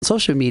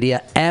social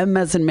media. M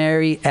as in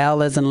Mary,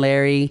 L as in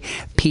Larry,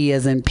 P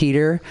as in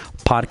Peter,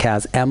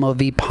 podcast.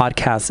 MOV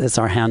Podcast is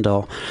our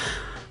handle.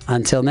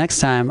 Until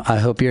next time, I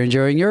hope you're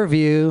enjoying your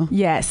review.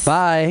 Yes.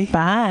 Bye.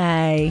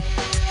 Bye.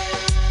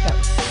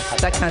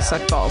 That kind of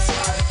sucked balls.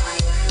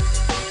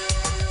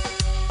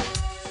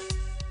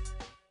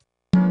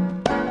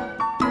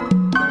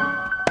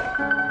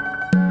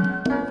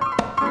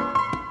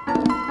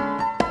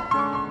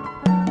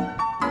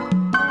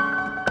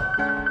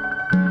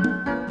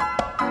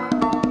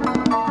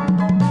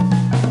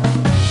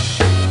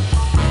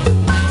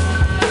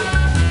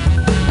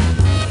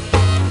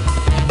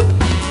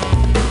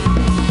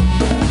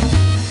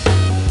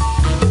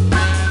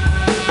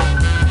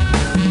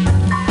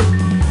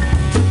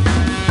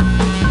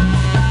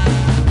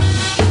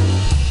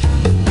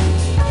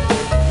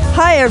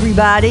 Hi,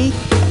 everybody.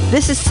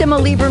 This is Sima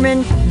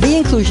Lieberman, the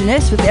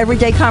Inclusionist, with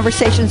Everyday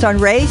Conversations on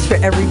Race for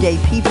Everyday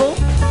People.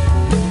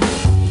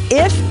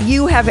 If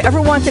you have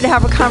ever wanted to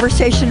have a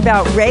conversation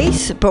about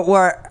race, but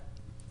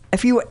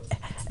if you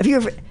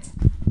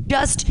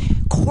just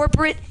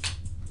corporate.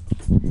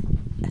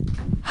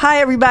 Hi,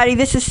 everybody.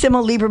 This is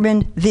Sima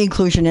Lieberman, the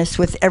Inclusionist,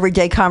 with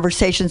Everyday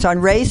Conversations on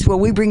Race, where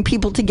we bring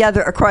people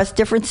together across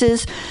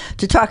differences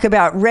to talk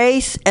about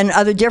race and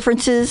other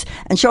differences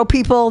and show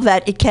people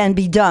that it can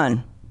be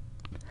done.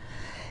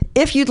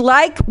 If you'd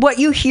like what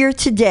you hear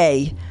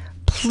today,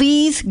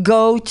 please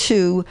go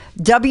to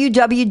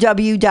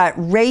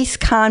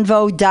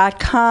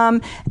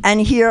www.raceconvo.com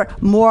and hear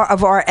more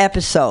of our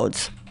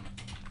episodes.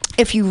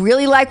 If you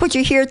really like what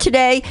you hear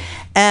today,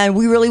 and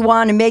we really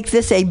want to make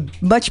this a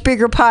much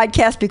bigger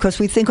podcast because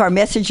we think our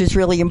message is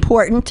really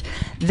important,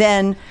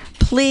 then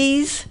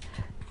please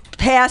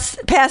pass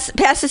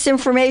this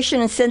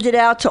information and send it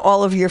out to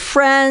all of your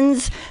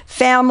friends,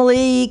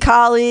 family,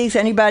 colleagues,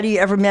 anybody you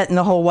ever met in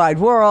the whole wide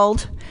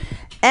world.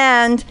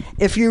 And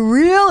if you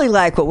really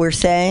like what we're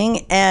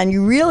saying and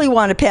you really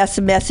want to pass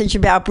a message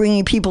about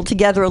bringing people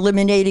together,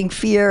 eliminating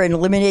fear and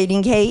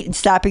eliminating hate and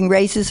stopping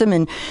racism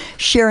and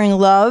sharing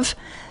love,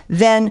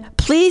 then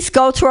please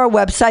go to our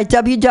website,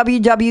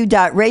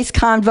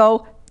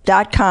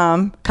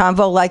 www.raceconvo.com,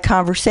 convo like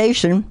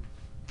conversation,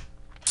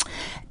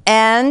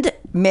 and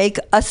make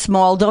a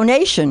small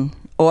donation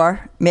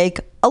or make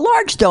a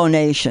large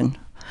donation.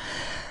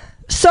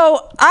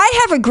 So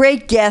I have a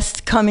great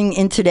guest coming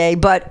in today,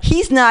 but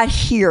he's not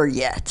here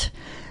yet.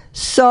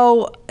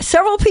 So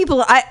several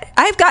people,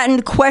 I've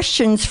gotten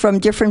questions from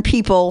different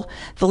people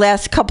the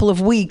last couple of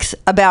weeks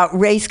about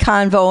Race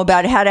Convo,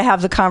 about how to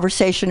have the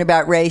conversation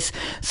about race.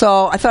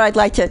 So I thought I'd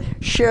like to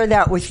share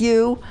that with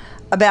you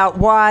about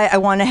why I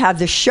want to have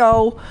the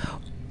show.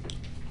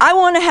 I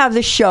want to have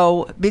the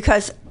show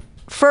because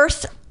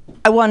first,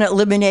 I want to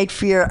eliminate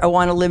fear. I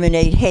want to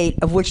eliminate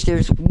hate, of which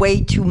there's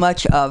way too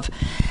much of.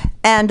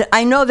 And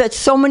I know that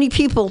so many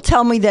people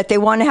tell me that they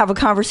want to have a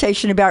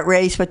conversation about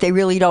race, but they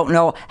really don't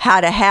know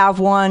how to have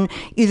one.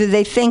 Either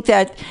they think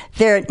that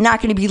they're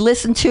not going to be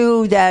listened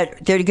to,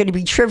 that they're going to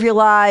be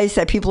trivialized,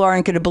 that people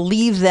aren't going to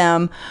believe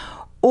them,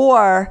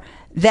 or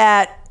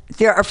that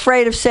they're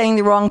afraid of saying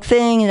the wrong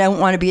thing and don't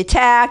want to be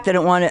attacked. They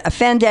don't want to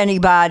offend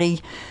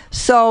anybody.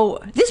 So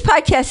this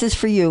podcast is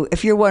for you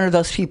if you're one of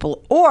those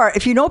people. Or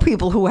if you know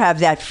people who have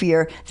that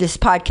fear, this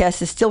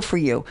podcast is still for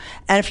you.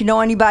 And if you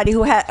know anybody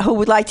who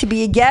would like to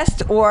be a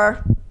guest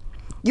or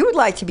you would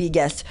like to be a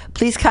guest,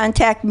 please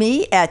contact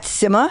me at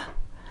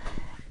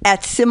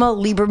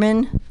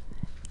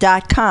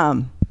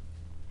simalieberman.com.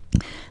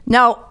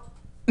 Now,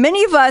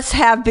 many of us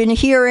have been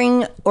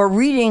hearing or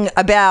reading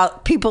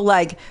about people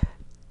like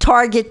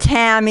Target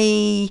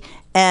Tammy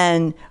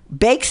and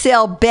Bake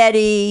Sale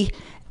Betty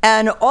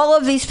and all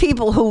of these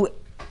people who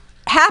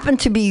happen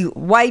to be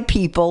white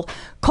people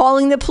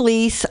calling the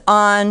police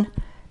on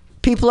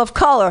people of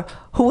color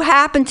who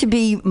happen to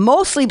be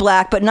mostly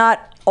black, but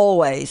not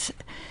always.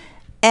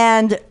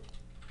 And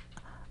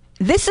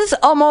this is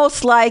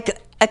almost like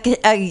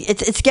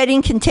it's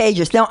getting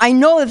contagious. Now, I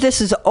know that this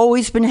has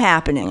always been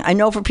happening. I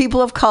know for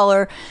people of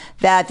color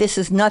that this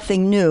is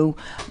nothing new.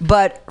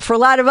 But for a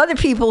lot of other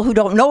people who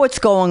don't know what's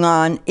going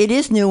on, it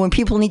is new, and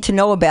people need to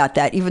know about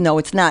that, even though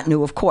it's not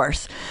new, of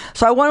course.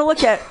 So I want to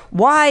look at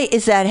why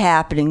is that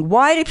happening?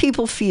 Why do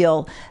people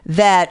feel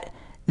that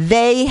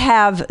they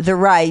have the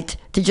right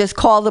to just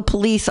call the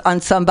police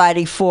on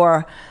somebody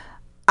for,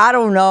 I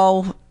don't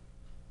know,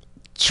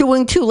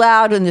 chewing too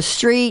loud in the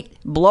street,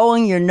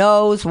 blowing your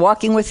nose,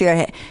 walking with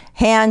your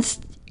hands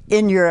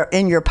in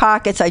your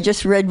pockets? I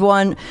just read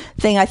one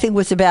thing, I think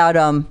was about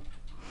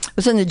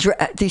was in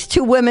these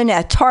two women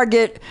at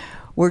Target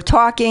were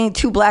talking,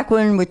 two black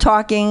women were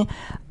talking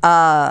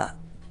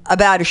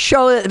about a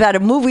show, about a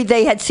movie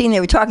they had seen.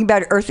 They were talking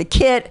about Eartha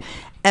Kitt,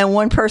 and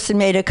one person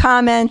made a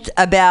comment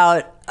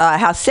about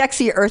how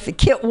sexy Eartha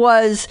Kitt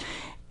was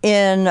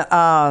in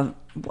a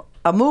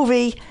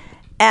movie.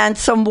 And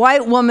some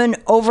white woman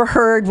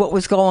overheard what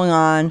was going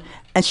on,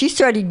 and she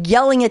started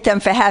yelling at them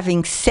for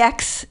having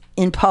sex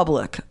in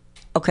public.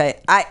 Okay,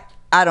 I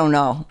don't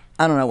know.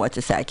 I don't know what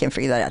to say. I can't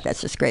figure that out.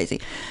 That's just crazy.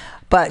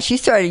 But she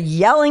started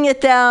yelling at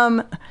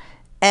them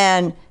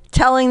and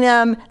telling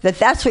them that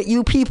that's what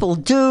you people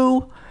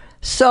do.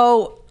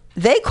 So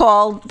they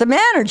called the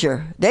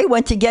manager. They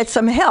went to get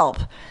some help.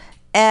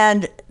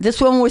 And this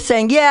woman was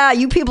saying, yeah,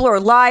 you people are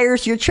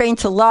liars. You're trained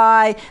to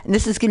lie. And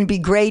this is going to be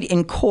great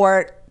in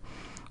court.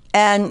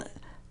 And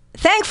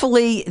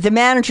thankfully, the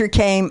manager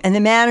came and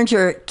the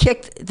manager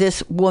kicked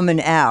this woman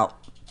out.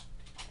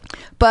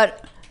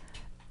 But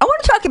I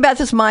want to talk about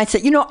this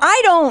mindset.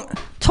 I don't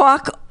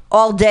talk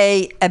all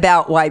day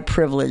about white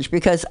privilege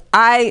because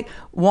I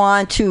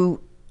want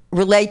to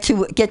relate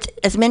to get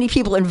as many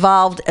people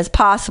involved as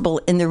possible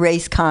in the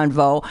race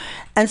convo.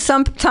 And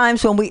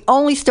sometimes when we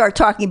only start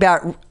talking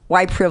about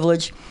white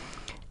privilege,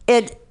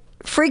 it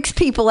freaks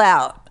people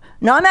out.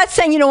 Now, I'm not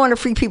saying you don't want to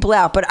freak people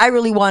out, but I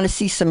really want to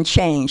see some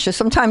change. So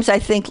sometimes I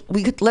think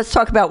let's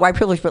talk about white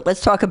privilege, but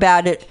let's talk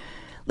about it.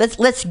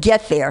 Let's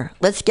get there.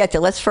 Let's get there.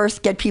 Let's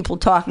first get people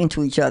talking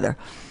to each other.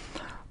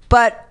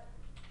 And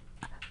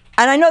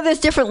I know there's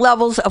different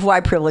levels of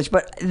white privilege,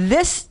 but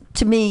this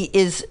to me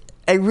is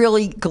a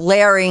really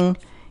glaring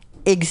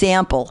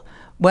example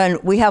when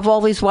we have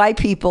all these white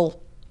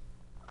people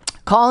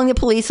calling the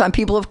police on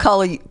people of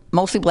color,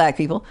 mostly black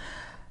people,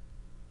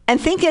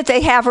 and think that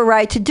they have a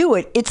right to do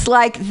it. It's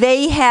like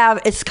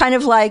it's kind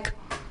of like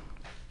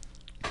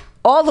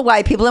all the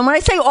white people. And when I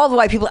say all the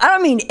white people, I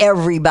don't mean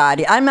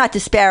everybody. I'm not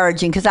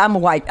disparaging because I'm a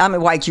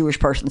white Jewish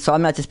person, so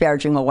I'm not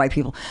disparaging all white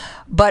people.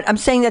 But I'm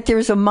saying that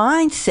there's a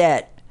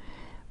mindset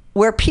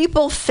where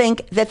people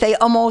think that they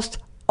almost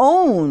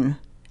own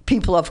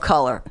people of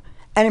color.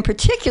 And in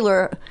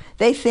particular,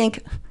 they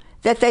think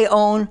that they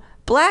own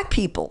black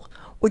people,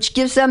 which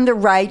gives them the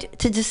right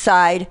to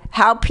decide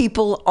how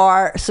people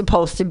are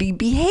supposed to be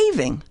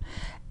behaving.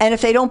 And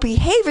if they don't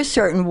behave a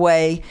certain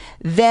way,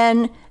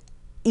 then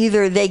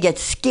either they get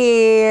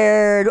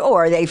scared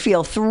or they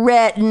feel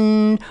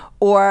threatened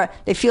or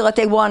they feel like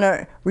they want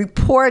to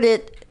report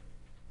it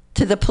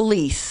to the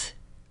police.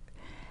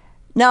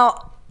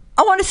 Now,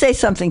 I want to say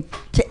something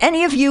to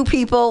any of you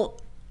people,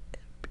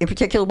 in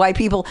particular white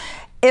people.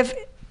 If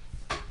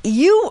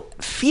you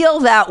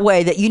feel that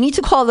way, that you need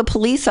to call the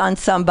police on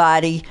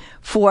somebody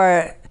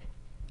for,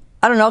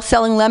 I don't know,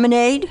 selling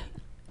lemonade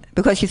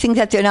because you think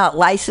that they're not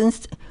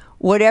licensed,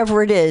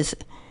 whatever it is,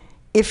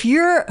 if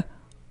you're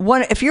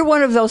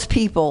one of those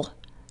people,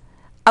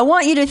 I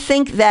want you to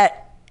think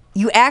that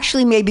you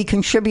actually may be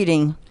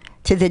contributing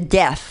to the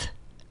death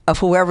of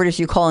whoever it is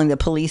you're calling the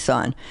police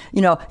on.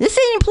 This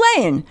ain't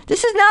playing.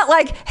 This is not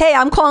like, hey,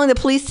 I'm calling the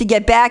police to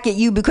get back at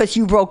you because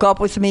you broke up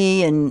with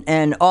me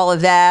and all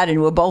of that,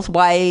 and we're both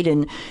white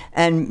and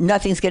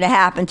nothing's going to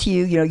happen to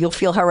you. You'll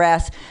feel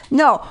harassed.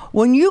 No,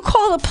 when you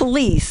call the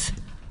police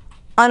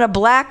on a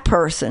black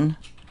person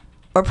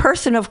or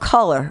person of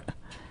color,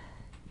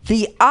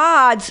 the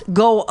odds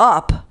go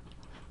up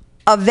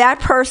of that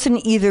person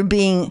either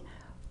being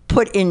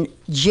put in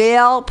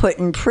jail, put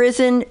in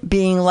prison,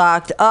 being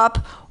locked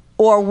up,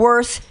 or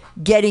worse,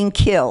 getting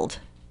killed.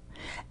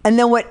 And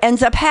then what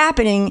ends up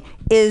happening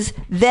is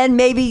then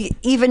maybe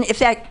even if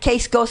that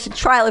case goes to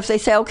trial, if they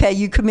say, okay,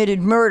 you committed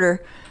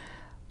murder,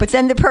 but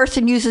then the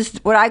person uses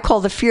what I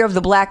call the fear of the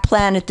black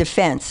planet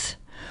defense.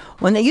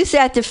 When they use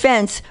that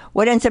defense,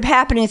 what ends up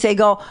happening is they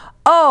go,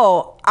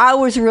 oh, I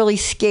was really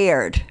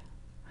scared.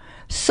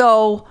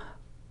 So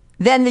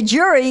then the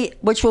jury,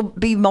 which will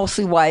be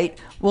mostly white,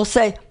 will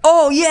say,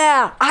 oh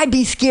yeah, I'd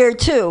be scared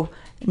too.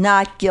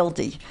 Not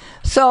guilty.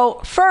 So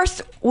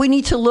first, we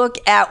need to look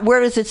at where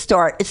does it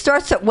start. It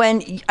starts at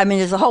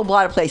there's a whole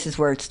lot of places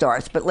where it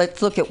starts, but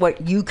let's look at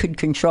what you could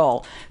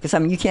control. Because,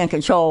 you can't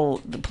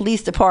control the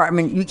police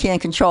department. You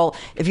can't control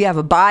if you have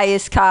a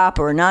biased cop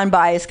or a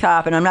non-biased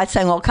cop. And I'm not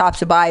saying all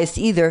cops are biased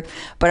either,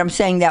 but I'm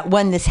saying that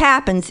when this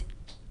happens,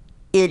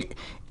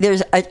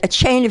 there's a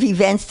chain of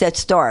events that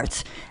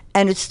starts.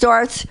 And it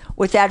starts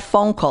with that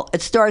phone call.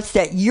 It starts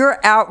that you're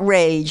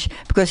outraged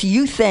because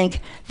you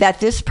think that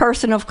this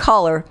person of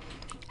color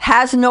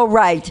has no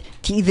right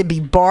to either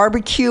be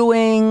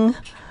barbecuing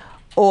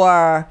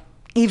or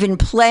even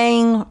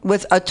playing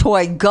with a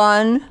toy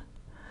gun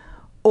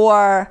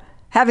or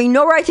having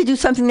no right to do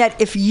something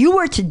that if you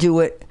were to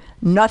do it,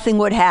 nothing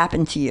would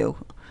happen to you.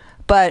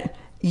 But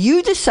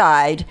you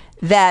decide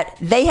that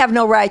they have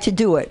no right to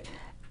do it.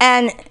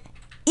 And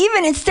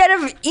even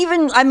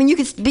you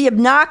could be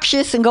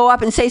obnoxious and go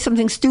up and say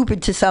something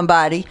stupid to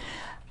somebody,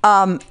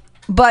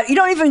 but you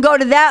don't even go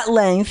to that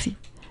length.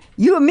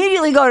 You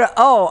immediately go to,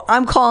 oh,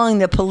 I'm calling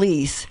the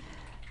police.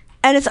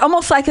 And it's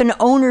almost like an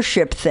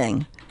ownership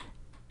thing.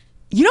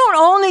 You don't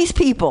own these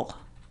people.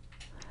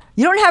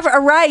 You don't have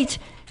a right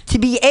to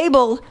be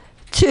able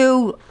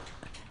to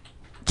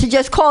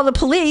just call the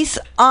police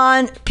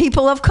on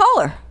people of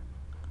color.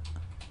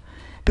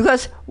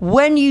 Because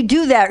when you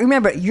do that,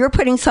 remember, you're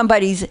putting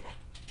somebody's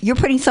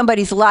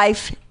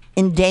life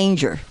in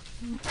danger.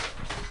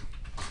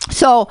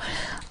 So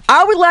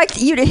I would like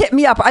you to hit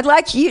me up. I'd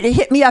like you to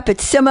hit me up at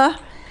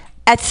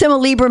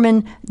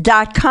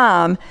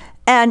SimaLieberman.com.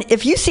 And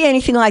if you see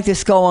anything like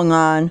this going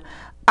on,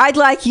 I'd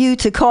like you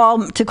to call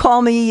me to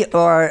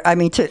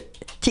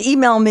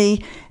email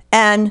me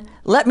and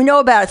let me know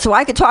about it so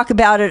I could talk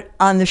about it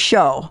on the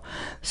show.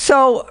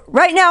 So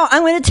right now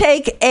I'm going to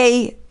take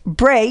a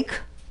break.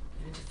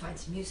 Find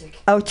some music.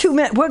 Oh, 2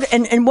 minutes.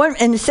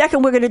 In a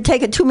second, we're going to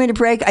take a 2-minute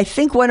break. I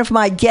think one of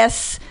my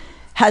guests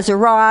has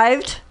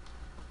arrived.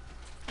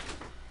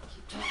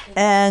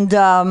 And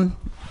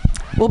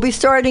we'll be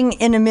starting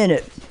in a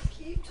minute.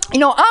 You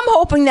know, I'm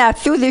hoping that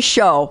through this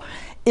show,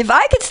 if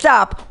I could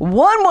stop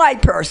one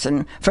white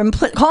person from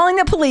calling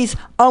the police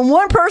on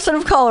one person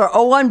of color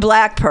or one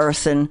black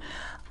person,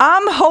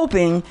 I'm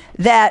hoping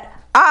that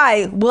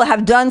I will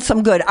have done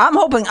some good. I'm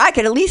hoping I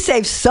could at least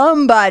save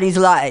somebody's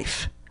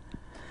life.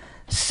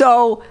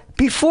 So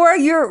before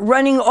you're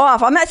running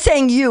off, I'm not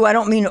saying you, I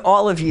don't mean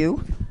all of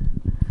you,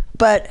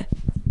 but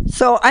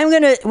so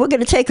we're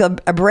gonna take a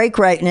break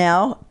right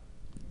now.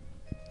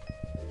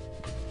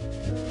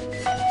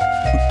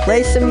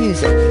 Play some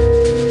music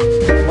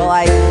while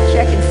I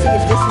check and see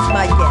if this is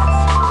my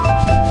guest.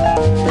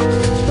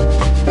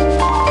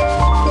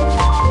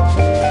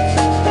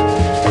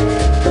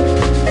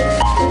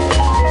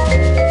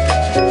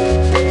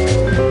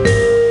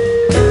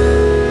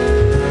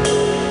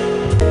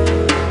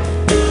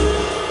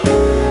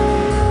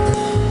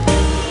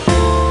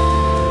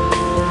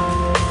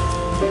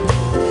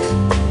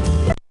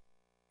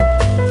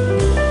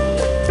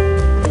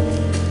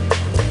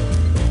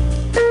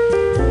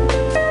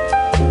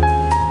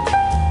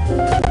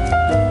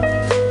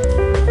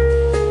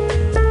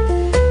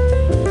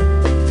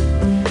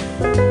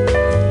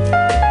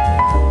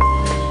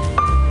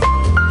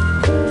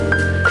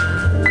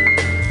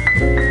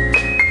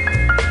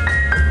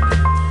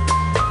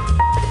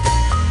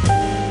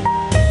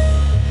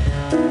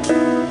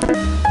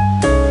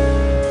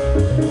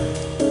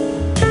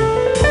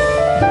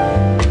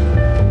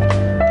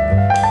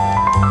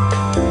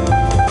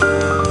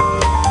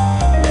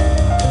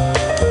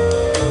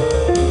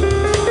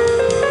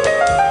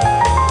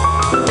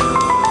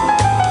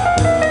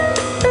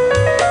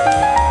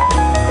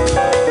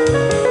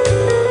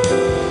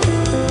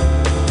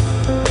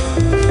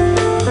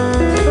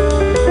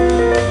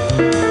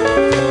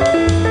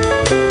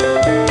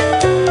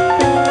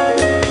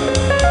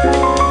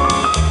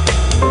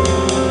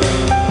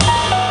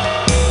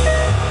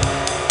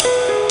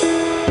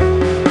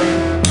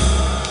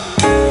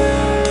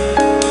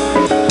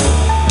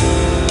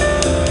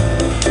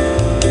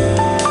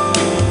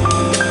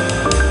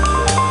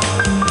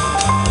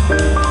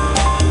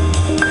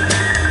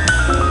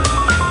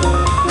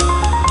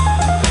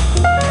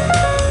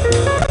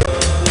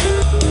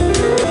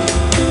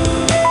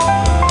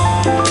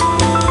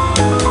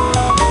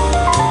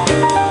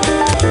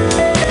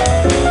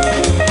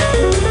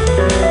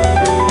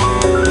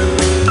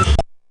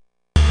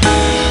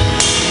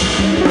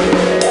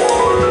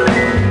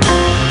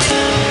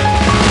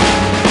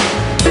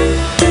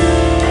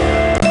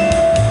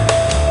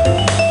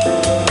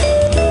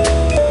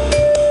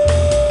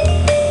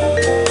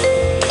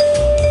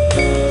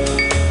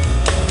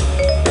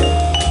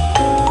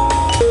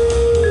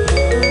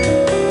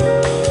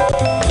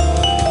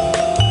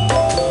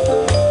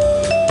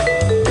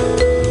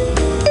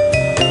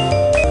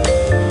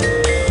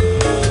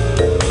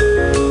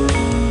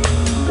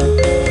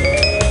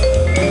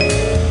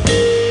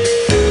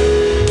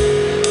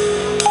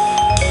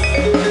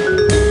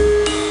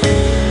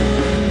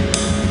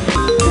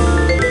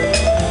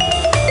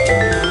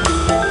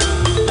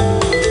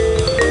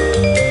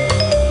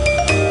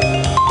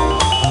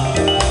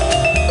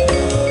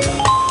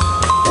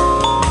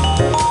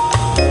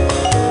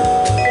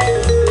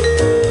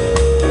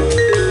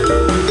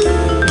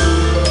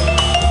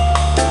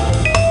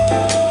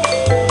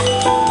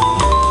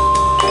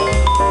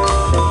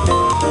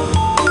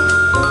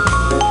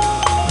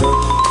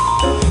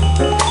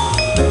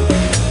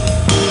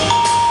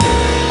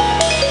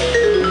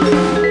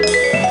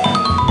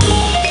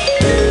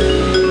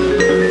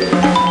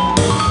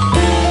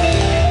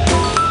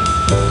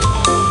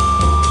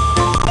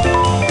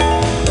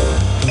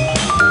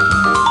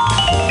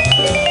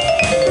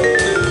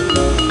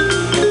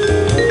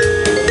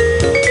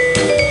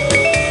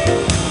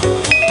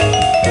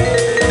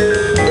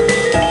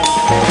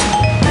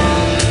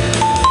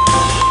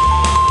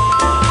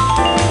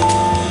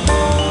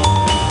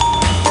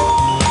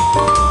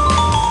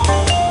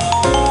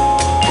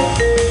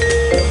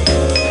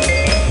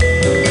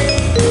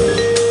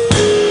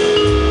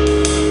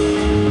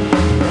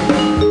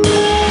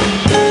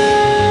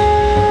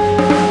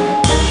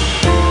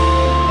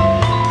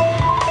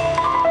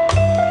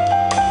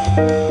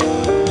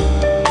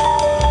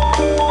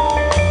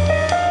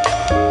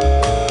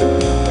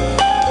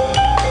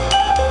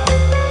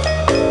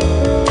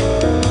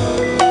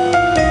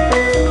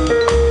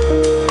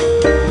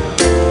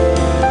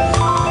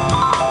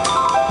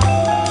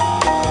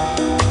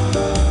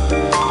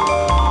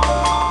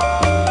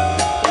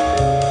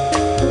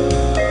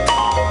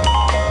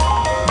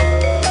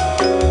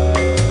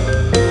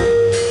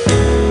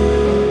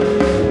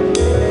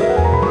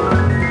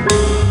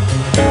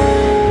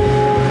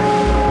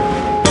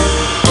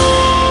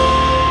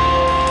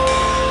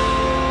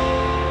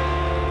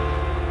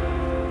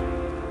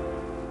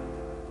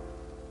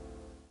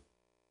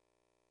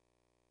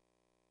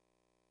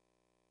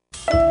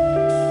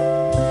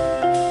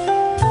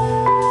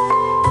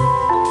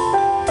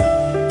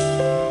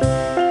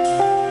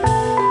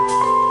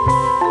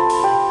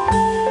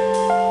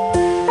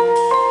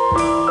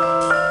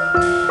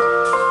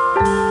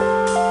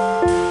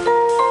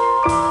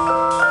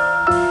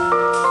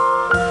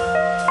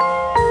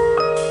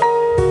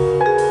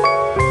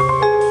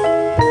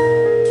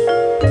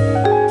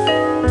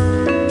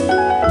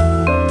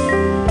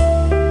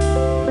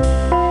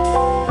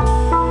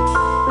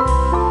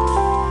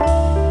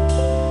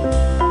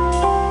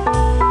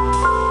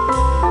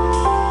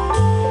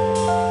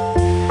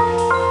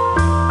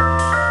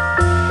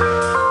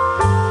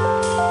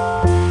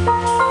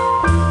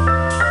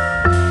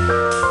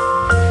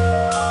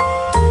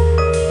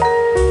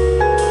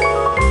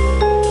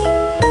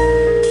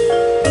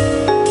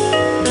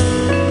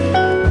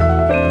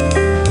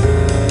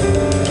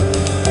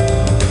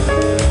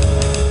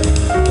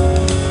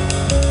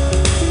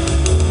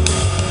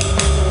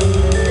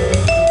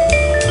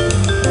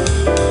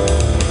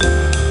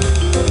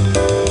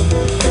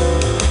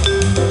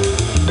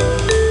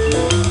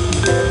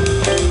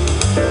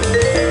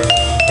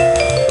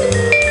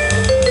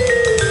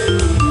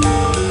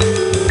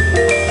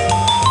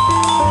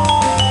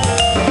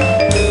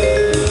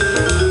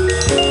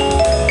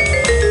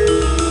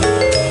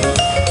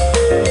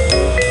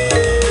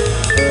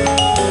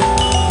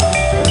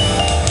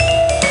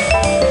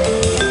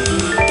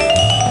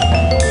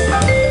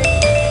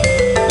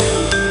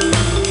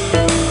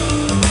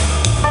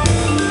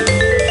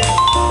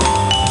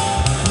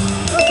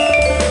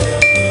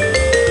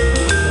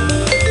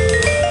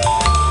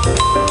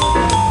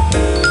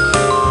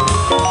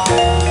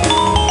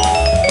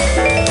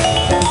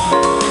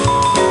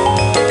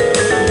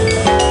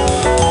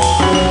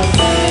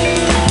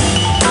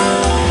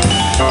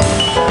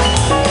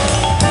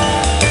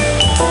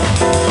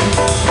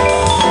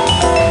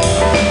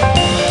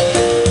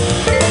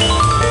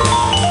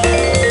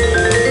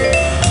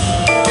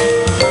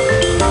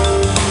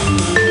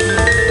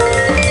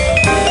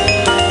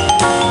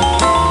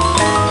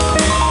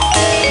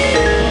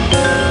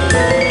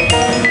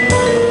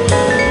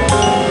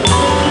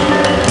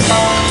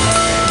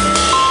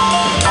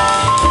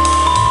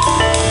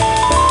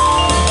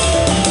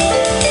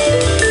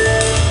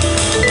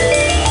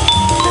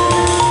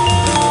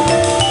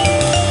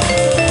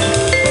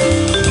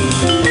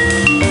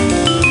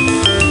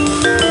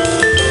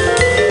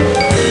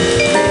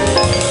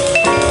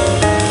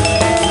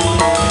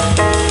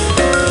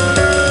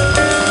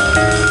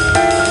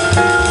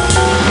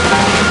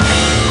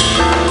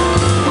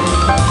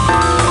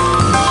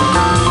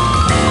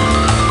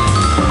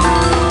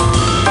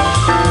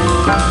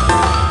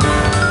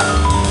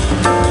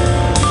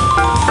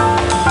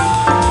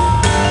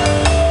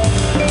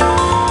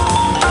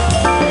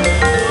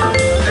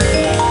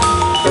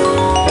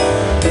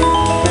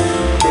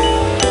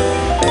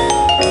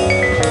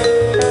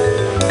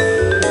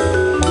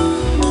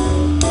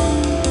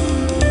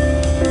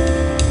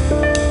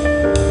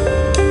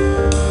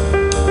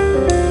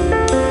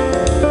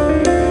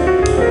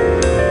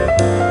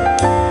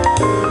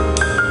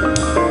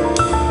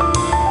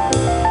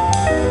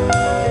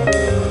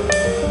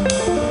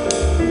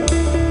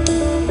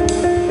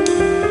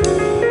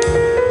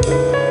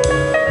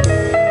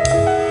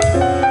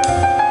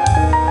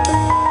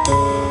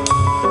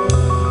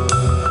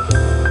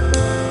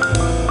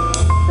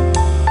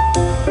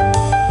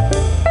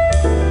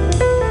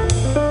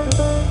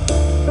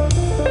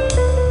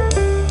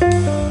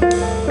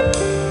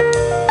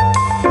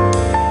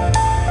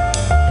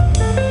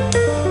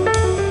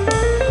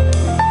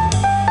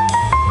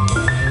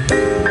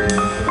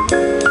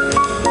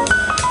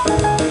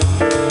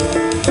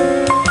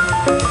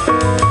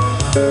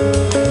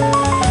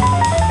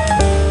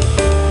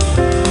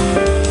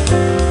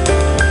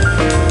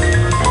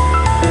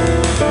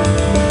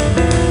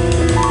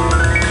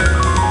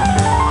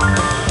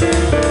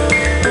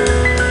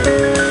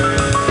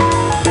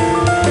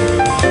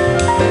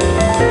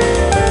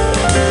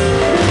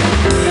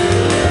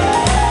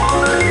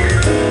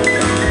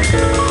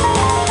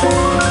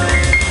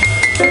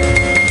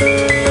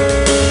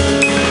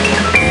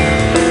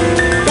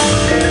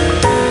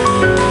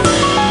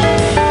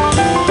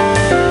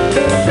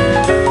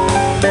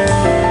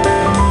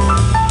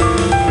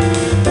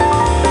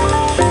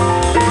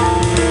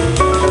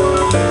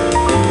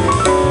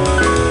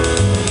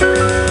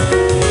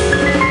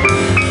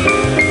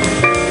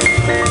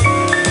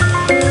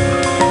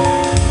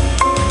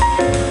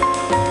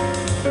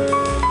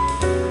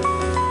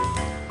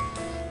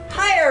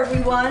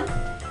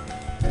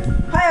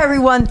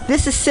 everyone.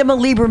 This is Sima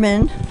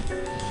Lieberman,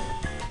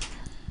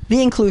 the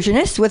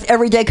inclusionist, with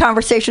Everyday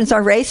Conversations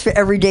on Race for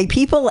Everyday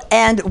People.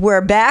 And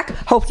we're back.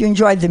 Hope you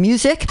enjoyed the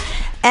music.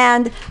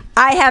 And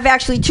I have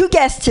actually two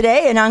guests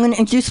today, and I'm going to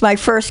introduce my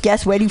first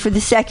guest, waiting for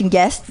the second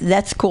guest.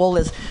 That's cool.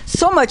 There's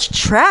so much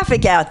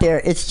traffic out there.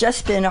 It's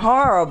just been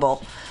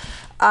horrible.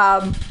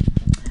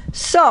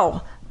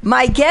 So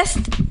my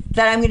guest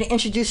that I'm going to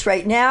introduce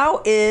right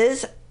now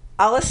is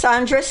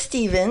Alessandra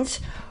Stevens,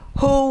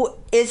 who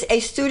is a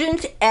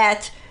student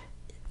at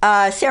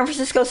San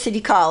Francisco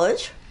City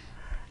College.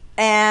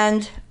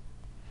 And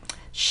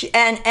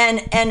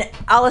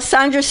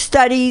Alessandra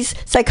studies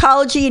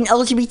psychology and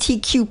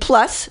LGBTQ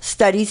plus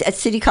studies at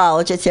City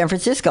College at San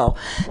Francisco.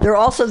 They're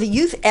also the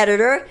youth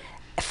editor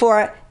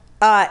for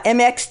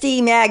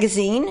MXD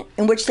magazine,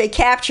 in which they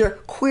capture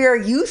queer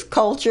youth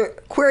culture,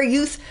 queer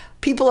youth,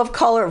 people of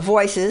color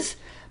voices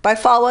by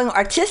following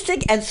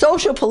artistic and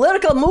social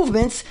political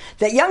movements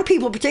that young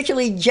people,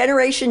 particularly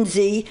Generation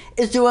Z,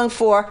 is doing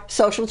for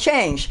social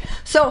change.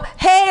 So,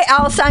 hey,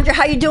 Alessandra,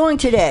 how you doing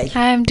today?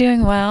 I'm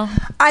doing well.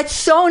 It's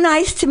so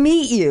nice to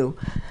meet you.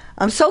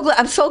 I'm so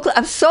glad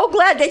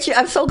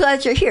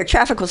that you're here.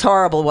 Traffic was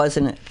horrible,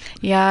 wasn't it?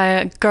 Yeah,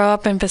 I grew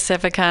up in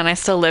Pacifica and I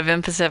still live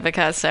in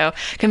Pacifica, so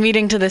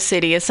commuting to the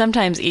city is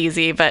sometimes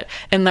easy, but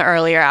in the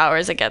earlier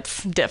hours it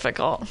gets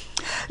difficult.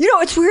 You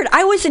know, it's weird.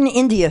 I was in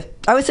India.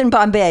 I was in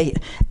Bombay,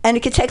 and it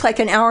could take like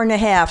an hour and a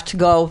half to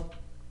go,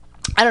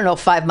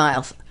 5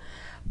 miles.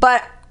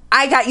 But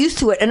I got used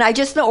to it, and I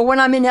just know, or when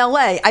I'm in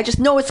LA, I just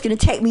know it's going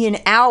to take me an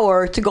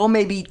hour to go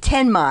maybe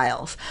 10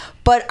 miles.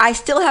 But I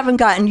still haven't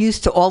gotten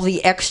used to all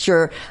the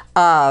extra,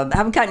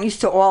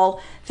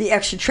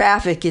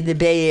 traffic in the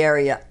Bay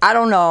Area. I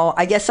don't know.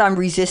 I guess I'm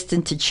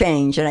resistant to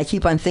change, and I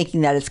keep on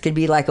thinking that it's going to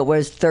be like it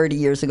was 30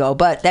 years ago,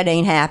 but that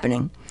ain't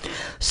happening.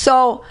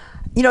 So,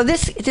 you know,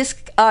 this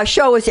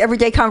show is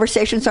Everyday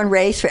Conversations on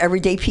Race for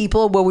Everyday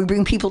People, where we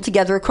bring people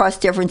together across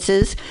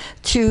differences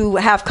to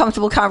have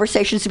comfortable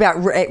conversations about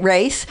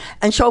race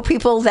and show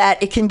people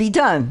that it can be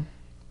done.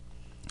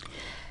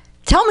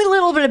 Tell me a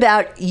little bit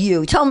about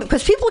you. Tell me,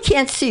 because people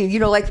can't see you. You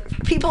know,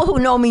 like people who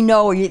know me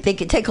know, they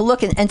can take a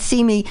look and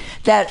see me,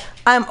 that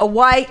I'm a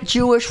white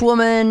Jewish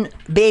woman,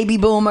 baby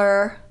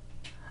boomer,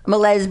 I'm a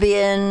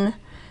lesbian.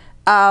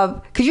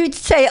 Could you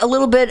say a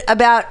little bit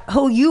about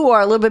who you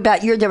are, a little bit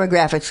about your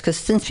demographics, because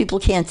since people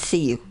can't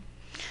see you?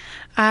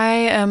 I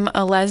am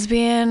a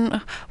lesbian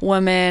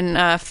woman,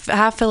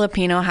 half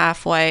Filipino,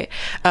 half white,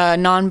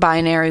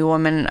 non-binary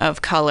woman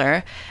of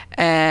color.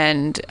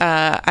 And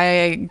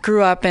I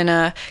grew up in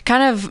a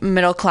kind of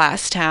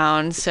middle-class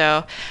town.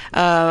 So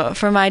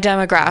for my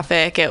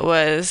demographic, it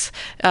was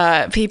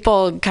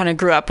people kind of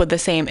grew up with the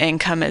same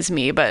income as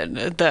me. But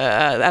at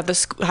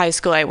the high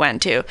school I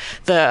went to,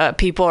 the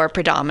people were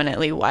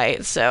predominantly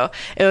white. So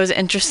it was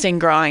interesting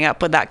growing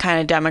up with that kind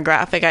of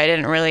demographic. I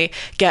didn't really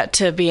get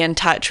to be in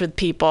touch with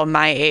people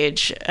my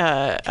age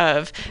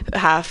of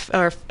half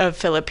or of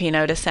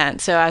Filipino descent.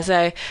 So as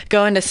I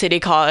go into City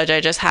College, I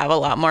just have a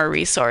lot more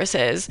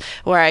resources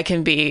where I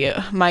can be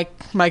my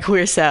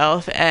queer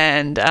self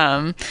and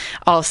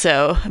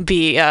also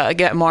be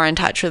get more in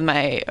touch with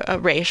my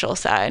racial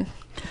side.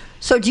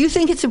 So do you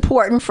think it's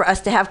important for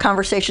us to have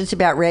conversations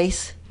about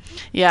race?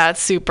 Yeah,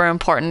 it's super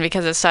important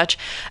because it's such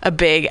a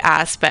big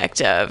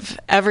aspect of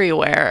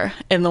everywhere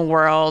in the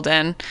world.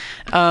 And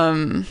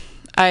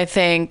I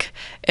think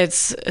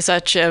it's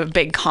such a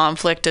big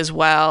conflict as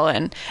well.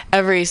 And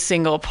every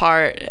single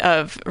part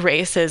of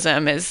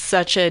racism is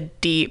such a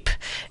deep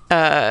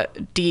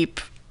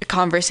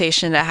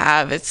conversation to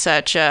have. It's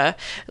such a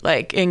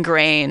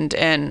ingrained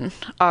in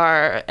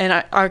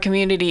our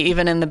community,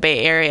 even in the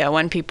Bay Area.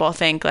 When people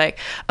think like,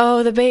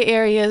 oh, the Bay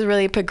Area is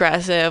really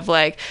progressive,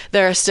 like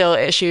there are still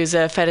issues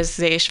of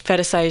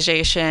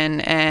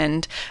fetishization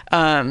and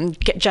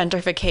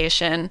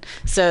gentrification,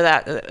 so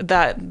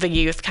that the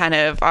youth kind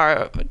of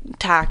are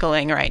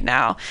tackling right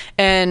now.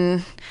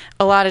 And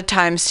a lot of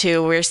times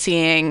too, we're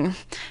seeing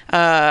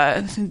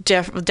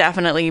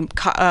definitely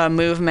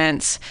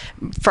movements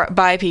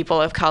by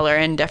people of color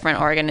in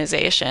different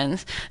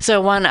organizations.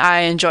 So one I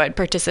enjoyed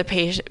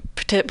participating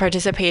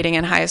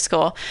in high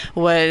school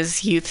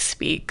was Youth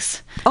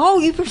Speaks. Oh,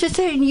 you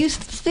participated in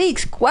Youth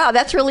Speaks. Wow,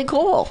 that's really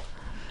cool.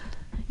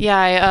 Yeah,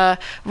 I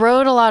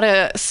wrote a lot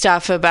of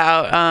stuff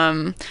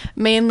about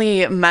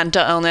mainly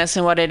mental illness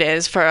and what it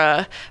is for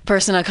a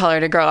person of color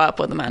to grow up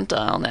with a mental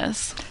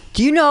illness.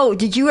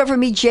 Did you ever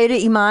meet Jada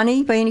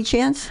Imani by any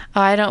chance?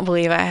 I don't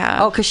believe I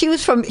have. Oh, because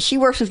she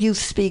works with Youth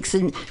Speaks,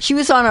 and she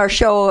was on our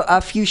show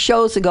a few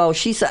shows ago.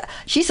 She's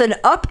an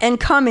up and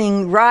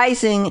coming,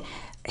 rising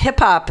hip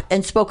hop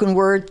and spoken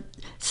word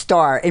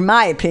star. In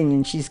my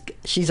opinion,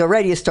 she's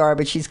already a star,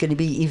 but she's going to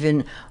be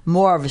even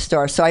more of a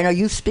star. So I know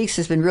Youth Speaks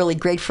has been really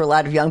great for a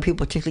lot of young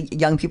people, particularly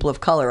young people of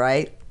color,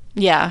 right?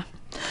 Yeah.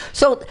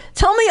 So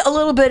tell me a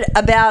little bit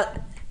about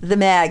the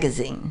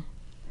magazine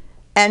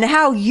and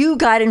how you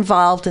got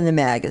involved in the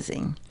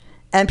magazine.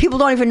 And people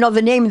don't even know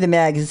the name of the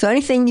magazine. So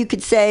anything you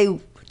could say,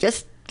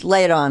 just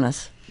lay it on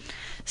us.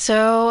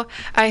 So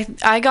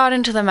I got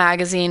into the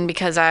magazine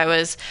because I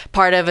was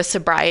part of a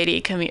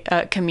sobriety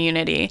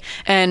community,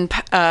 and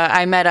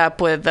I met up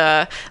with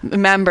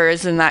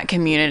members in that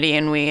community,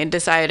 and we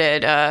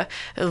decided that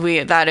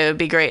it would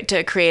be great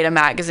to create a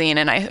magazine.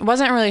 And I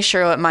wasn't really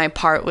sure what my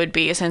part would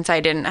be since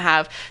I didn't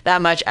have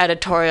that much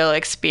editorial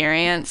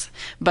experience,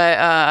 but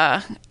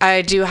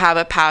I do have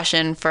a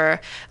passion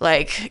for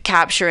like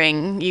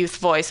capturing youth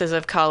voices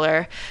of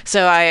color.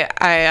 So I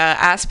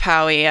asked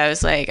Powie, I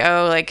was like,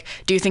 oh, like,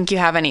 do you think you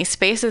have any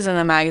spaces in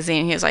the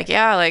magazine? He was like,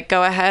 yeah, like,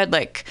 go ahead,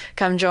 like,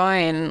 come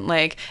join,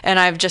 like, and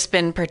I've just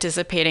been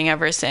participating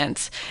ever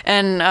since.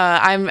 And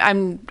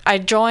I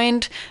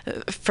joined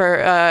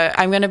for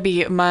I'm gonna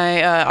be,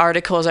 my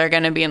articles are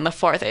gonna be in the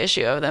 4th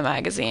issue of the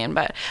magazine,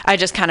 but I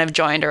just kind of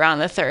joined around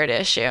the 3rd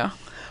issue.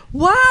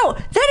 Wow,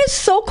 that is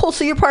so cool.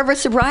 So you're part of a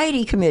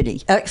sobriety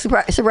committee,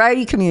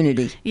 sobriety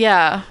community.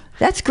 Yeah.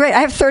 That's great. I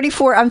have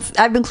 34.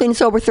 I've been clean and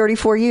sober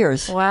 34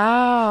 years.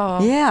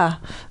 Wow. Yeah.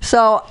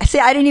 So see,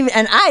 I did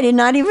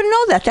not even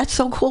know that. That's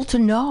so cool to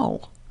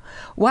know.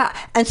 Wow.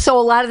 And so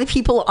a lot of the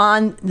people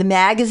on the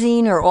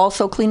magazine are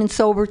also clean and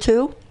sober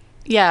too?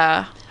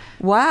 Yeah.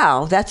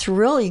 Wow, that's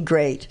really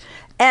great.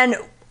 And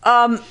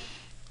how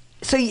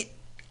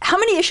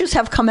many issues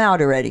have come out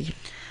already?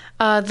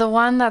 The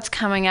one that's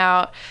coming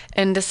out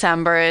in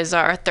December is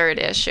our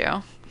 3rd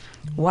issue.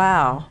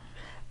 Wow.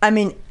 I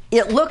mean,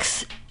 it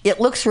looks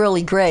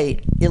really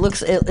great. It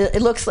looks.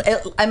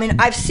 I mean,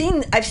 I've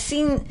seen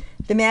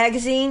the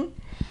magazine,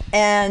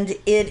 and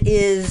it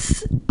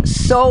is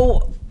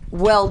so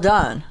well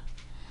done.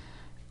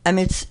 I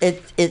mean,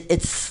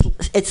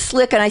 it's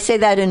slick, and I say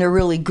that in a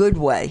really good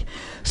way.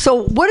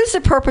 So, what is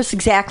the purpose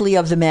exactly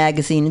of the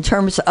magazine in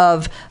terms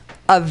of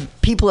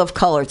people of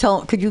color?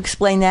 Could you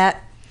explain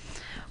that?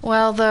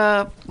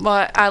 Well,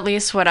 at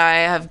least what I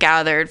have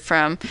gathered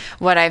from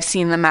what I've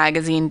seen the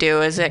magazine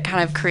do is it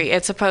kind of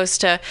it's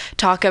supposed to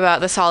talk about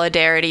the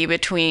solidarity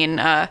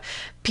between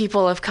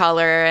people of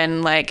color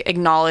and like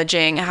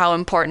acknowledging how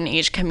important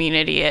each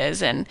community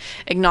is and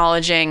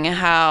acknowledging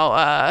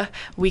how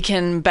we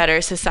can better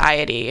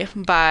society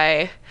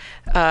by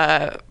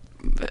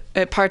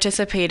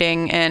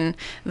participating in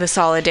the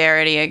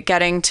solidarity,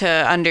 getting to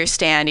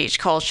understand each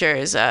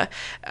culture's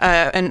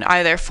and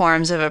either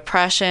forms of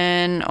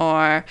oppression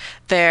or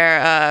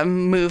their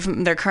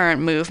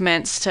current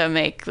movements to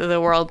make the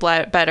world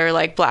better,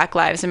 like Black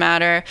Lives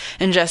Matter,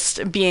 and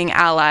just being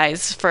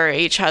allies for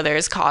each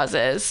other's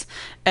causes.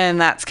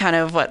 And that's kind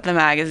of what the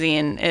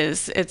magazine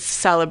is. It's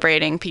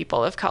celebrating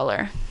people of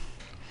color.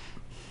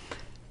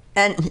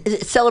 And is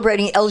it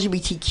celebrating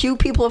LGBTQ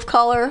people of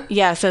color?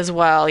 Yes, as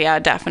well. Yeah,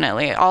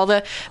 definitely. All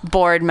the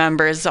board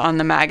members on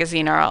the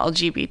magazine are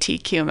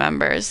LGBTQ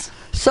members.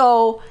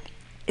 So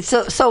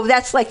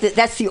that's like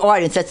that's the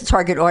audience. That's the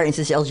target audience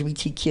is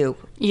LGBTQ.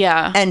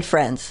 Yeah. And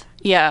friends.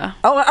 Yeah.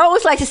 Oh, I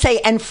always like to say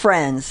and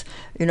friends,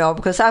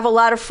 because I have a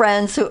lot of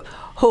friends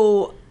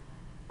who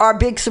are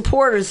big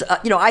supporters.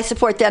 I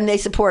support them, they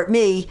support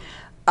me,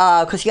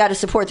 because you got to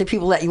support the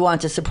people that you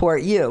want to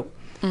support you.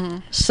 Mm-hmm.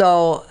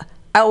 So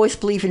I always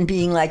believe in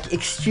being like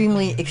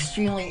extremely,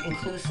 extremely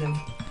inclusive.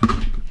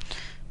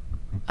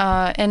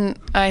 And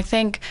I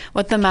think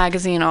what the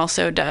magazine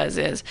also does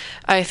is,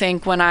 I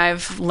think when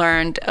I've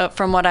learned,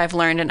 from what I've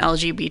learned in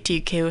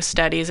LGBTQ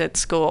studies at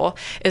school,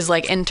 is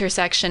like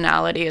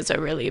intersectionality is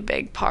a really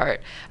big part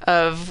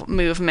of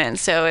movement.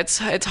 So it's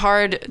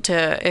hard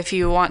to, if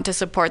you want to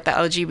support the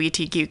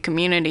LGBTQ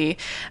community,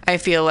 I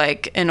feel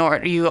like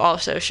you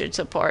also should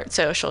support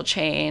social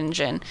change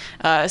and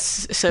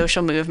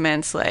social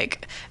movements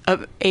like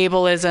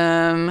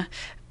ableism,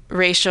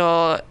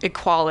 racial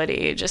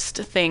equality, just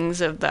things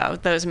of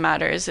those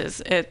matters.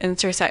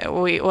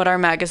 What our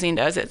magazine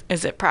does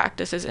is it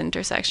practices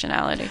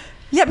intersectionality.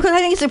 Yeah, because I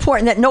think it's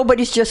important that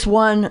nobody's just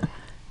one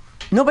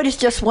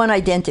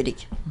identity.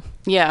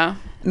 Yeah.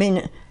 I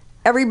mean,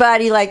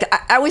 everybody, like,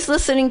 I was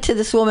listening to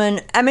this woman.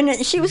 I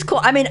mean, she was cool.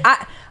 I mean,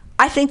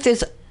 I think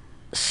there's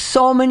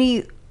so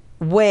many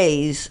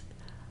ways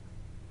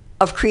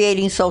of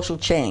creating social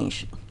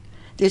change.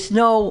 There's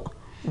no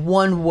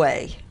one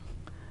way.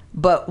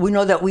 But we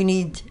know that we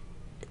need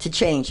to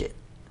change it.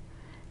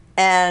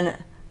 And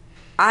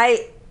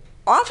I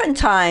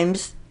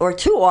oftentimes, or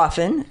too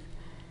often,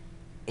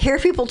 hear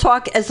people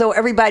talk as though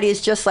everybody is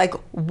just like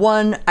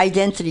one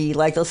identity.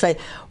 Like they'll say,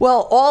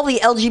 well, all the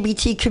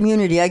LGBT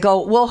community. I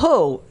go, well,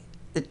 who?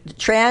 The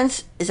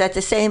trans? Is that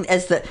the same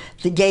as the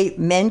gay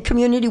men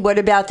community? What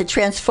about the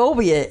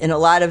transphobia in a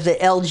lot of the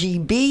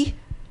LGB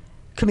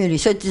community?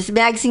 So does the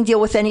magazine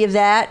deal with any of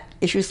that?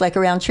 Issues like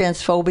around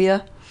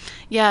transphobia?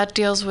 Yeah, it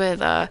deals with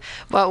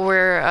what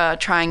we're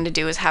trying to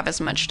do is have as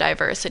much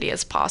diversity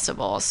as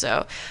possible.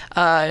 So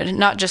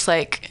not just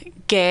like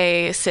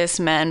gay cis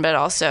men, but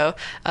also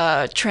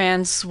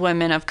trans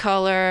women of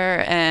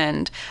color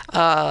and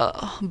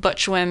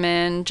butch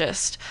women,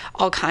 just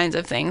all kinds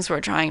of things.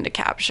 We're trying to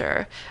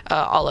capture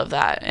all of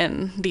that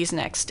in these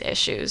next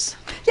issues.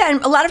 Yeah,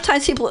 and a lot of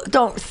times people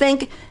don't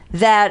think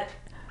that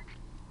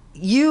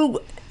you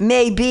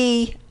may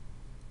be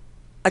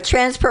a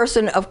trans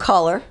person of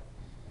color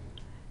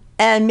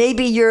and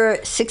maybe you're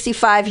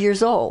 65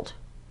 years old,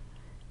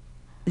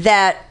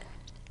 that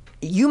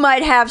you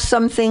might have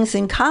some things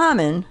in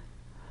common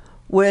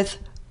with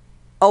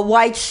a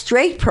white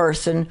straight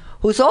person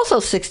who's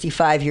also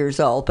 65 years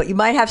old, but you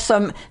might have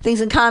some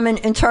things in common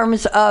in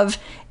terms of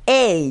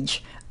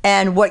age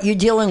and what you're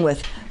dealing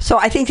with. So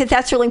I think that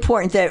that's really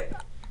important.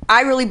 That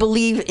I really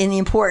believe in the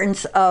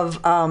importance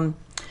of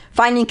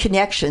finding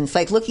connections,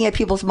 like looking at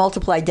people's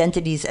multiple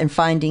identities and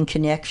finding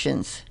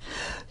connections.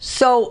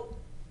 So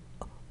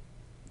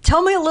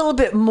tell me a little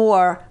bit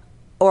more,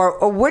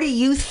 or what do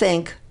you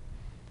think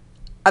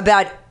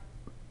about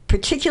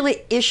particular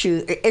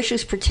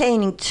issues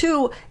pertaining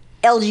to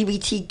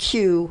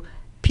LGBTQ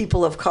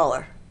people of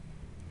color,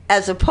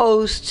 as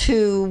opposed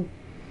to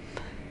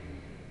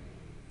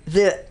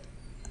the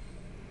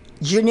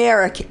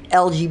generic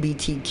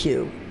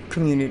LGBTQ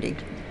community?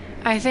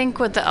 I think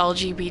with the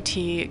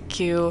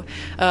LGBTQ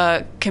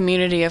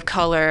community of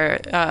color,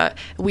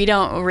 we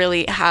don't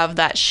really have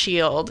that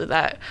shield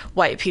that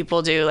white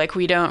people do. Like,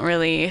 we don't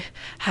really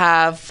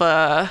have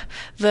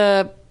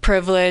the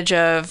privilege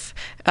of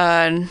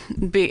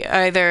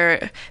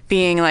either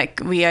being like,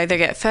 we either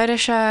get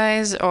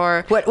fetishized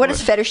or... What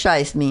does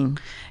fetishized mean?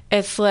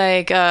 It's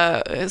like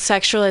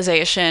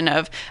sexualization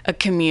of a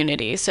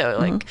community. So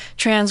like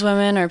trans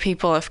women or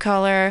people of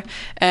color.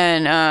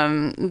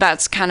 And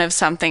that's kind of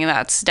something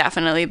that's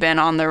definitely been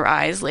on the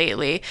rise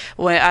lately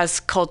as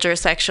culture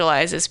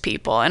sexualizes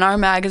people. And our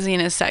magazine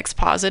is sex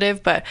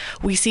positive, but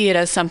we see it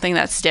as something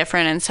that's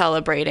different and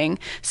celebrating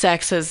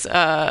sex as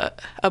a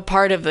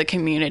part of the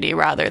community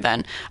rather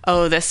than,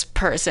 oh, this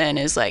person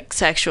is like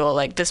sexual,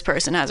 like this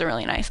person has a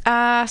really nice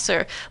ass,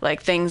 or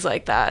like things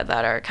like that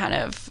are kind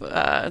of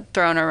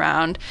thrown around.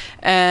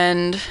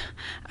 And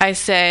I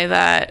say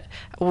that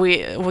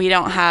we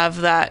don't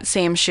have that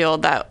same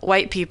shield that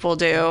white people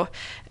do,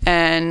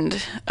 and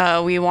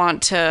we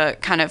want to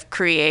kind of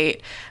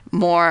create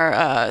more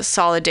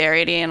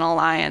solidarity and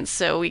alliance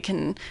so we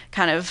can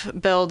kind of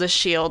build a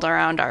shield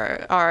around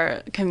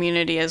our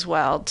community as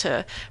well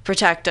to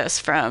protect us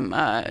from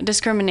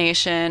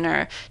discrimination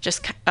or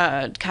just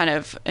kind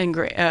of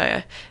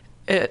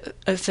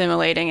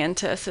assimilating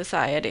into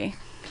society.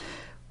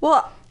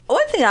 Well,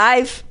 one thing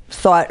I've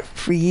thought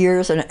for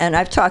years, and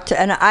I've talked to,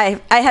 and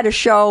I had a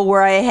show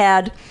where I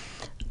had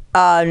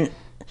a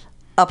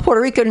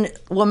Puerto Rican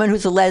woman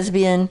who's a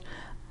lesbian,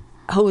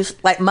 who's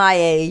like my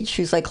age,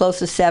 who's like close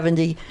to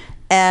 70,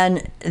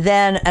 and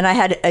I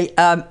had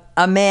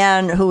a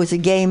man who was a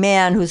gay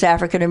man who's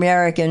African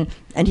American,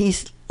 and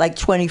he's like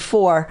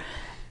 24,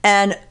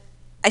 and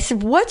I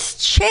said,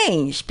 what's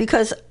changed?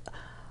 Because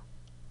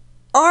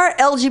are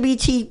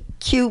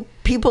LGBTQ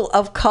people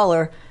of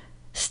color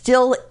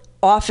still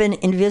often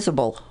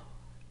invisible?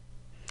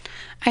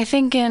 I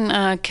think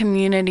in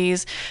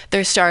communities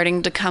they're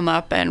starting to come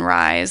up and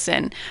rise,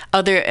 and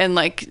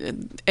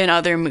in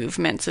other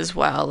movements as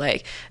well,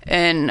 like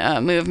in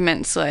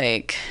movements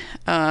like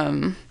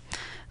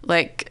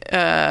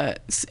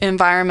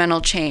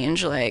environmental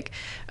change, like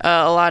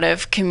a lot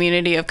of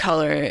community of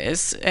color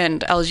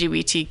and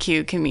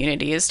LGBTQ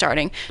community is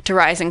starting to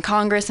rise in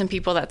Congress, and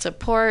people that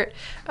support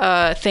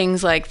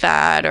things like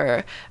that,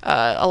 or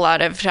a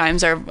lot of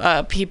times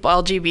our people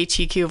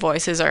LGBTQ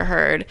voices are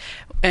heard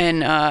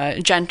in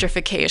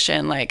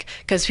gentrification, like,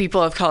 because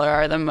people of color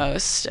are the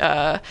most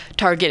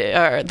targeted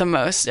or the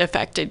most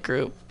affected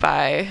group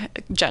by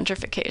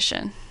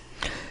gentrification.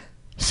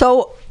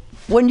 So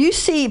when you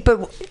see,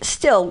 but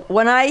still,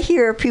 when I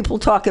hear people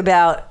talk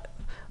about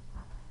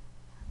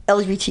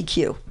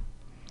LGBTQ,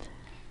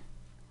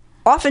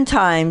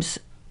 oftentimes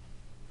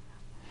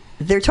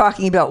they're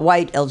talking about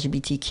white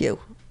LGBTQ.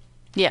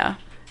 Yeah.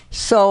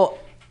 So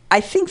I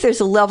think there's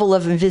a level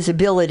of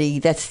invisibility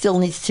that still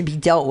needs to be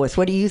dealt with.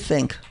 What do you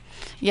think?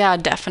 Yeah,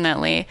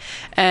 definitely.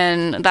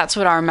 And that's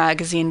what our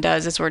magazine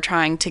does, is we're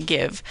trying to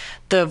give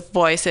the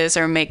voices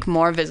or make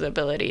more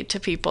visibility to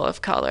people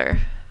of color.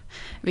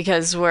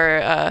 Because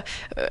we're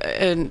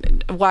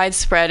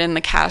widespread in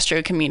the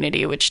Castro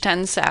community, which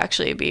tends to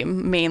actually be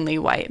mainly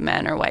white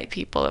men or white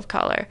people of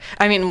color.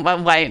 I mean,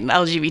 white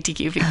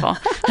LGBTQ people.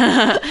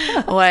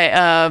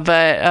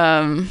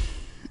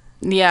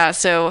 Yeah,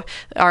 so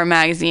our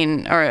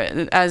magazine, or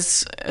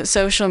as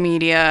social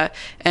media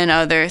and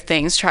other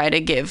things try to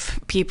give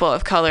people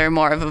of color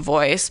more of a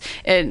voice,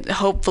 it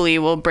hopefully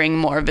will bring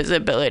more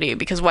visibility,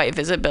 because white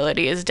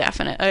visibility is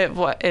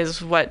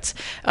what's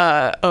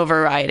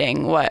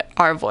overriding what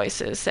our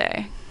voices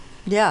say.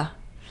 Yeah.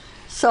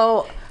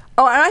 So,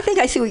 and I think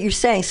I see what you're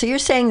saying. So you're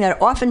saying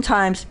that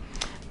oftentimes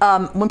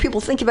when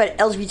people think about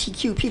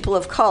LGBTQ people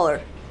of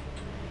color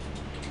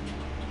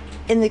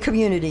in the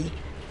community,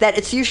 that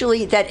it's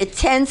usually that it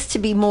tends to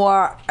be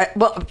more,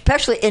 well,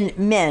 especially in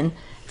men,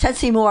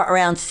 tends to be more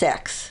around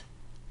sex.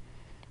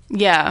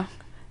 Yeah.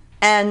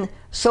 And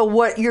so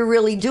what you're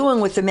really doing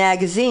with the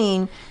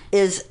magazine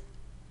is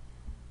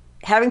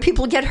having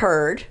people get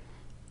heard,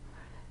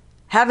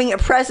 having a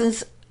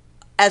presence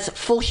as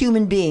full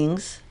human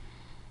beings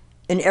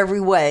in every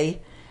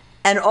way,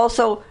 and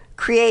also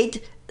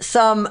create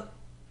some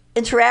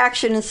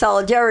interaction and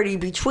solidarity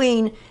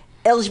between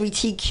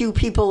LGBTQ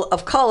people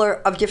of color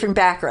of different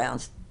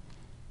backgrounds.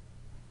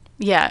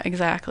 Yeah,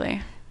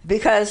 exactly.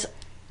 Because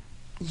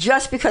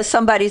just because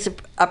somebody's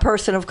a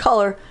person of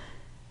color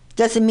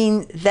doesn't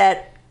mean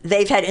that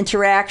they've had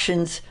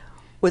interactions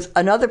with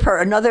another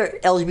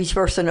LGBT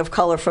person of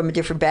color from a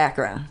different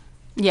background.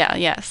 Yeah,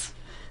 yes.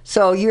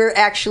 So you're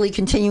actually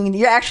having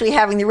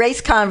the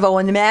race convo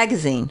in the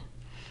magazine.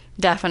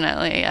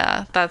 Definitely,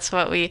 yeah. That's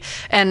what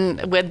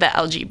and with the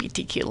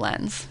LGBTQ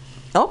lens.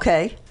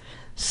 Okay.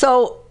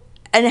 So,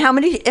 and how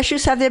many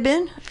issues have there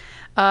been?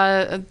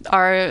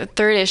 Our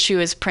third issue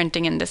is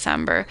printing in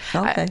December.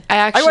 Okay.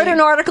 I wrote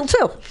an article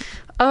too.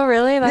 Oh,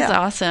 really? That's Yeah.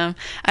 awesome.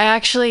 I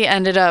actually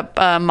ended up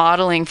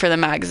modeling for the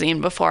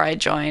magazine before I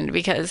joined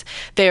because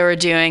they were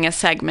doing a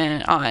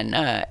segment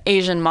on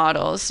Asian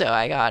models, so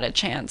I got a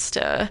chance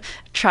to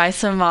try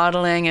some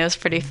modeling. It was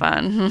pretty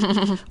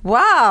fun.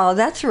 Wow,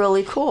 that's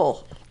really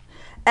cool.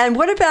 And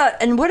what about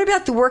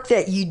the work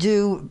that you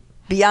do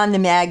beyond the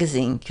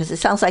magazine? Because it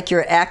sounds like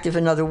you're active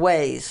in other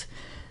ways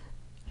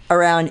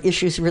around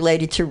issues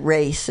related to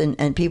race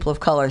and people of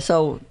color.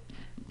 So,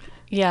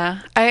 yeah,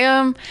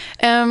 I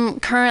am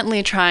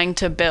currently trying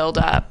to build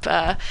up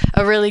a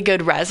really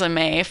good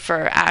resume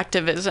for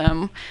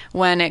activism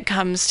when it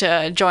comes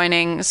to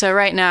joining. So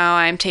right now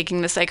I'm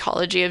taking the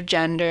psychology of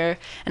gender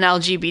and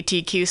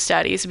LGBTQ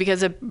studies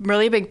because a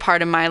really big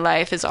part of my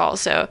life is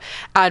also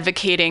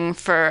advocating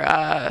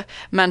for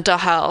mental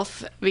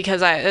health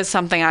because it's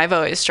something I've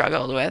always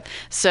struggled with.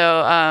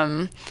 So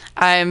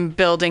I'm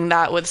building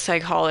that with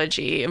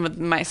psychology, with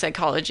my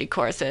psychology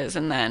courses,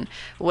 and then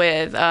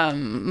with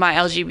my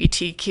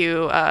LGBTQ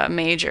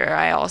major,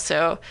 I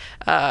also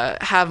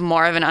have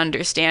more of an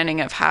understanding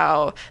of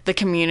how the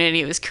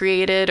community was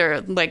created,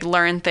 or like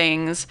learn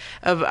things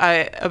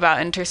about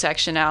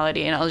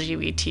intersectionality and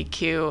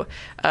LGBTQ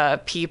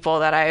people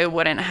that I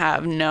wouldn't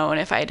have known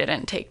if I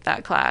didn't take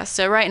that class.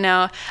 So right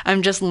now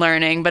I'm just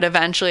learning, but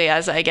eventually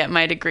as I get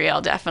my degree,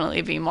 I'll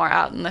definitely be more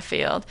out in the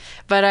field.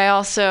 But I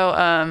also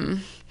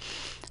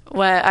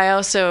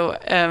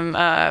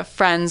am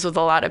friends with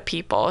a lot of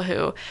people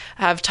who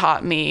have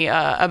taught me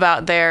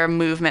about their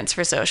movements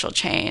for social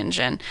change,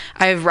 and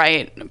I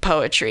write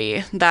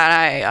poetry that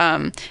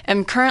I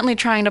am currently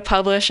trying to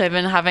publish. I've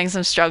been having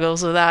some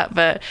struggles with that,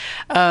 but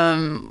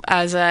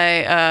as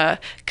I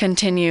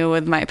continue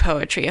with my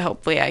poetry,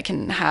 hopefully I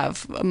can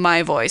have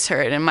my voice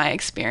heard and my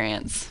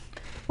experience.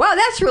 wow,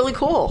 that's really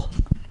cool.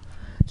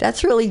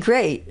 That's really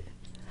great.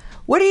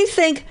 What do you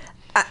think?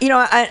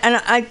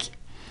 I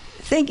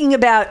thinking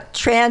about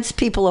trans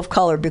people of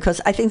color,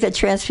 because I think that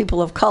trans people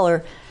of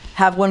color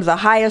have one of the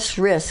highest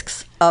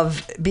risks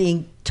of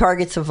being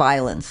targets of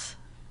violence.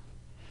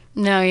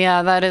 No,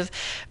 yeah, that is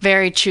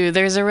very true.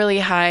 There's a really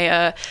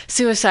high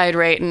suicide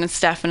rate, and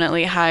it's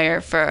definitely higher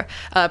for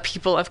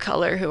people of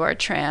color who are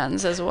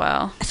trans as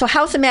well. So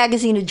how's the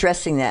magazine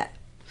addressing that?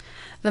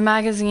 The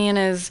magazine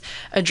is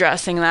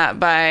addressing that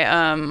by,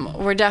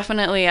 we're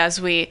definitely,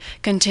 as we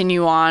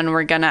continue on,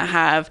 we're going to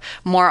have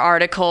more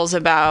articles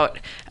about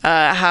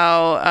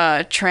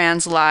how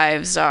trans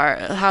lives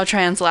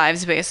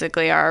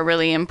basically are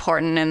really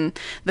important in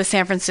the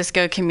San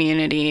Francisco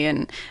community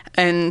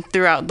and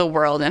throughout the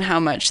world, and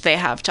how much they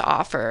have to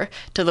offer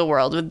to the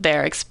world with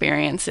their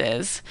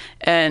experiences.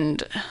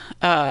 And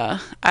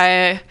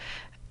I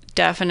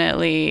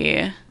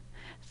definitely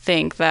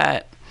think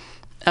that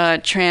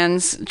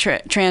trans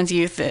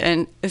youth,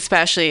 and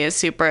especially, is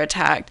super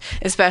attacked,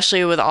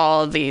 especially with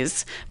all of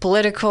these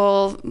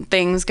political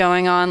things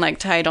going on, like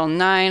Title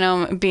IX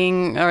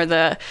or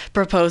the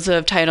proposal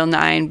of Title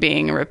IX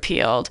being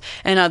repealed,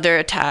 and other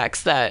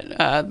attacks that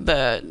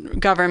the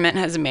government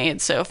has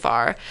made so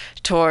far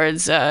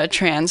towards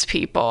trans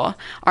people.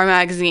 Our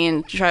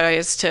magazine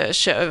tries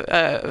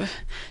to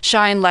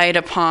shine light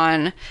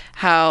upon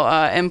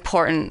how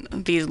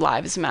important these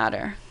lives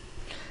matter.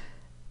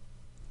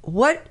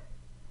 What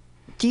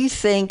do you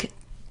think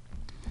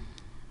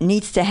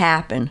needs to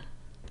happen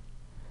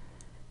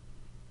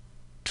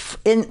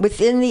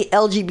within the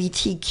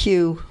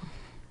LGBTQ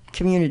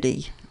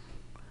community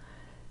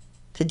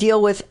to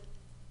deal with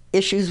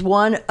issues,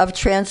 one, of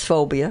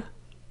transphobia,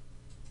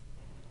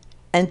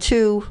 and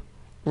two,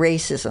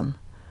 racism?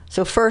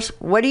 So first,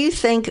 what do you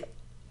think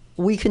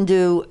we can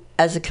do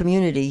as a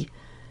community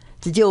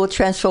to deal with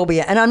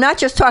transphobia? And I'm not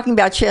just talking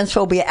about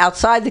transphobia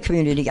outside the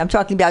community. I'm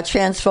talking about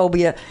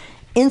transphobia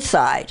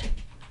inside,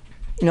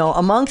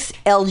 amongst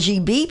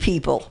LGB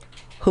people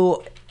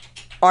who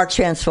are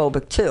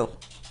transphobic too.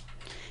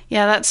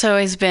 Yeah, that's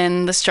always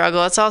been the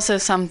struggle. It's also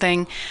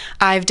something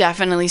I've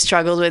definitely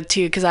struggled with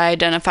too, because I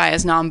identify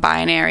as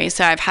non-binary.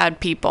 So I've had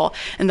people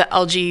in the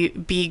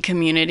LGB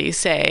community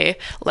say,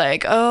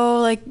 like, oh,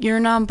 like, you're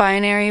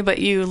non-binary, but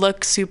you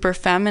look super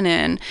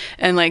feminine.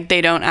 And like,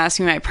 they don't ask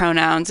me my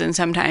pronouns, and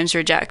sometimes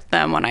reject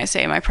them when I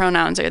say my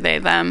pronouns are they,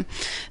 them.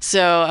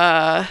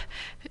 So,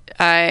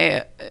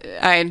 I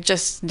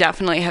just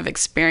definitely have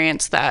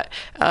experienced that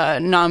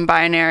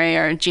non-binary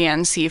or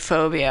GNC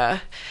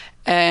phobia.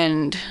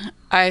 And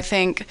I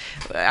think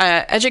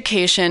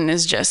education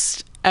is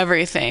just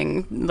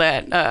everything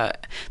that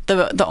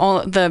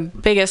the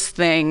biggest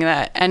thing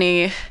that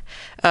any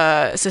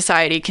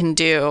society can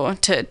do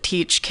to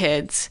teach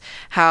kids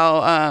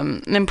how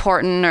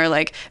important, or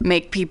like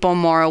make people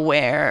more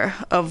aware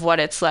of what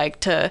it's like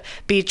to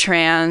be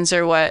trans,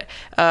 or what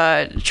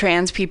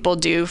trans people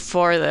do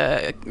for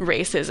the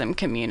racism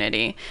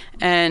community.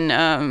 And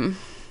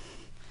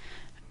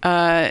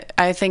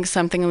I think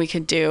something we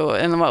could do,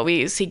 and what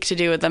we seek to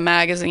do with the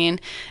magazine,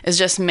 is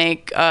just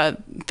make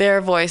their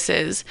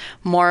voices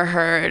more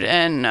heard,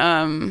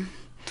 and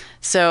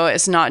so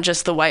it's not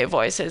just the white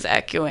voices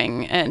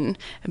echoing and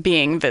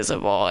being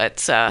visible.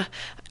 It's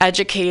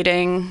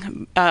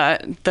educating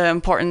the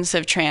importance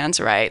of trans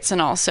rights, and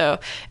also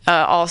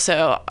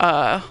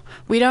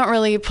we don't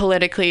really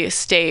politically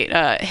state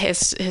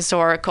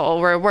historical.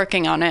 We're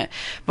working on it,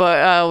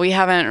 but we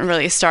haven't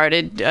really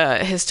started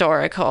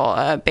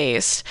historical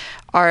based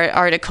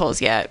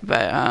articles yet.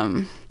 But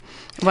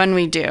when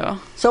we do.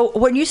 So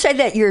when you say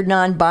that you're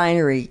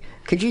non-binary,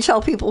 could you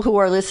tell people who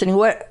are listening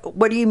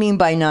what do you mean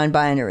by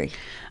non-binary?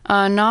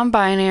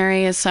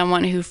 Non-binary is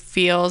someone who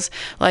feels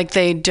like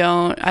they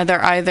don't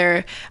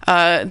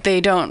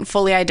they don't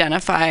fully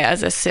identify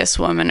as a cis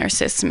woman or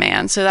cis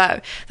man. So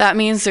that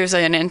means there's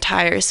an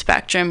entire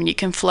spectrum. You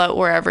can float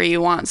wherever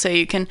you want. So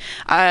you can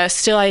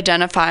still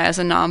identify as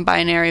a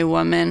non-binary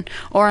woman,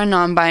 or a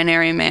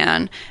non-binary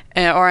man,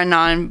 or a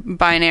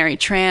non-binary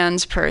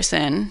trans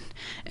person.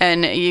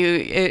 And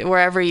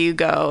wherever you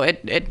go,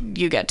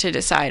 you get to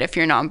decide if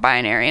you're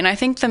non-binary. And I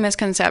think the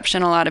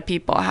misconception a lot of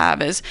people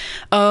have is,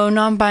 oh,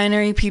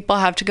 non-binary people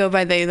have to go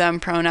by they, them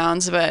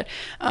pronouns. But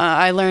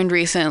I learned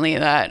recently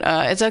that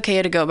it's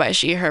okay to go by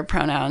she, her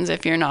pronouns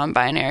if you're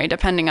non-binary,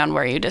 depending on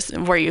where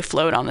you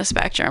float on the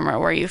spectrum, or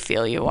where you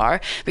feel you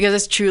are, because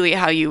it's truly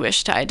how you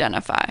wish to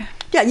identify.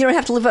 Yeah, you don't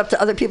have to live up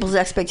to other people's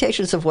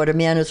expectations of what a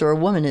man is or a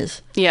woman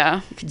is.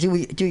 Yeah.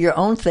 You can do your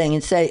own thing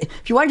and say,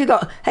 if you want to go,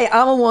 hey,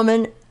 I'm a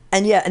woman,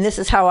 and this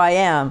is how I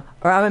am,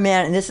 or I'm a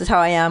man and this is how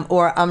I am,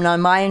 or I'm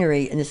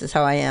non-binary and this is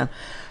how I am.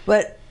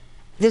 But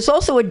there's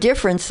also a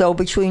difference, though,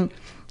 between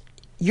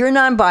you're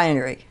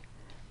non-binary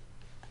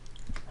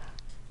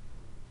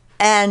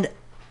and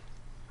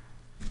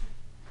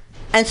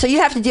so you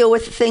have to deal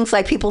with things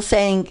like people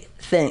saying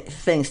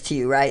things to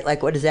you, right?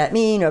 Like, what does that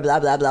mean? Or blah,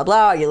 blah, blah,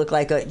 blah. You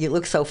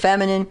look so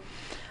feminine.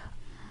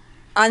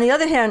 On the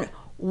other hand,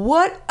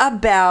 what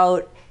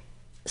about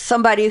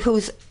somebody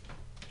who's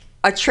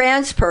a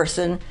trans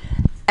person,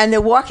 and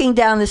they're walking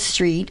down the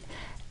street,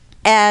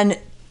 and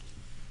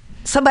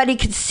somebody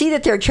can see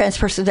that they're a trans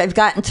person, they've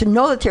gotten to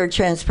know that they're a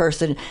trans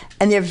person,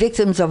 and they're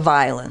victims of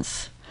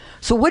violence.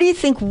 So what do you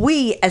think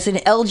we as an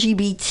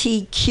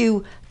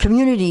LGBTQ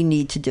community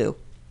need to do?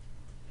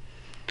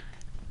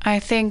 I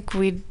think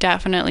we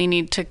definitely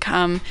need to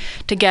come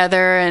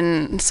together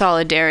in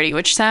solidarity,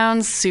 which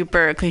sounds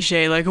super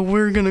cliche, like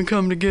we're going to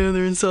come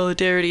together in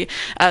solidarity,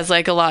 as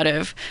like a lot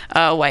of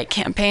white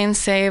campaigns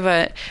say,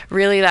 but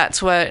really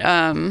that's what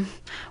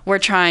we're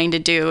trying to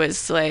do,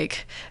 is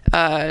like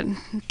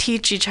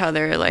teach each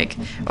other, like,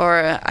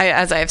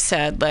 as I've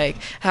said, like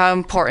how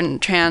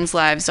important trans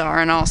lives are,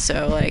 and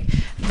also like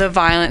the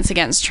violence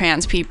against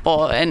trans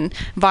people. And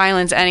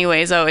violence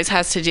anyways always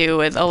has to do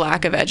with a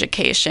lack of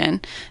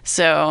education.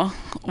 So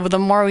the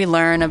more we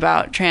learn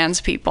about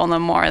trans people, and the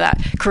more that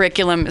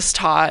curriculum is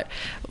taught,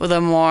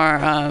 the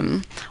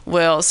more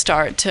we'll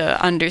start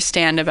to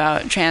understand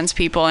about trans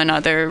people and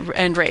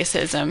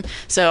racism,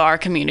 so our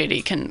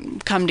community can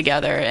come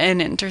together in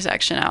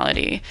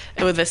intersectionality,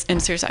 with this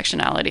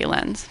intersectionality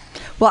lens.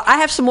 Well, I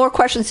have some more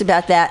questions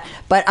about that,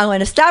 but I'm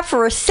going to stop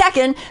for a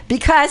second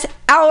because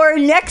our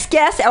next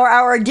guest, or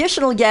our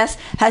additional guest,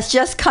 has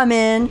just come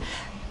in.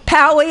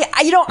 Powie,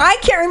 I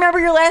can't remember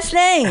your last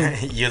name.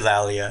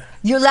 Eulalia.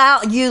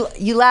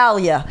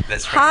 Eulalia.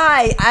 That's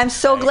Hi, right. I'm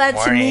so glad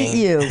to meet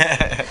you.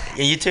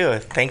 You too.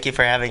 Thank you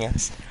for having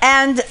us.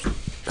 And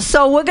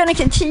so we're going to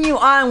continue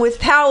on with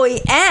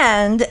Powie,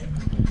 and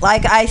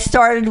like I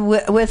started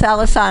with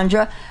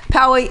Alessandra.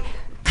 Powie,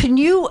 can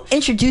you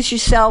introduce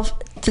yourself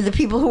to the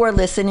people who are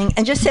listening,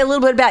 and just say a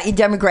little bit about your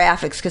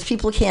demographics, because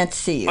people can't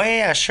see you? Oh,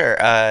 yeah, sure.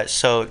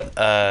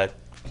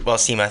 Well,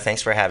 Seema,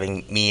 thanks for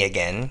having me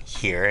again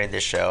here in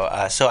this show.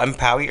 So I'm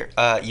Powie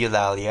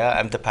Eulalia.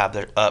 I'm the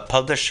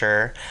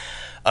publisher.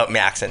 Oh, my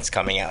accent's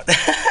coming out.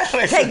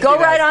 Hey, go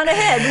right on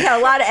ahead. We have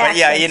a lot of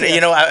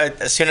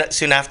accents. Yeah,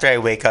 soon after I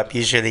wake up,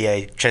 usually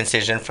I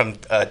transition from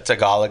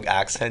Tagalog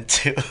accent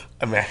to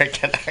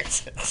American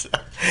accent. So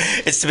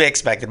it's to be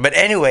expected. But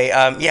anyway,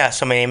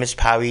 so my name is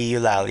Powie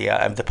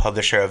Eulalia. I'm the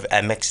publisher of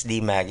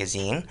MXD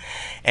magazine,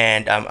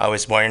 and I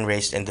was born and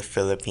raised in the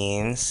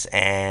Philippines,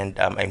 and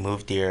I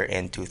moved here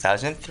in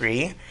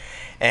 2003.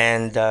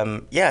 And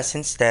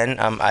since then,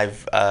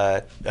 I've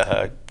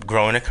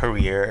grown a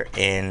career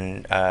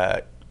in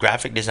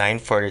graphic design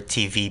for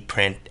TV,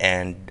 print,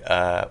 and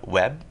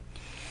web.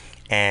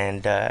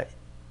 And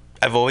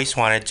I've always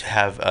wanted to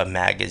have a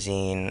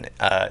magazine,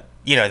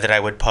 that I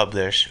would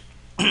publish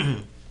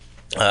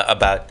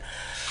about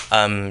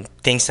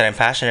things that I'm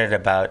passionate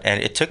about.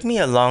 And it took me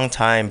a long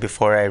time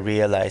before I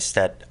realized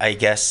that I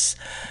guess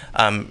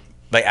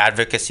my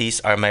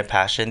advocacies are my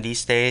passion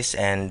these days.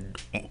 And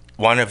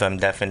one of them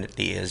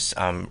definitely is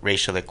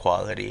racial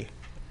equality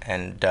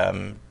and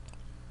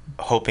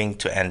hoping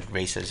to end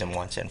racism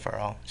once and for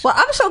all. Well,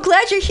 I'm so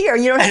glad you're here.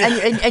 You know,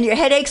 and your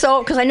headache's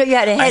over, because I know you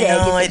had a headache.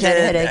 I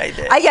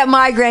did. I get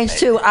migraines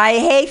too. I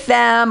hate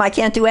them. I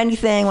can't do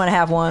anything when I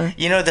have one.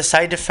 You know, the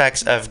side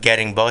effects of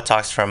getting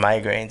Botox for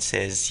migraines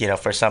is,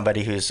 for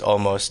somebody who's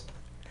almost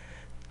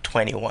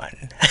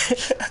 21.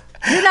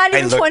 You're not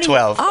even I look 20.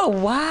 12. Oh,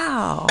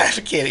 wow.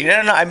 I'm kidding.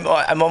 No,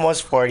 I'm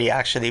almost 40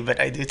 actually, but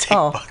I do take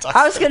Botox.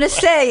 I was going to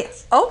say,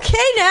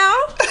 okay now.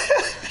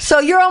 So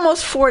you're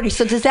almost 40.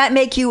 So does that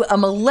make you a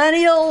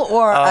millennial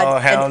or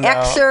an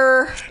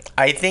Xer?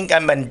 I think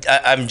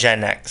I'm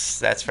Gen X.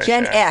 That's for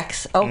Gen sure.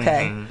 X.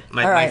 Okay. Mm-hmm.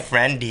 All right. My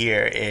friend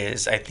here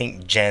is, I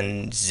think,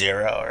 Gen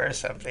 0 or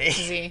something.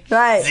 Z.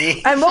 Right.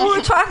 Z. And what we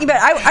were talking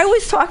about, I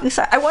was talking.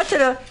 So I wanted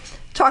to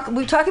talk. We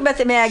were talking about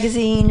the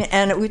magazine,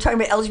 and we were talking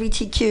about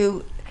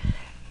LGBTQ,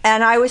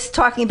 and I was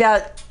talking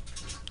about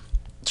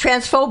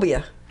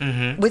transphobia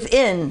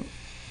within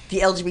the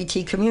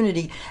LGBT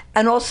community,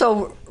 and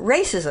also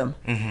racism,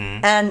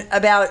 and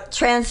about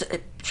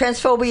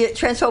transphobia.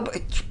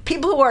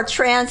 People who are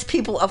trans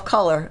people of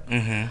color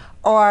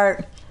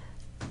are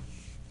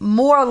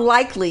more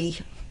likely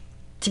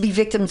to be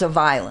victims of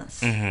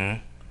violence,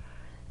 and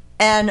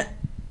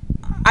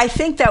I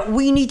think that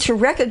we need to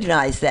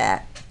recognize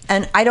that.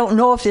 And I don't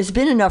know if there's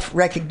been enough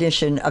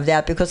recognition of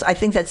that, because I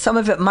think that some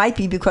of it might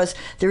be because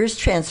there is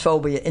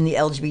transphobia in the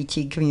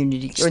LGBT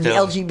community, or the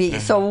LGBT.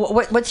 So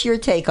what's your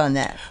take on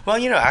that? Well,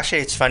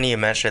 actually, it's funny you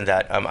mentioned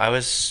that. I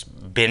was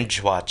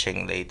binge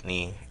watching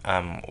lately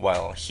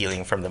while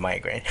healing from the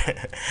migraine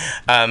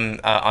on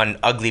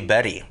Ugly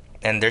Betty.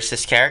 And there's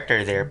this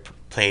character there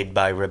played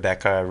by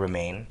Rebecca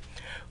Romaine,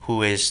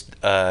 who is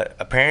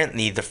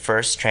apparently the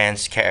first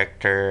trans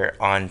character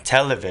on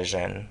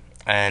television.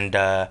 And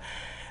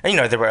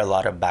there were a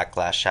lot of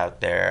backlash out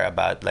there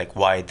about, like,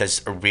 why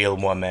does a real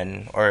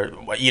woman, or,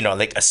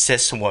 like a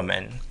cis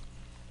woman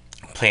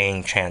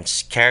playing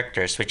trans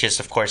characters, which is,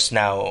 of course,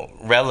 now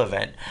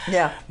relevant.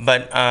 Yeah.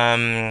 But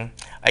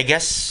I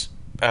guess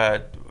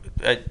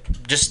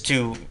just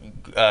to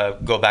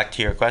go back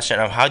to your question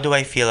of how do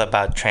I feel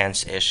about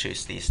trans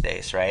issues these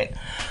days, right?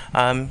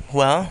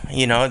 Well,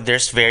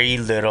 there's very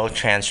little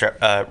trans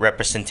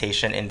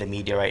representation in the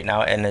media right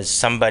now. And as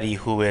somebody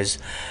who is...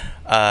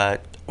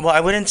 well,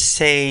 I wouldn't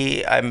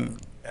say I'm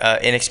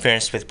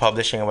inexperienced with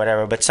publishing or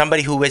whatever, but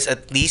somebody who is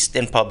at least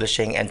in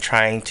publishing and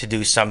trying to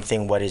do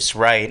something what is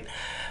right,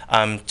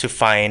 to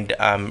find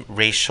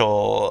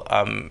racial,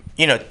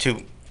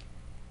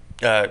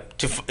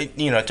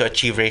 to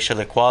achieve racial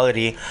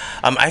equality.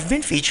 I've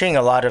been featuring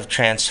a lot of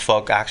trans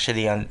folk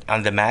actually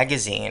on the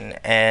magazine,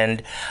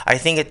 and I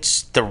think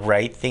it's the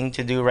right thing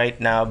to do right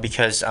now,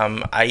 because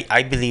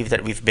I believe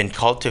that we've been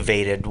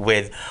cultivated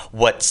with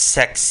what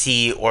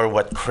sexy or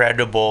what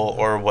credible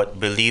or what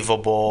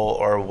believable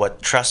or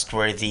what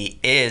trustworthy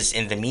is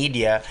in the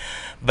media,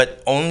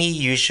 but only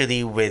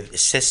usually with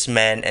cis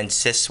men and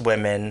cis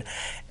women,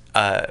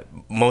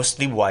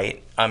 mostly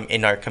white,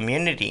 in our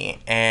community.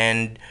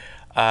 And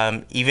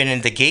even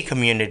in the gay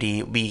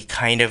community, we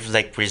kind of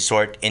like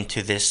resort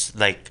into this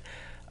like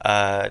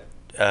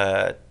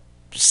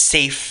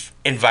safe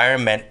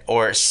environment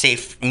or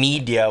safe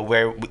media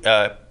where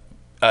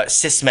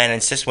cis men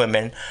and cis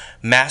women,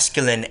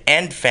 masculine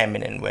and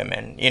feminine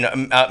women,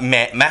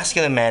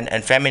 masculine men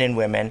and feminine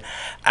women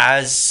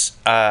as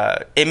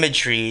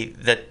imagery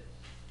that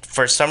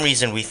for some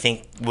reason we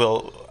think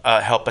will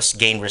help us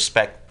gain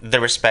the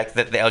respect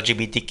that the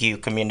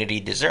LGBTQ community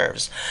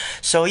deserves.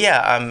 So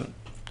yeah,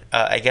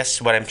 I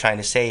guess what I'm trying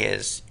to say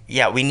is,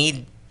 we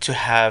need to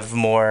have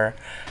more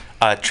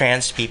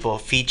trans people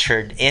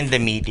featured in the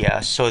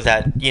media so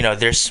that,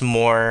 there's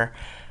more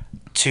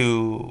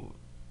to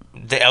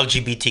the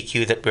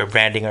LGBTQ that we're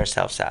branding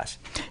ourselves as.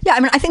 Yeah,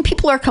 I think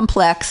people are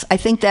complex. I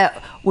think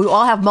that we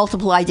all have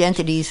multiple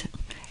identities,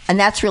 and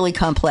that's really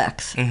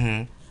complex.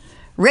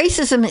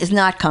 Racism is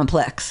not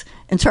complex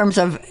in terms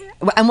of,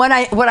 and what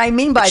I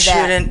mean by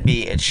that...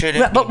 It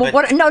shouldn't be.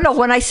 But no,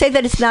 when I say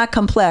that it's not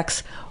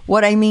complex,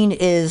 what I mean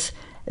is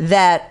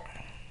that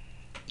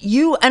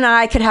you and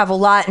I could have a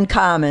lot in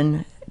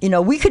common.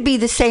 We could be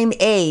the same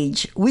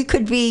age. We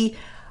could be,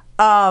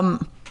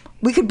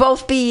 we could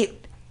both be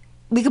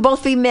men. We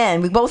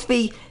could both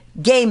be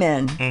gay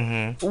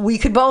men. We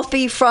could both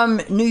be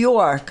from New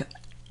York.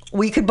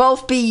 We could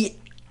both be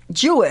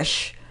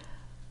Jewish.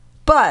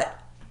 But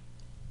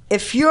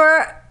if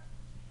you're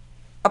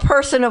a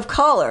person of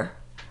color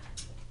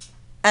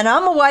and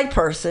I'm a white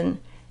person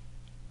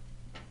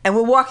and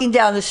we're walking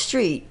down the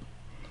street,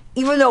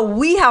 even though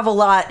we have a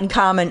lot in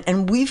common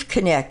and we've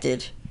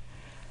connected,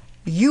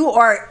 you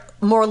are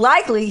more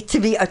likely to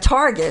be a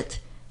target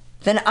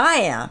than I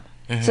am.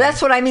 So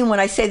that's what I mean when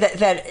I say that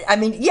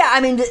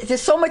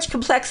there's so much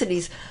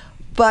complexities,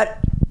 but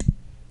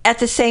at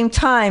the same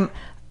time,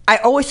 I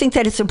always think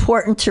that it's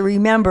important to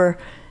remember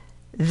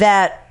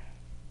that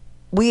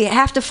we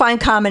have to find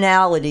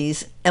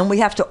commonalities, and we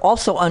have to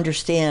also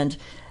understand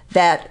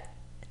that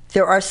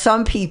there are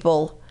some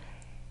people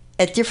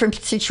at different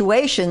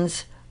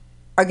situations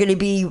are going to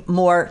be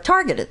more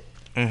targeted.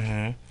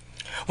 Mm-hmm.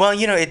 Well,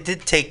 it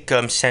did take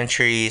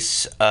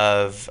centuries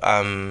of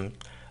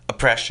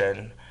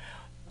oppression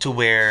to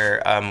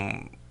where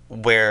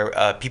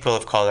people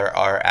of color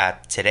are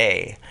at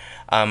today.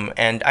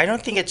 And I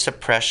don't think it's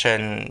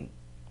oppression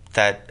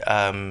that...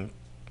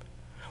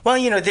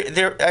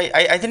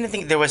 I didn't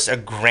think there was a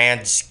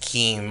grand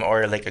scheme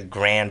or like a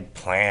grand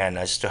plan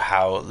as to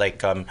how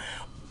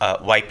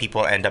white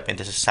people end up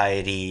into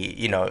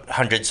society,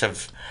 hundreds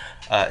of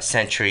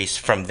centuries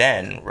from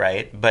then,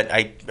 right? But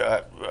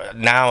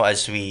now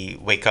as we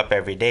wake up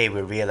every day,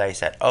 we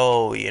realize that,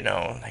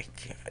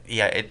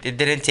 it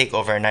didn't take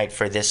overnight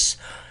for this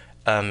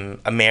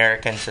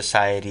American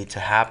society to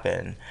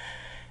happen.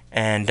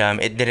 And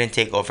it didn't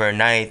take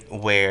overnight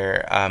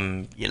where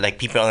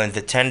people in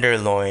the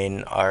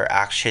Tenderloin are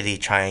actually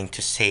trying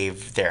to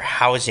save their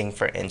housing,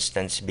 for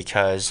instance,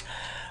 because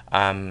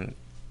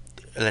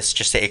let's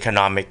just say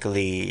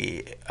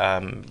economically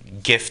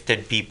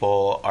gifted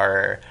people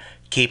are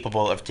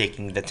capable of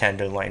taking the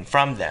Tenderloin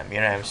from them. You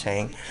know what I'm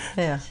saying?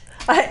 Yeah.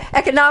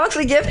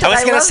 Economically gifted. I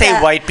was going to say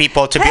that. White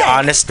people, to be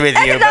honest with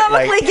you.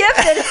 Economically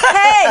gifted.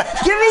 Hey,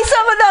 give me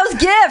some of those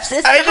gifts.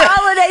 It's the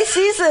holiday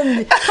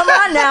season. Come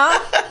on now.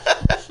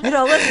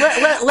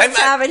 Let's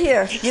have it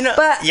here.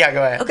 But, yeah,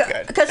 go ahead.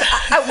 Okay, because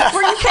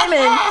when you came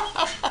in,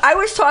 I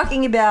was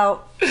talking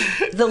about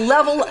the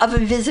level of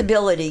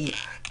invisibility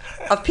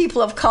of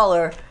people of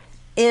color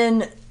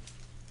in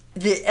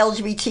the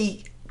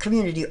LGBT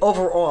community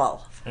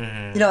overall.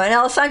 Mm-hmm. And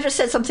Alessandra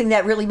said something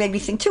that really made me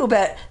think too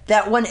about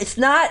that. When it's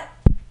not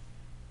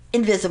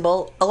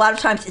invisible, a lot of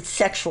times it's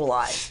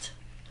sexualized.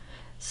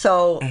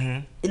 So,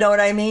 mm-hmm. You know what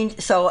I mean?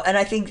 So, and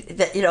I think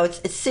that,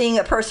 it's seeing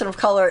a person of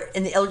color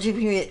in the LGBT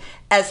community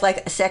as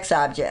like a sex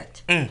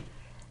object.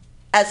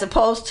 As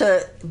opposed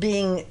to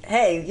being,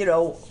 hey,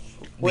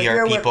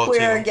 we're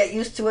queer and get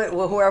used to it,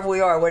 whoever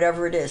we are,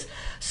 whatever it is.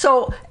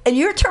 So, in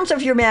your terms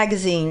of your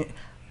magazine,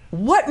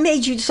 what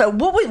made you decide?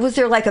 Was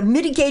there like a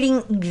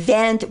mitigating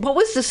event? What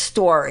was the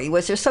story?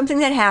 Was there something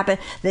that happened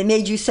that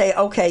made you say,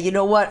 okay, you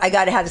know what? I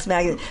got to have this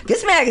magazine.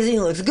 This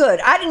magazine looks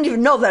good. I didn't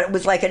even know that it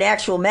was like an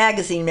actual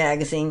magazine.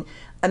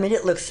 I mean,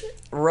 it looks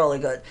really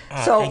good.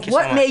 So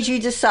what made you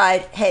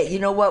decide, hey, you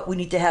know what? We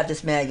need to have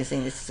this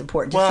magazine. This is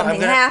important. Did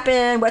something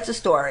happen? What's the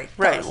story?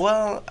 Right.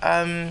 Well,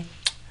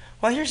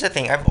 here's the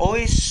thing.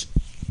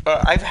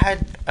 I've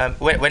had,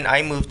 when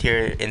I moved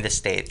here in the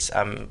States,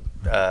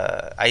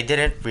 I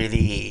didn't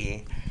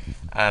really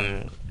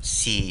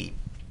see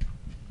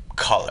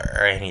color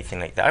or anything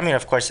like that. I mean,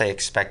 of course, I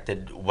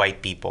expected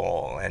white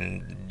people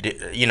and,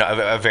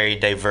 a very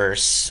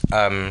diverse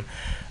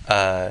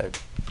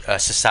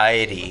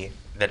society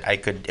that I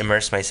could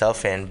immerse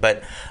myself in.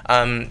 But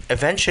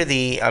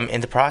eventually,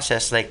 in the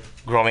process,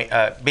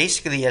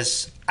 basically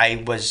as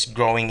I was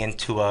growing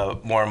into a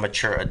more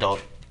mature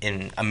adult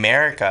in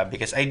America,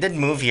 because I did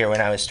move here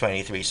when I was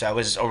 23, so I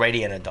was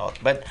already an adult,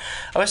 but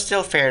I was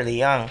still fairly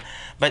young.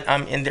 But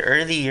in the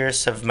early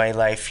years of my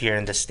life here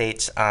in the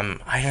States,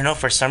 I don't know,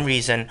 for some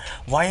reason,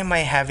 why am I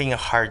having a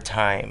hard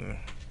time,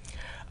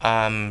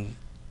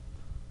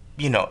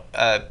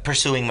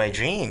 pursuing my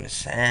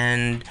dreams?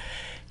 And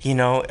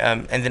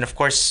and then of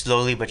course,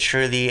 slowly but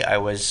surely, I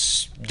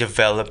was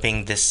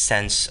developing this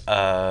sense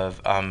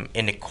of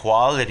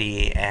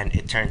inequality, and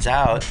it turns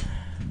out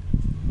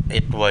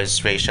it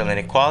was racial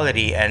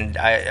inequality, and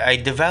I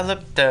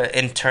developed the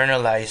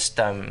internalized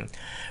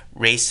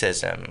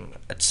racism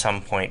at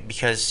some point,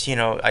 because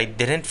I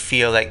didn't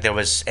feel like there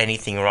was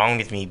anything wrong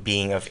with me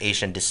being of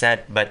Asian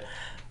descent, but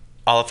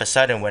all of a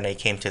sudden when I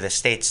came to the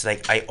States,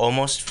 I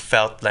almost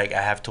felt like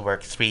I have to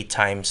work 3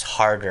 times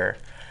harder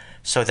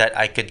so that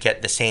I could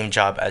get the same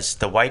job as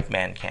the white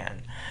man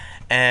can.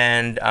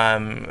 And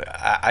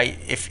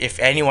if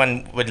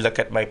anyone would look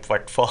at my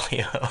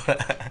portfolio,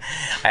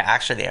 I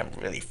actually am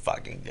really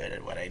fucking good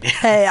at what I do.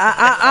 Hey,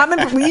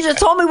 you just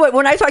told me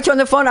when I talked to you on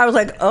the phone, I was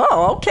like,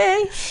 oh,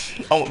 okay.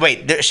 Oh,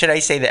 wait, should I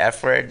say the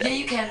F word? Yeah,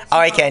 you can. Oh,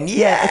 I can.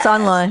 Yeah, it's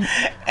online.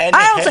 And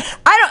I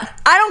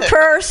don't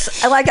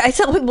curse. Like I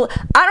tell people,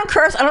 I don't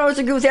curse. I don't always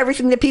agree with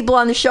everything that people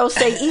on the show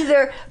say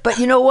either. But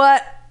you know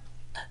what?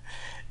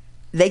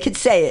 They could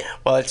say it.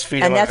 Well, it's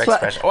freedom of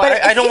expression.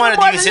 I don't want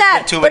to use it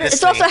gratuitously. But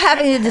it's also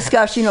having a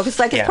discussion, because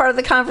it's part of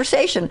the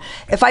conversation.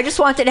 If I just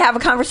wanted to have a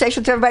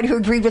conversation with everybody who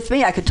agreed with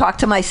me, I could talk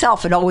to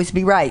myself and always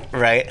be right.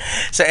 Right.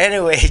 So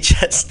anyway,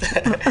 just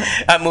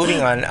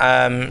moving on.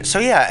 And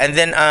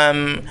then,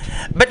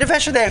 but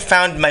eventually I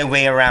found my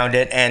way around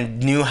it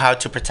and knew how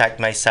to protect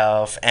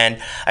myself. And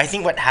I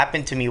think what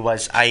happened to me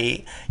was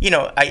I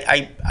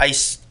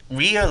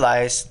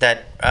realized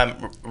that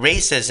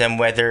racism,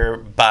 whether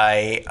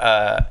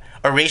by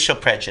or racial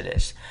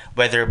prejudice,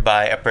 whether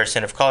by a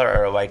person of color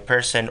or a white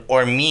person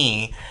or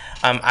me,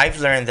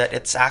 I've learned that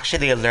it's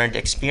actually a learned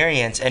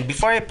experience. And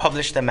before I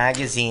published the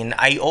magazine,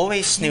 I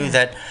always knew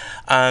that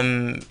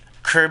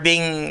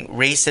curbing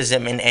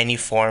racism in any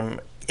form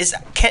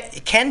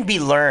can be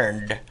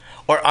learned,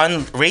 or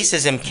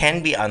racism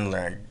can be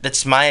unlearned.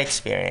 That's my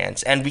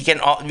experience, and we can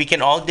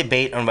all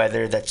debate on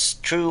whether that's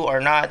true or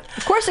not.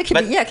 Of course, it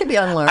can be. Yeah, it can be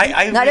unlearned.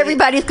 I Not really,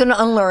 everybody's going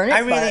to unlearn it. I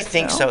really but,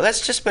 think so.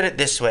 Let's just put it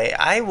this way.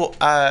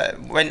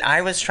 When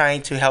I was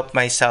trying to help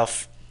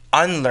myself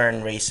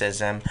unlearn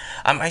racism,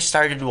 I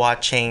started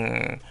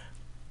watching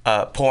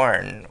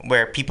porn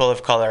where people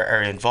of color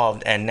are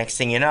involved, and next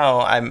thing you know,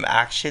 I'm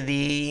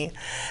actually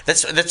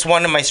that's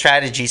one of my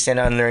strategies in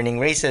unlearning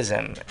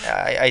racism.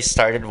 I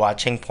started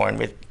watching porn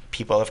with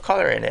people of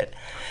color in it.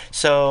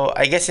 So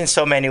I guess in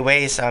so many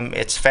ways,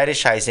 it's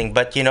fetishizing.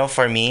 But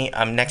for me,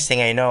 next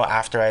thing I know,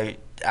 after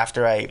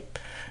I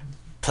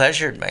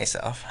pleasured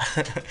myself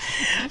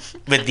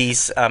with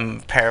these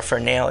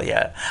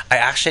paraphernalia, I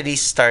actually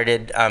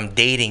started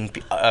dating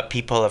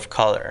people of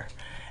color,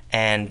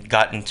 and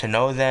gotten to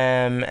know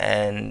them,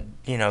 and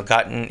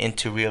gotten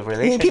into real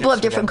relationships. People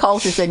have different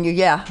cultures than you.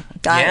 Yeah.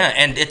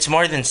 And it's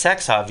more than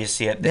sex,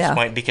 obviously, at this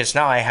point, because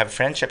now I have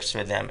friendships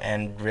with them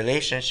and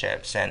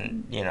relationships,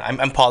 and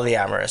I'm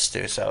polyamorous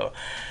too. So,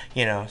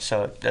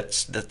 so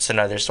that's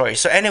another story.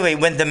 So anyway,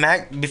 when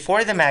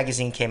before the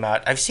magazine came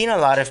out, I've seen a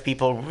lot of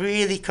people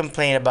really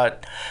complain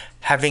about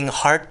having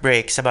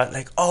heartbreaks about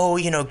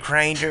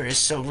Grindr is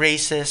so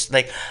racist.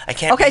 Like, I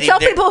can't. Okay, tell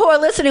people who are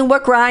listening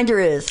what Grindr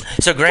is.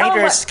 So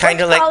Grindr is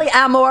kind of like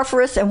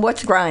polyamorous, and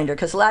what's Grindr?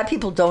 Because a lot of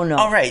people don't know.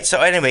 All right.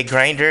 So anyway,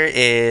 Grindr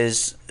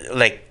is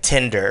like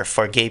Tinder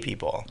for gay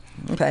people.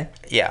 Okay.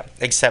 Yeah,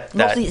 except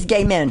that mostly it's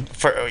gay men.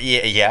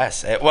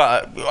 Yes.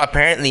 Well,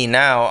 apparently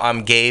now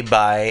I'm gay,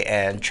 bi,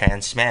 and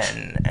trans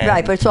men.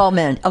 Right, but it's all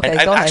men. Okay,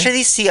 I go ahead.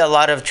 actually see a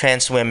lot of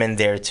trans women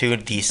there too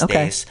these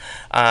days,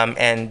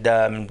 and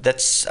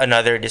that's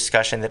another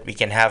discussion that we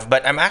can have.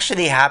 But I'm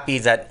actually happy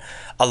that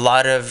a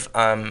lot of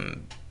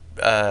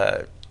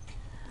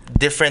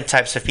different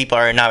types of people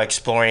are now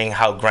exploring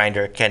how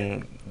Grindr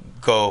can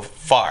go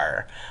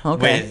far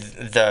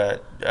with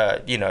the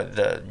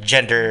the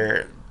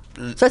gender.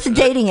 So it's a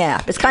dating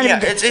app. It's kind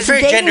of it's a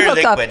very dating gender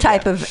hookup liquid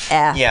type of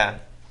app. Yeah.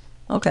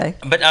 Okay.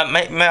 But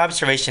my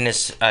observation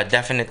is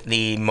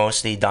definitely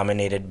mostly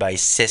dominated by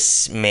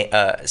cis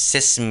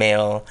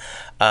male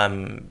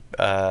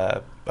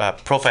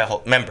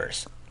profile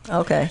members.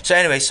 Okay. So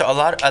anyway, a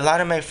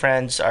lot of my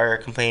friends are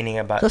complaining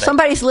about. So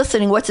somebody's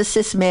listening. What's a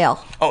cis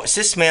male? Oh,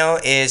 cis male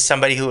is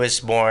somebody who is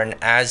born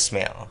as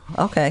male.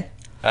 Okay.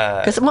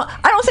 Because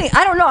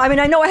I don't know. I mean,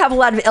 I know I have a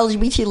lot of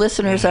LGBT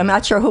listeners. I'm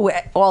not sure who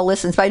all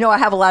listens, but I know I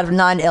have a lot of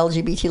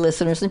non-LGBT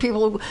listeners and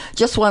people who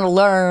just want to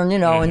learn,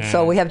 and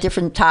so we have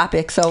different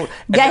topics. So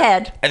go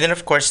ahead. And then,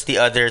 of course, the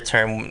other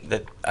term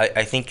that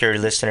I think your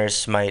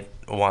listeners might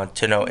want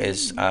to know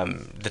is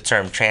the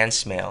term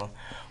trans male,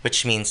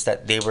 which means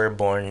that they were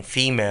born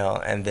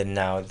female and then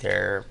now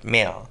they're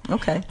male.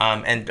 Okay.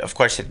 And of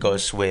course, it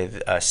goes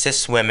with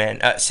cis women,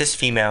 cis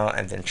female,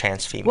 and then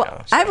trans female.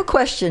 Well, I have a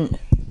question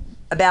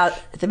about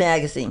the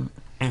magazine,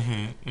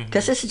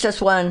 because this is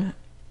just one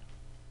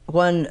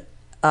what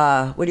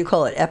do you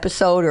call it,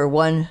 episode or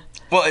one?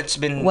 Well, it's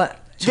been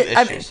two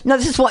issues.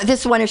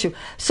 This is one issue.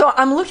 So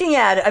I'm looking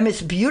at it. I mean,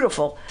 it's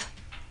beautiful.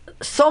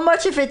 So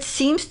much of it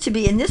seems to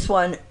be in this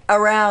one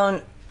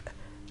around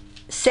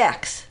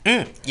sex.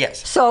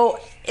 Yes. So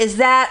is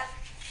that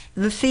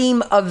the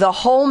theme of the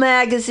whole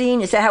magazine?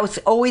 Is that how it's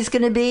always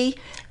going to be?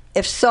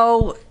 If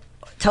so,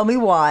 tell me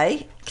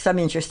why, because I'm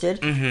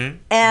interested.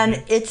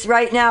 And it's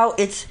right now,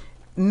 it's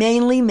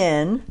mainly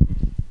men.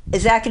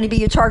 Is that going to be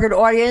your target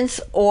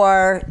audience,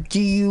 or do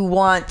you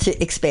want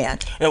to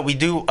expand? No, we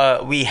do.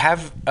 We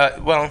have.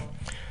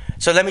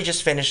 So let me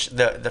just finish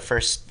the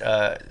first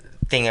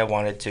thing I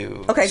wanted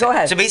to. Okay, go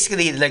ahead. So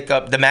basically, like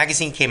the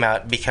magazine came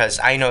out because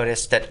I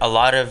noticed that a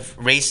lot of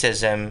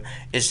racism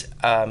is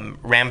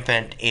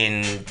rampant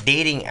in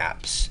dating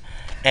apps.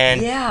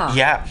 And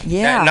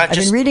I've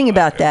been reading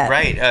about that.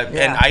 Right,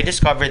 and I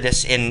discovered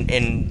this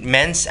in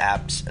men's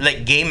apps,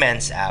 like gay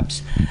men's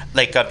apps.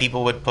 Like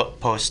people would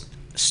post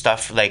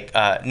stuff like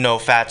no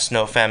fats,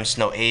 no femmes,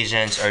 no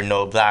Asians, or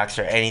no blacks,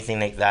 or anything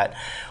like that,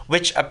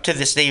 which up to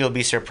this day you'll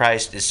be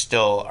surprised is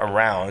still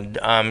around.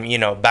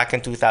 Back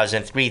in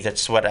 2003,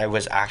 that's what I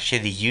was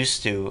actually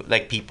used to,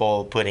 like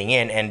people putting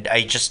in, and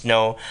I just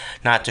know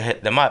not to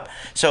hit them up.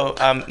 So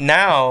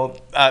now,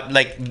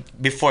 like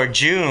before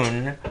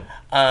June.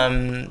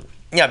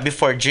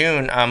 Before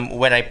June,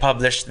 when I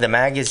published the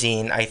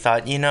magazine, I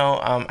thought,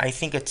 I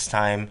think it's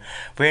time.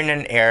 We're in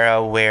an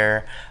era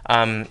where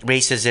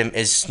racism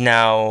is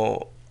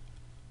now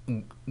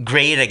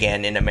great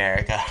again in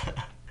America.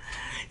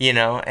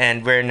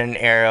 And we're in an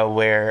era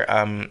where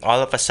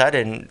all of a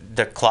sudden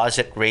the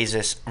closet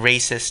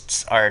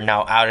racists are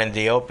now out in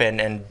the open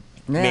and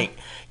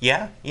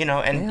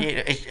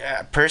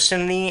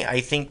personally,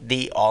 I think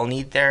they all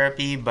need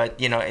therapy, but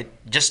it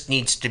just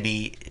needs to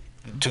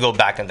go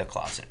back in the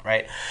closet,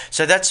 right?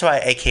 So that's why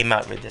I came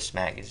out with this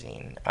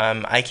magazine.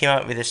 I came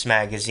out with this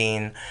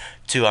magazine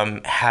to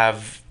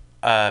have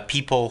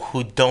people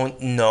who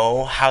don't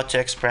know how to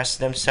express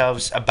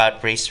themselves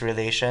about race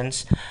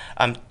relations,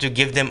 to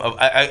give them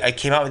I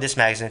came out with this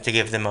magazine to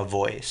give them a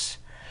voice.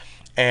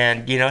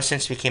 And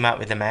since we came out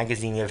with the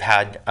magazine, we've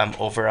had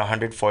over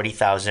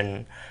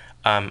 140,000,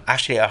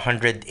 actually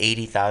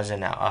 180,000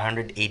 now,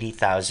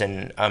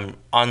 180,000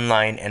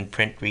 online and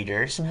print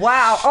readers.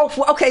 Wow.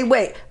 Oh, okay.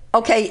 Wait.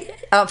 Okay.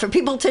 For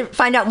people to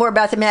find out more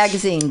about the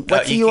magazine,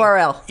 what's the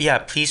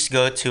URL? Please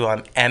go to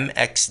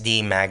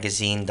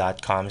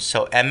mxdmagazine.com.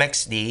 So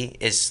MXD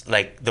is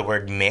like the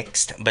word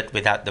mixed, but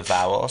without the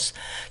vowels.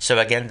 So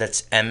again,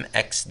 that's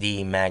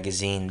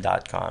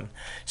mxdmagazine.com.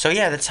 So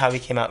that's how we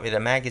came out with a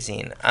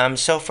magazine.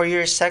 So for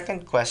your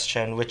second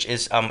question, which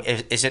is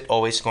it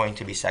always going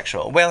to be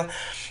sexual? Well,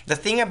 the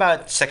thing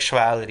about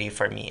sexuality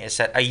for me is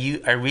that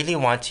I really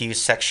want to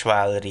use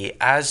sexuality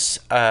as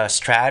a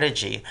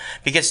strategy,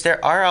 because there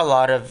were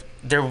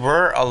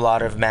a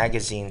lot of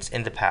magazines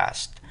in the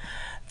past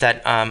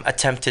that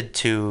attempted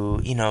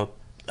to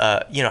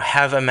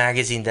have a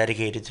magazine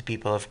dedicated to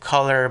people of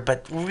color,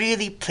 but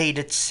really played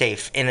it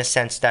safe in a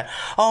sense that,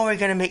 we're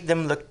gonna make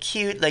them look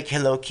cute like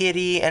Hello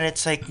Kitty, and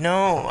it's like,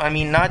 no, I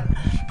mean, not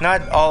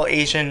all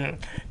Asian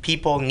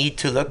people need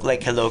to look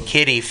like Hello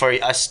Kitty for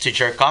us to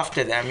jerk off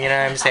to them. You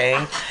know what I'm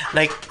saying?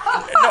 Like,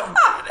 no,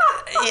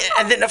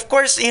 and then of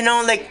course,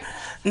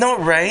 no,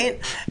 right?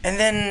 And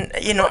then,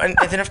 and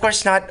then of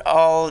course not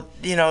all,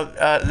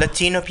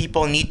 Latino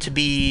people need to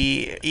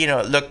be,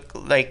 look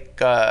like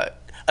a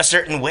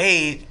certain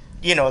way,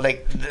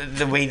 like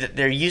the way that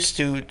they're used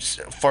to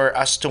for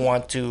us to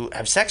want to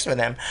have sex with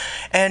them.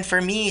 And for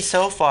me,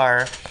 so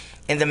far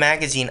in the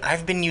magazine,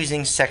 I've been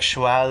using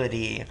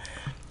sexuality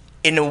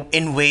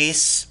in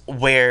ways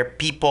where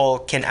people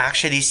can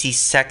actually see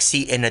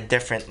sexy in a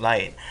different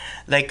light.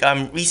 Like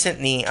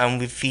recently,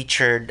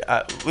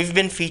 we've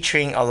been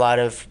featuring a lot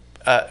of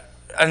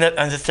on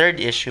the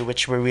third issue,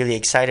 which we're really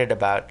excited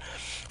about.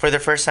 For the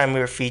first time, we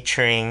were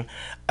featuring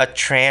a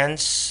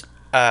trans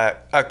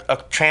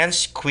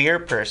queer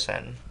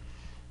person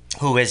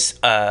who is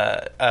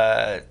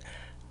also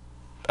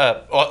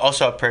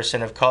a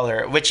person of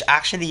color. Which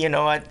actually, you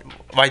know what?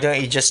 Why don't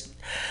you just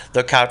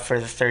look out for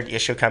the third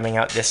issue coming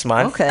out this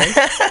month? Okay.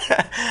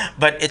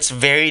 But it's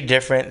very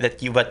different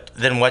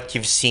than what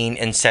you've seen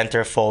in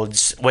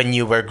centerfolds when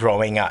you were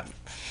growing up,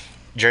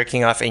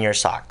 jerking off in your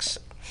socks.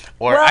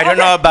 Or I don't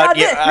know about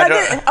you.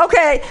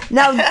 Okay,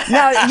 now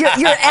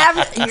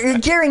you're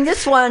gearing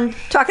this one,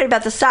 talking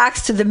about the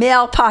socks, to the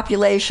male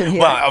population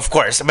here. Well, of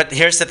course, but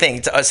here's the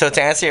thing. So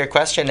to answer your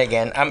question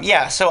again,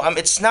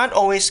 it's not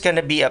always going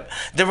to be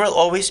there will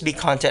always be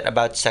content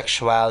about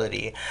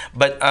sexuality,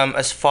 but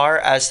as far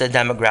as the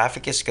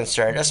demographic is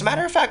concerned, as a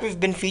matter of fact, we've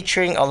been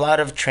featuring a lot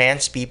of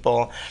trans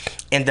people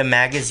in the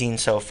magazine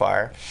so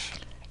far,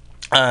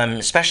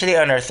 especially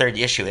on our third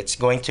issue. It's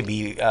going to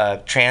be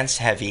trans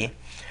heavy.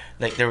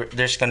 Like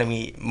there's going to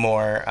be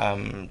more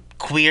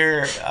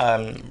queer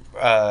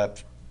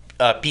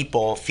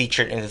people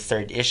featured in the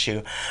third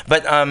issue.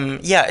 But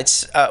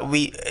it's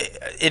we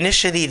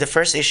initially the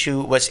first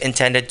issue was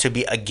intended to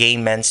be a gay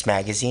men's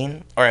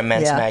magazine or a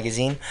men's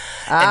magazine.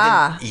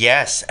 And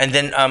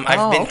then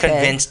I've been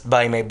convinced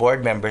by my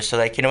board members. So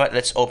like, you know what?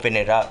 Let's open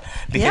it up,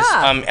 because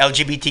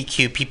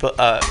LGBTQ people,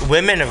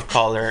 women of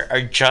color,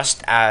 are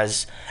just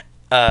as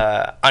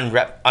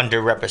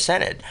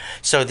underrepresented.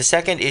 So the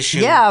second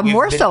issue,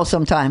 more so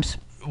sometimes.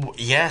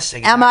 Yes,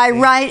 exactly. Am I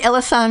right,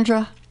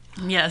 Alessandra?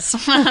 Yes. So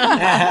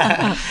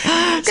I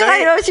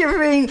noticed you're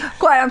being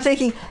quiet. I'm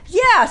thinking,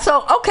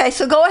 so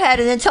go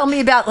ahead and then tell me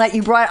about, like,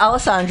 you brought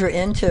Alessandra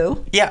in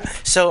too.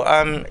 So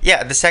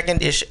the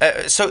second issue,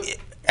 so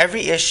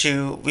every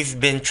issue we've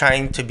been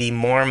trying to be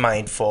more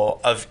mindful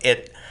of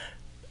it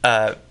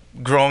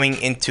growing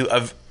into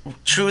a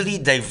truly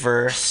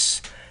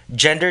diverse,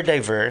 gender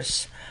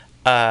diverse,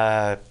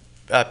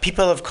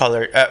 people of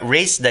color,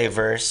 race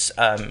diverse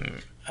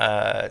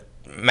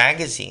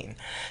magazine.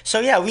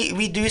 So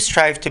we do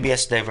strive to be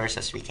as diverse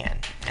as we can,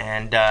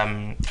 and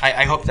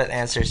I hope that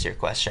answers your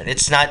question.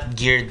 It's not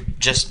geared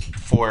just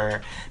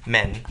for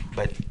men,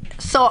 but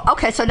so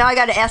now I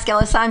got to ask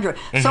Alessandra.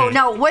 So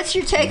now, what's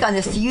your take on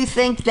this? Do you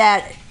think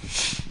that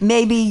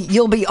maybe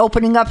you'll be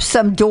opening up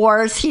some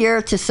doors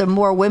here to some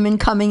more women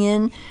coming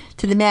in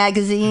to the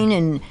magazine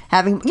and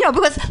having,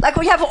 because like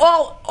we have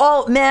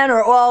all men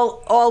or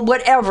all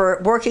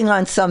whatever working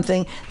on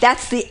something,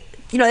 that's the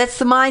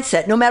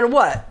mindset, no matter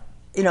what,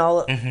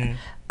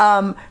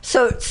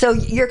 so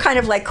you're kind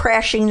of like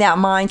crashing that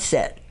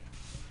mindset.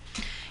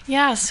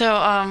 Yeah, so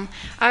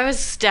I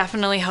was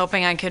definitely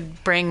hoping I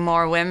could bring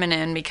more women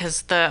in,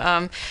 because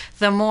the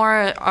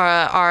more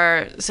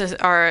our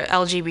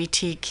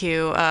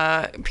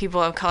LGBTQ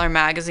people of color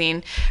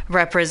magazine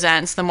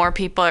represents, the more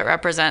people it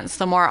represents,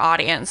 the more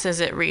audiences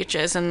it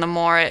reaches, and the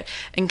more it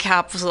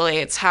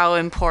encapsulates how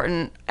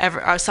important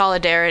our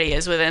solidarity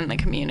is within the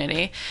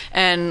community.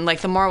 And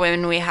like the more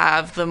women we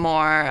have, the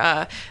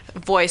more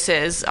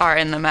voices are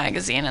in the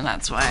magazine, and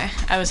that's why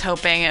I was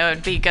hoping it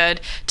would be good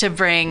to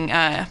bring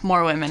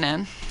more women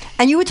in.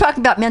 And you were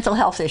talking about mental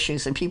health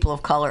issues and people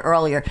of color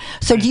earlier.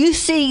 So do you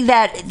see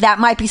that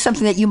might be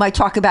something that you might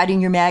talk about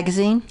in your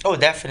magazine? Oh,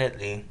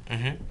 definitely.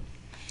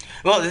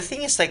 Well, the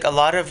thing is, like, a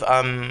lot of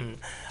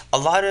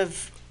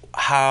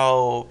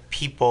how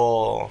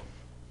people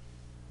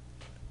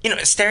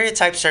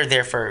stereotypes are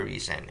there for a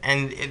reason,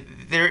 and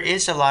there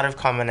is a lot of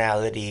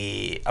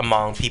commonality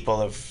among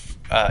people of,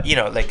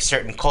 like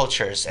certain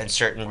cultures and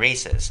certain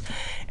races,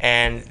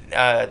 and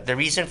the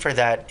reason for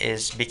that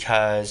is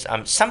because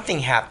something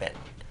happened,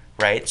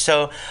 right?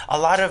 So a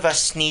lot of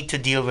us need to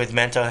deal with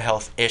mental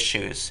health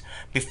issues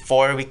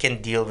before we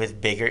can deal with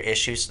bigger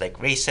issues like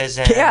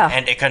racism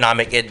and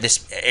economic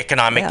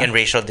and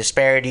racial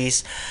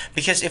disparities,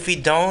 because if we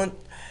don't,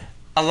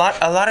 a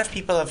lot of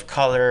people of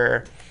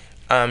color,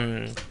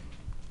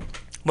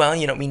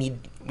 we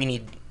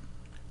need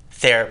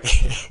therapy.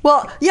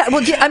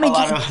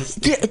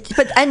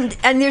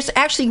 And there's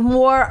actually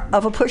more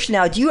of a push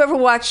now. Do you ever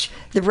watch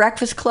The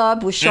Breakfast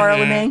Club with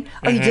Charlemagne?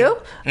 Oh, you do?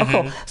 Oh,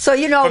 cool. So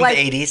From like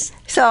the 80s.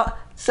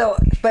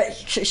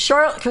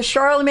 But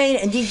Charlemagne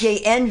and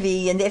DJ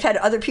Envy, and they've had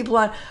other people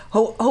on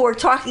who are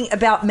talking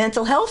about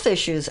mental health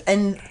issues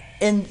and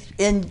in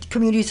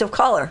communities of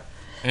color.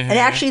 And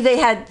actually, they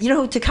had,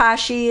 who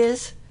Tekashi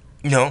is?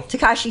 No.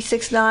 Tekashi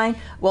 6ix9ine.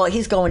 Well,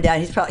 he's going down.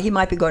 He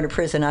might be going to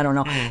prison. I don't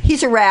know.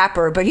 He's a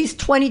rapper, but he's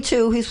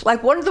 22. He's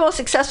like one of the most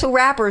successful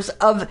rappers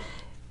of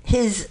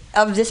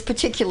this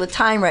particular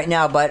time right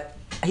now. But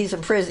he's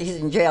in prison. He's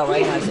in jail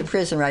right now. He's in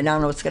prison right now. I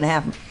don't know what's going to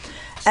happen.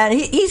 And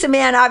he's a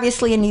man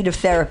obviously in need of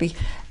therapy.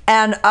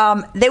 And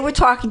they were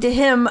talking to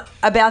him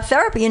about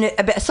therapy.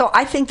 So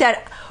I think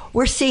that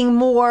we're seeing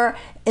more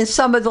in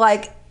some of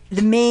the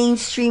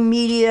mainstream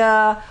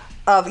media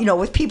of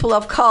with people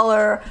of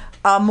color.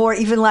 More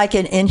even like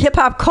in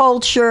hip-hop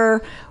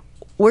culture,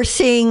 we're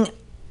seeing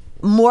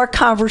more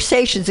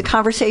conversations. The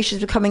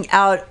conversations are coming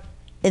out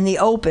in the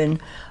open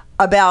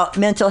about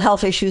mental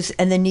health issues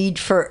and the need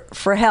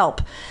for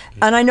help.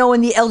 And I know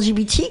in the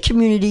LGBT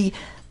community,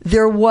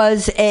 there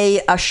was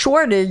a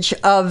shortage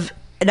of,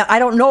 and I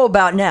don't know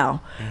about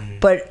now,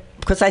 but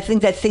because I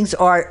think that things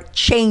are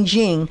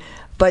changing,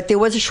 but there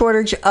was a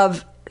shortage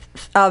of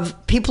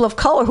people of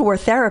color who are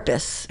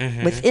therapists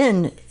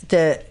within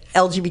the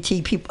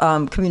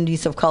LGBT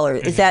communities of color.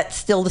 Is that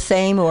still the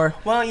same, or?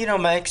 Well,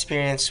 my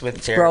experience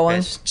with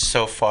therapists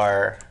so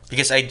far,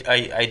 because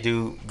I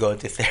do go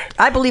to therapy.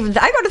 I believe in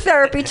I go to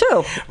therapy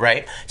too.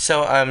 Right.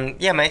 So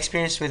my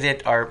experience with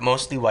it are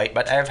mostly white,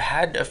 but I've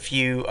had a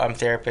few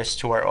therapists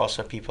who are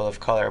also people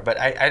of color. But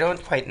I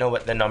don't quite know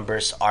what the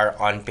numbers are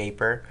on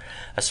paper,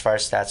 as far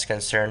as that's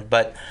concerned.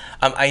 But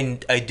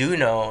I do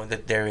know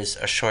that there is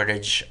a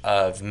shortage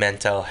of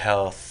mental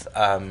health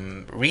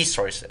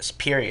resources.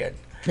 Period.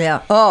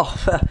 Yeah. Oh.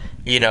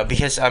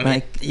 Because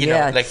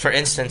like for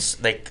instance,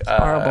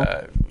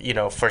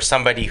 for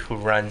somebody who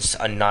runs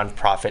a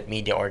nonprofit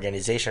media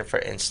organization, for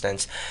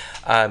instance,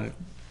 I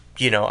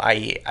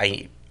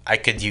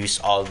could use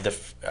all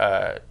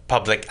the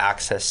public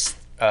access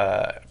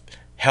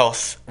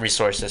health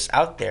resources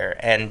out there,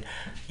 and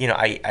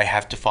I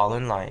have to fall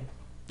in line.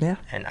 Yeah.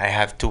 And I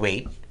have to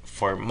wait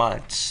for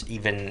months,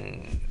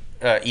 even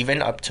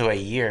up to a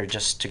year,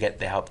 just to get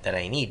the help that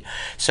I need.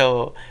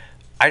 So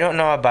I don't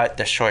know about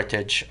the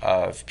shortage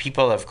of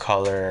people of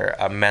color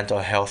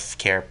mental health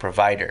care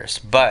providers,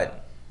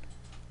 but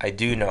I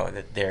do know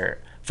that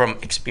from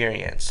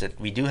experience, that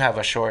we do have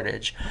a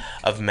shortage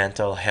of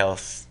mental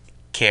health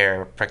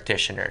care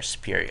practitioners,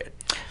 period.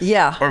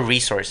 Yeah. Or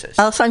resources.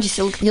 Alessandra,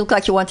 you look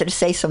like you wanted to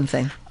say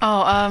something.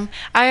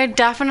 I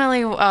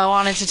definitely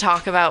wanted to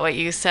talk about what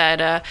you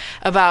said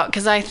about,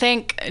 because I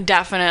think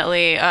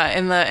definitely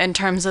in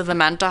terms of the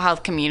mental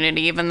health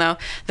community, even though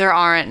there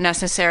aren't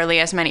necessarily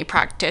as many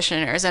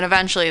practitioners, and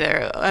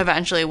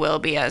eventually will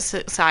be as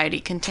society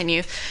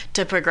continues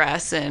to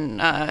progress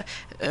and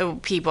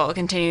people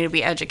continue to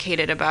be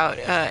educated about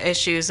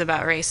issues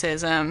about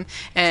racism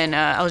and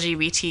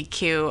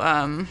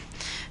LGBTQ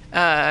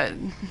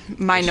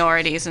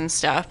minorities and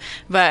stuff,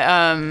 but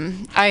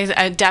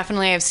I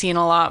definitely have seen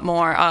a lot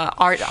more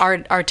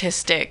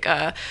artistic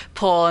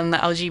pull in the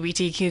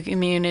LGBTQ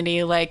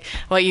community, like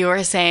what you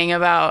were saying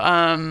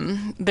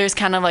about there's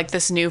kind of like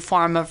this new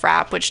form of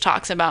rap which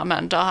talks about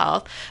mental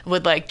health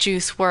with like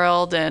Juice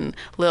WRLD and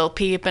Lil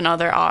Peep and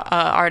other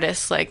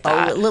artists like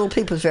that. Lil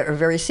Peep was a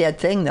very sad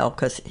thing though,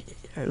 because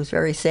it was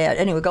very sad.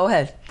 Anyway, go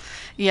ahead.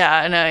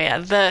 Yeah, no,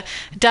 yeah.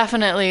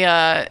 Definitely,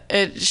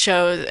 it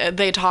shows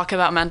they talk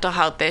about mental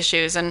health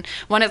issues, and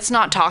when it's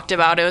not talked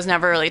about, it was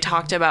never really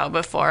talked about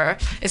before,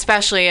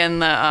 especially in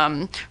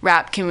the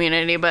rap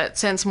community. But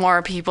since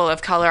more people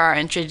of color are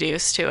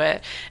introduced to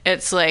it,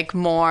 it's like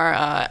more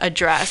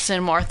addressed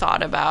and more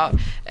thought about.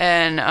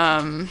 And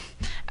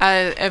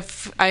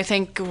I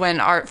think when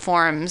art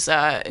forms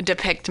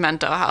depict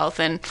mental health,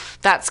 and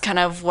that's kind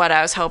of what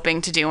I was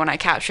hoping to do when I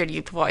captured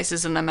Youth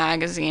Voices in the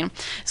magazine,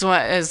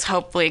 is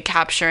hopefully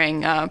capturing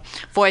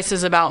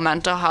voices about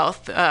mental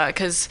health,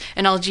 because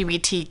in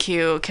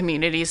LGBTQ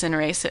communities and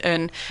race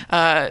and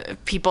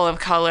people of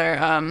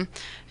color,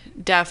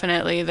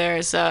 definitely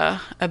there's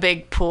a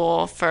big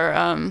pool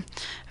for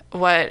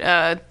what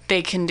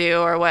they can do,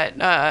 or what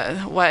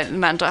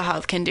mental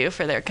health can do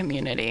for their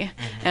community,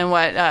 and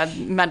what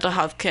mental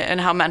health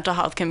and how mental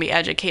health can be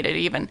educated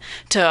even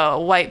to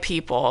white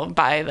people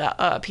by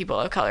the people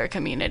of color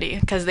community,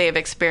 because they've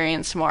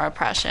experienced more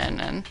oppression.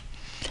 And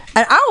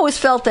And I always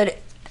felt that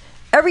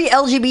every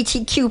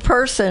LGBTQ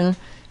person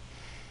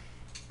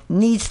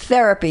needs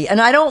therapy.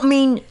 And I don't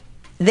mean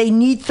they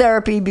need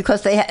therapy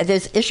because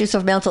there's issues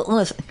of mental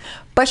illness,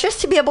 but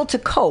just to be able to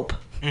cope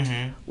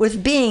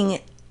with being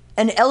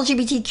an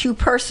LGBTQ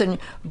person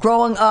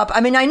growing up. I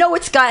mean, I know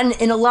it's gotten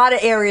in a lot of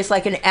areas,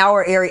 like in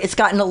our area, it's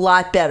gotten a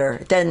lot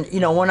better than,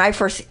 when I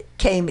first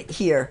came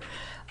here.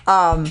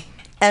 But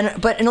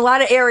in a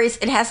lot of areas,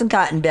 it hasn't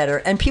gotten better.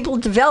 And people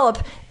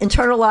develop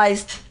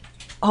internalized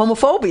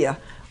homophobia,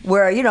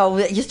 where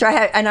you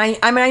start and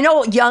I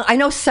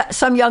know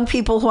some young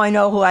people who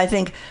I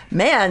think,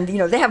 man,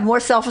 they have more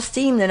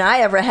self-esteem than I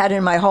ever had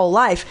in my whole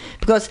life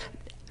because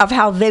of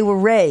how they were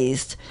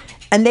raised,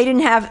 and they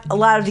didn't have a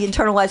lot of the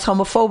internalized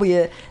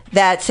homophobia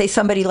that, say,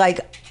 somebody like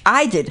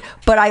I did.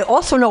 But I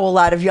also know a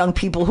lot of young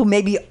people who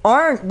maybe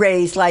aren't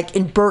raised like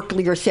in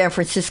Berkeley or San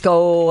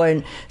Francisco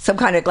and some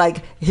kind of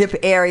like hip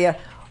area,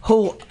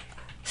 who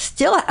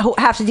still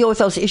have to deal with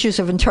those issues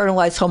of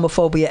internalized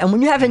homophobia. And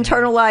when you have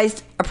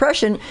internalized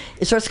oppression,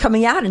 it starts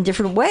coming out in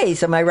different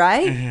ways. Am I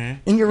right?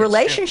 In your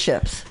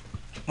relationships.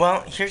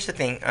 Well, here's the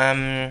thing.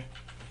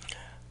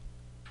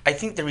 I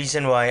think the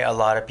reason why a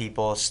lot of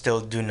people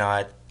still do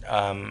not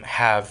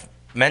have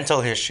mental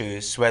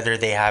issues, whether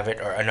they have it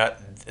or not,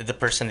 the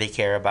person they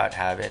care about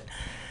have it.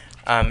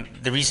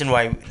 The reason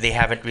why they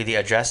haven't really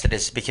addressed it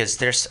is because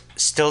there's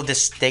still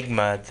this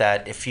stigma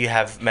that if you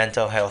have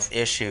mental health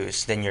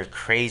issues, then you're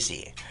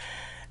crazy.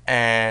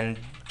 And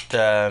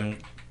the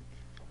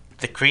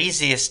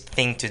craziest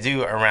thing to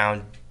do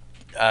around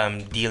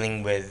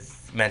dealing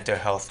with mental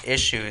health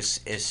issues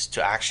is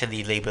to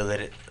actually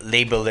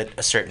label it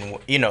a certain,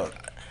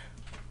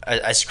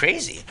 as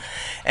crazy.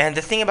 And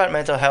the thing about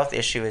mental health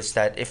issue is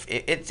that if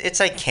it's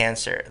like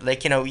cancer.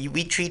 Like,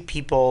 we treat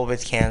people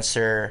with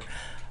cancer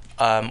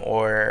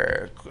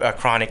or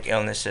chronic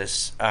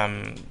illnesses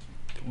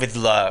with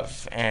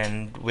love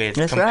and with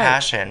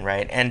compassion,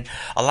 right? And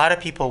a lot of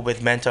people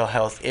with mental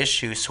health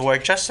issues who are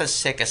just as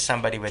sick as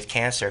somebody with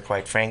cancer,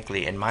 quite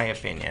frankly, in my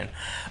opinion,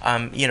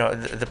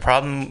 the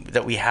problem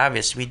that we have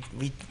is we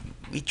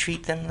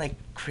treat them like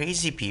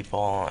crazy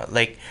people,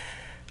 like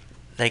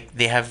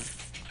they have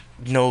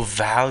no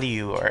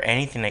value or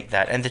anything like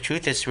that. And the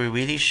truth is, we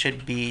really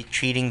should be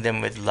treating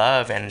them with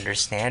love and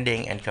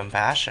understanding and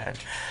compassion.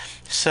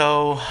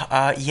 So,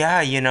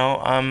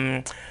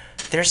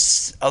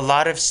 there's a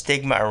lot of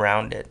stigma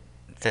around it.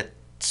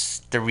 That's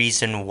the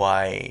reason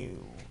why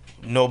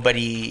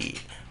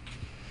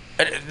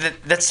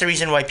that's the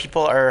reason why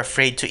people are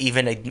afraid to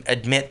even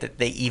admit that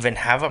they even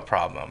have a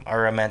problem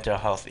or a mental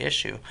health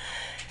issue.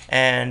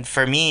 And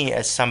for me,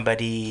 as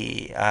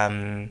somebody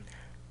in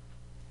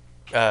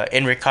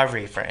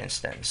recovery, for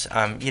instance,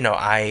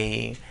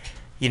 the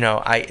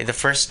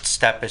first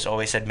step is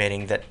always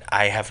admitting that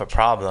I have a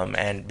problem,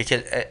 and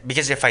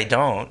because if I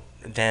don't,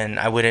 then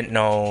I wouldn't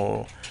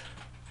know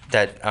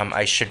that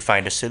I should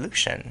find a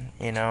solution,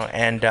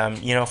 and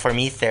for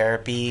me,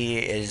 therapy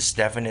is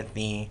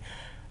definitely,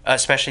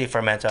 especially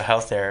for mental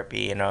health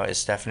therapy,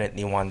 is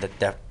definitely one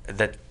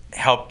that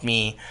helped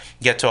me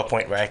get to a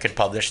point where I could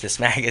publish this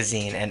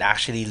magazine and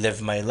actually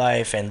live my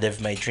life and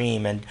live my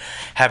dream and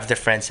have the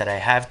friends that I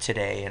have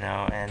today,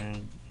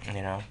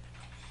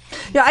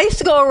 Yeah, I used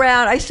to go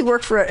around. I used to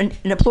work for an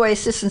employee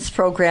assistance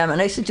program,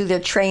 and I used to do their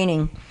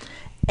training.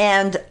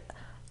 And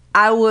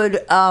I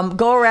would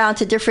go around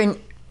to different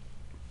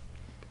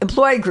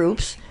employee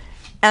groups,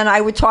 and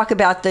I would talk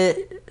about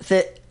the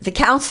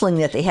counseling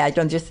that they had,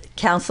 just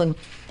counseling.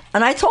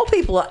 And I told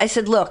people, I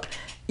said, look,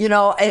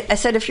 I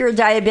said, if you're a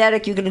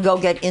diabetic, you're going to go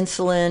get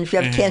insulin. If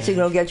you have cancer, you're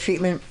going to go get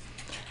treatment.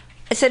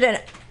 I said,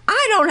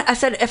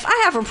 if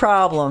I have a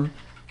problem,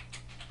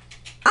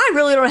 I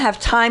really don't have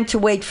time to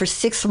wait for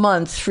 6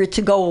 months for it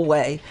to go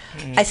away.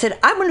 I said,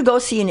 I'm going to go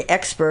see an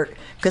expert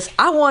because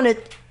I want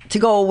it to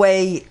go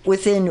away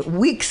within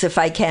weeks if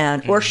I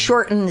can, or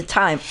shorten the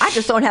time. I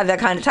just don't have that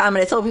kind of time.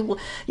 And I tell people,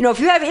 if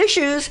you have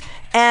issues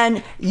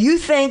and you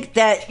think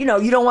that, you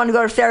don't want to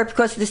go to therapy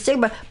because of the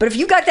stigma, but if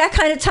you got that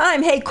kind of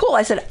time, hey, cool.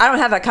 I said, I don't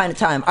have that kind of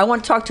time. I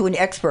want to talk to an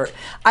expert.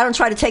 I don't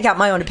try to take out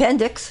my own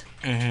appendix.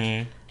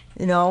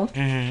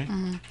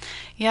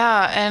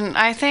 Yeah, and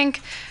I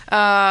think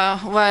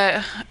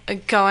what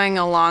going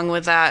along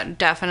with that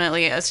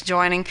definitely is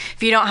joining,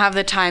 if you don't have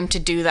the time to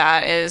do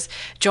that, is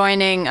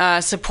joining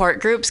support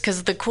groups.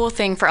 Because the cool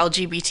thing for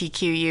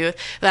LGBTQ youth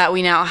that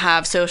we now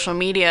have social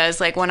media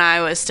is, like, when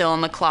I was still in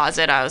the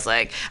closet, I was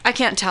like, I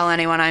can't tell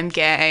anyone I'm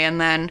gay.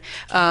 And then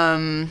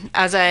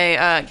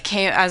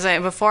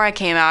before I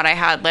came out, I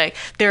had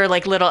there were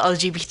little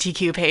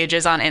LGBTQ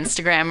pages on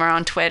Instagram or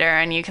on Twitter,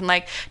 and you can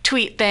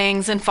tweet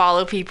things and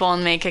follow people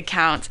and make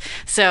accounts.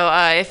 So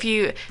if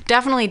you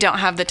definitely don't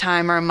have the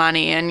time or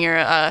money and you're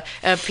a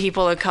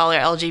people of color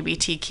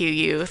LGBTQ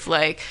youth,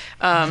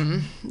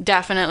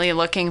 definitely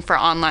looking for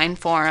online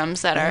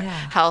forums that are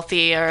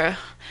healthy or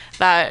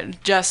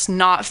that just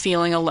not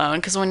feeling alone,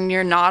 because when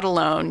you're not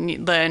alone,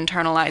 the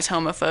internalized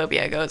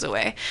homophobia goes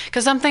away.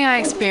 Because something I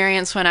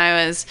experienced when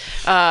I was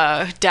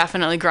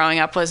definitely growing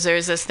up was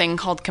there's this thing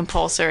called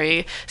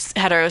compulsory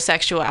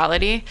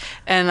heterosexuality,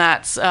 and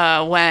that's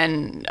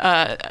when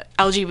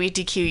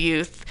LGBTQ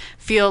youth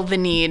feel the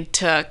need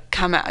to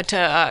come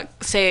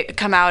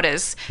out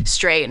as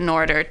straight in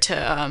order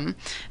to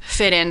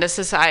fit into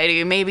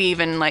society, maybe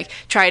even like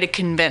try to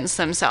convince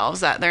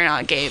themselves that they're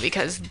not gay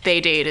because they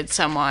dated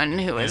someone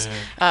who was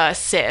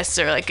cis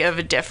or like of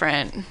a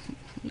different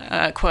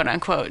quote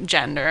unquote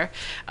gender.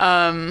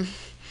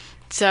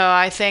 So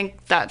I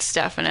think that's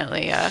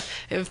definitely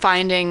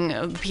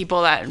finding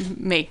people that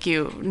make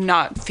you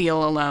not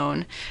feel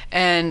alone.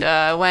 And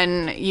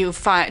when you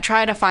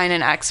try to find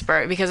an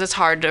expert, because it's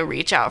hard to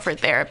reach out for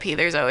therapy,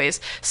 there's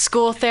always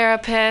school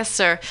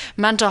therapists or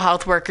mental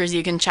health workers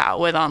you can chat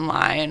with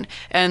online.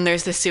 And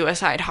there's the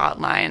suicide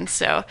hotline.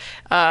 So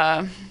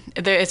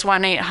it's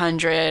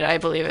 1-800, I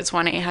believe it's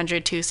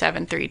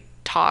 1-800-273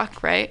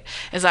 talk, right?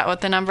 Is that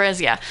what the number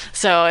is? Yeah.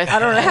 So if, I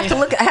don't know.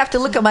 I have to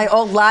look at my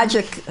old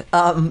Logic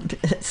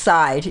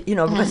side,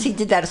 because he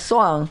did that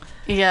song.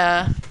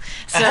 Yeah.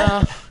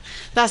 So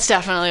that's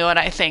definitely what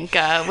I think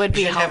would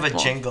be helpful. Have a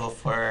jingle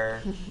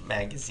for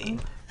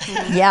magazine.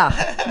 Yeah.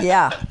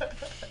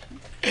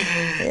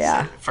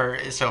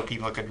 So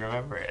people could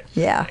remember it.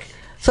 Yeah.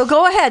 So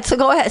go ahead.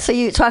 So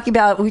we talk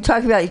about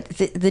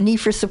the need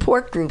for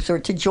support groups or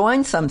to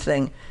join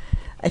something.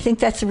 I think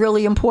that's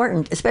really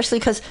important, especially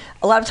because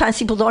a lot of times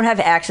people don't have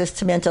access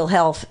to mental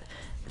health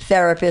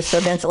therapists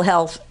or mental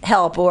health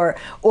help, or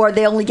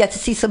they only get to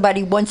see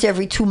somebody once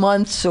every 2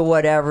 months or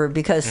whatever,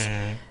 because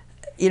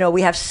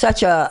we have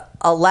such a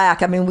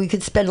lack. I mean, we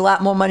could spend a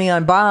lot more money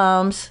on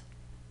bombs,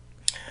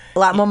 a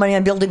lot more money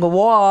on building a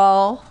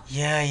wall.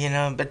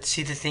 Yeah, but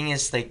see, the thing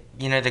is, the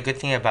good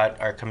thing about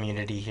our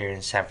community here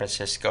in San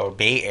Francisco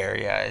Bay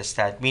Area is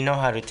that we know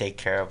how to take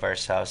care of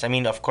ourselves. I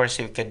mean, of course,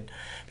 we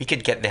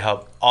could get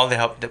all the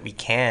help that we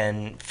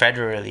can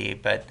federally,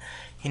 but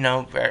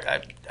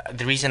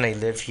the reason I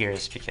live here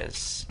is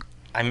because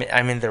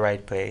I'm in the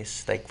right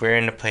place. Like, we're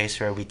in a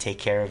place where we take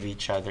care of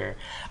each other.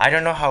 I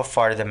don't know how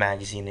far the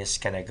magazine is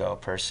gonna go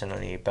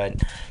personally,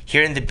 but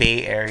here in the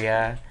Bay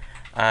Area,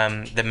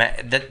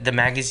 the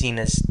magazine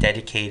is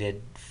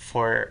dedicated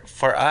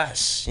for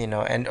us,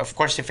 and of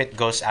course, if it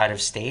goes out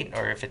of state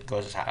or if it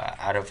goes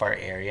out of our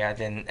area,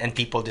 then and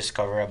people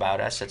discover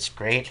about us, that's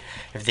great.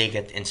 If they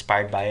get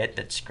inspired by it,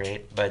 that's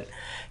great. But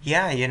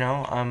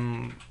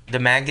the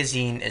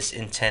magazine is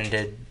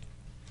intended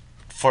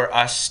for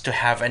us to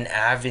have an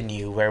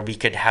avenue where we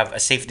could have a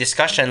safe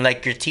discussion,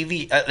 like your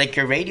TV, like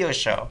your radio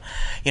show.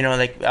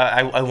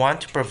 I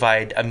want to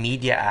provide a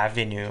media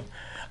avenue,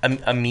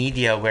 a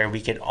media where we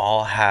can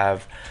all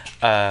have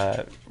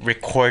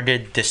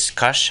recorded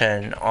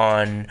discussion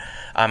on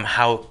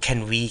how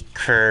can we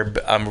curb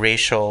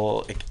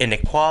racial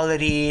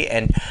inequality,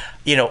 and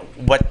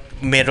what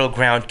middle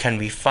ground can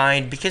we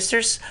find, because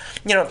there's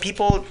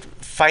people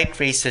fight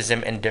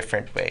racism in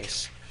different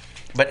ways,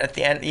 but at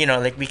the end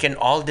we can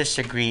all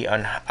disagree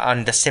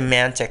on the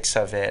semantics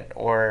of it,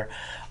 or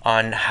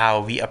on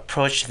how we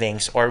approach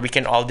things, or we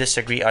can all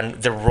disagree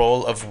on the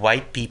role of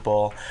white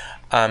people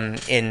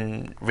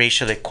in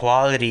racial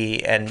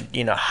equality, and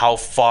how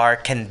far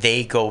can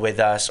they go with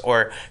us,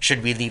 or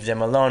should we leave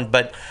them alone.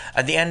 But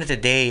at the end of the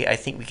day, I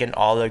think we can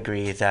all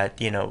agree that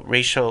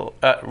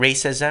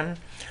racism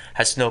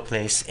has no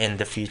place in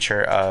the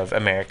future of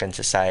American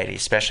society,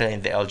 especially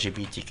in the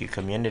LGBTQ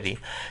community.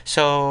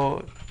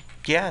 So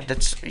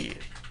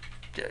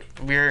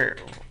we're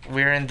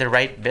in the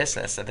right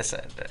business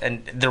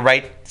and the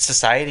right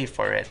society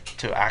for it,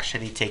 to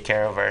actually take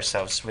care of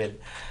ourselves with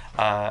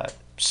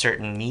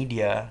certain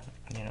media.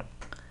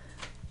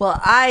 Well,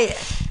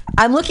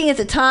 I'm looking at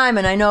the time,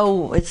 and I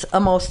know it's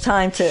almost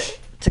time to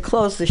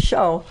close the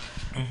show.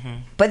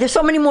 But there's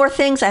so many more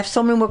things. I have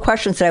so many more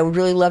questions that I would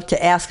really love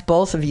to ask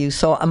both of you.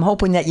 So I'm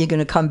hoping that you're going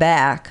to come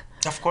back.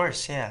 Of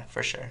course, yeah,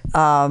 for sure.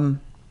 I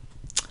want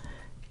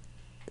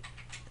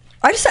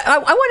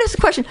to ask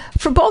a question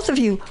for both of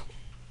you.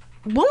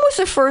 When was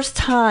the first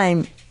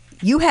time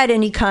you had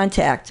any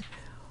contact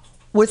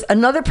with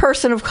another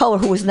person of color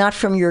who was not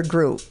from your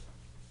group?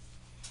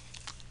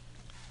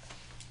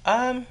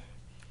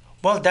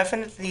 Well,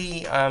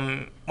 definitely.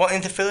 Well,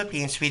 in the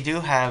Philippines, we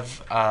do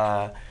have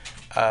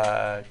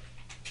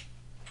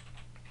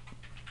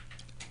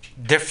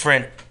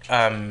different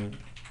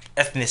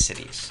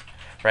ethnicities,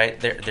 right?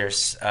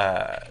 There's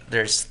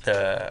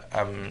the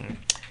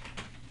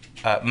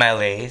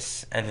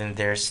Malays, and then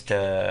there's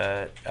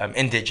the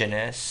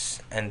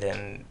indigenous, and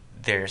then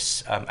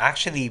there's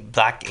actually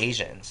Black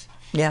Asians.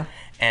 Yeah.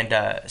 And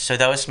so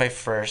that was my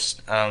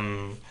first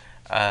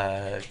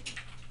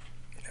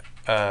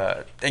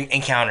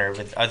encounter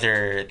with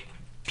other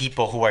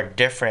people who are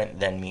different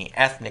than me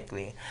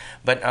ethnically.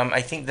 But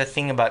I think the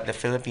thing about the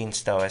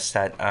Philippines, though, is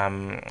that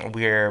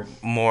we're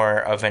more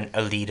of an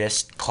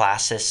elitist,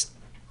 classist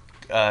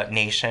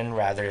nation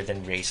rather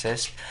than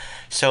racist.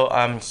 So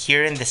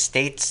here in the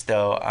States,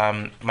 though,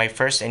 my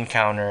first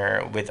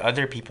encounter with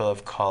other people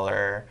of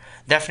color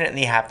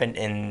definitely happened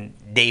in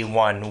day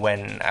one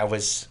when I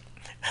was,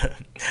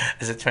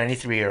 as a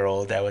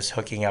 23-year-old, I was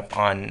hooking up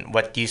on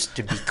what used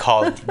to be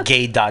called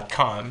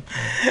gay.com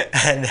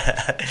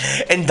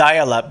and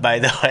dial-up, by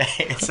the way.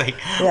 It's like,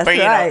 That's where,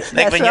 right. like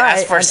That's when you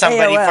ask for right.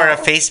 somebody AOL. for a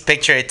face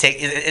picture,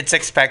 it's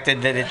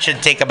expected that it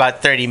should take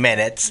about 30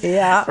 minutes.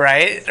 Yeah.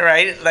 Right?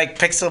 Like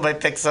pixel by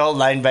pixel,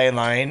 line by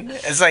line.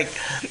 It's like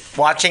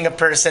watching a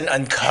person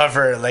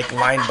uncover like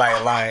line by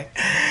line.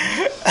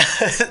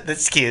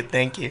 That's cute.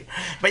 Thank you.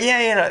 But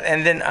yeah,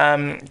 and then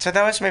so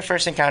that was my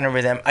first encounter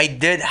with them. I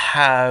did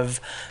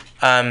have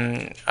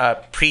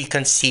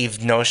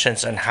preconceived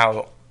notions on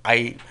how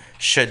I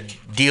should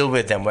deal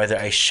with them, whether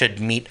I should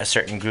meet a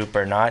certain group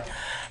or not.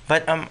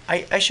 But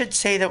I should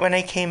say that when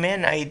I came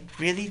in, I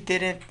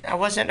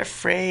wasn't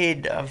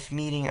afraid of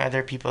meeting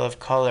other people of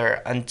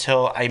color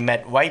until I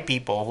met white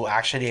people who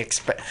actually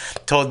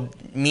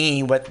told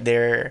me what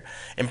their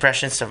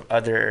impressions of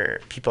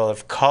other people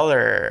of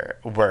color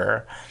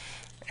were.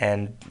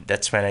 And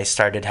that's when I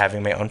started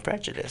having my own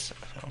prejudice.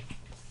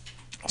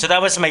 So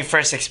that was my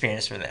first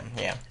experience with them,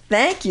 yeah.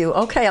 Thank you.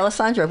 Okay,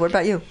 Alessandra, what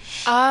about you?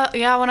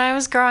 Yeah, when I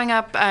was growing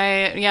up,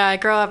 I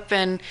grew up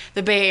in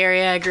the Bay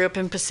Area. I grew up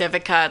in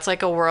Pacifica. It's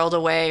like a world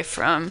away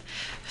from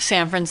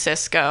San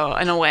Francisco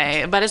in a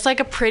way, but it's like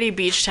a pretty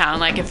beach town.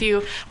 Like if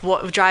you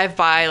drive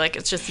by, like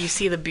it's just, you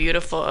see the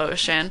beautiful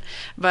ocean.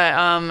 But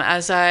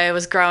as I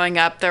was growing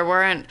up, there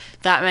weren't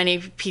that many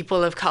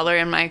people of color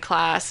in my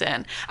class,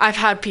 and I've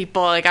had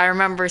people, like I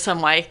remember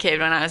some white kid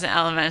when I was in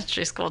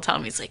elementary school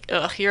telling me, he's like,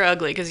 ugh, you're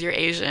ugly because you're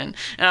Asian.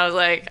 And I was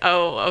like,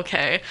 oh,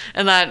 okay.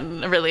 And that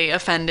really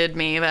offended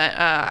me. But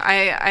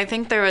I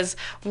think there was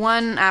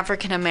one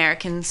African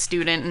American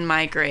student in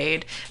my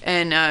grade,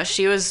 and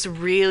she was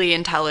really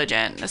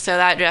intelligent. So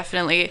that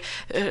definitely,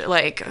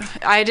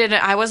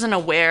 I wasn't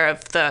aware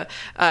of the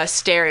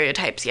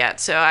stereotypes yet.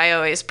 So I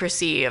always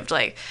perceived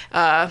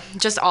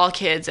just all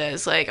kids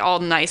as all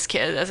nice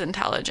kids as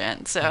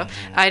intelligent. So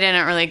I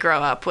didn't really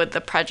grow up with the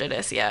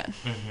prejudice yet.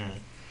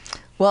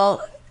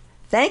 Well,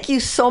 thank you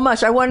so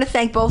much. I want to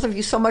thank both of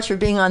you so much for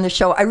being on the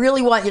show. I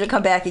really want you to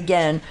come back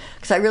again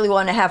because I really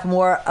want to have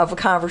more of a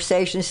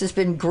conversation. This has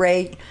been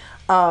great.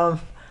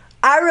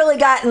 I really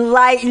got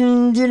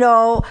enlightened,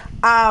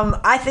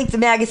 I think the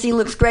magazine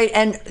looks great.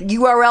 And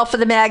URL for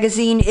the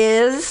magazine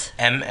is?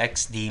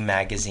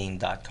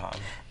 mxdmagazine.com.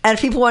 And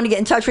if people want to get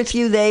in touch with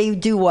you, they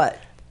do what?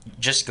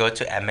 Just go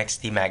to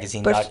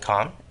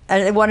mxdmagazine.com.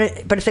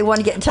 But if they want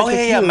to get in touch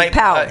with you,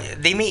 Power.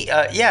 They may,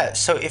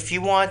 so if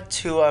you want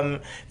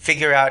to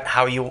figure out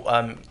how you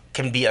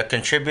can be a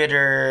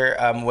contributor,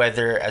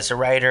 whether as a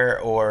writer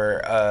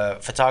or a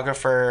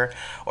photographer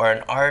or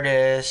an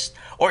artist,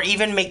 or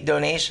even make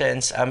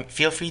donations,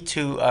 feel free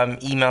to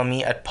email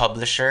me at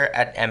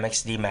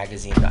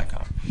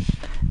publisher@mxdmagazine.com.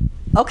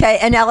 Okay,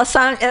 and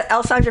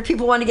Alessandra, if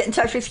people want to get in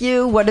touch with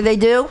you, what do they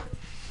do?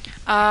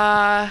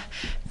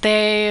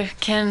 They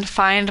can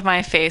find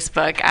my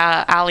Facebook,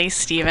 Ali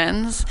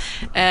Stevens,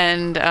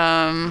 and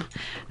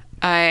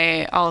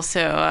I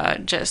also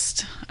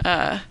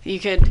you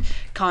could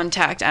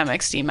contact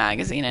MXD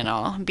Magazine and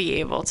I'll be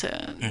able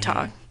to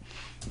talk.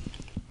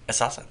 That's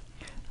awesome.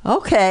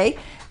 Okay.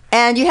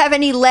 And you have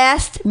any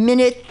last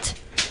minute...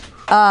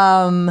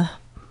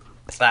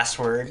 last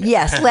word?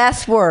 Yes,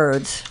 last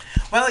words.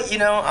 Well,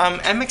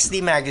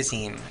 MXD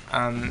Magazine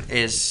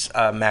is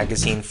a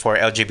magazine for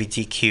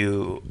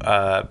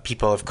LGBTQ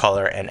people of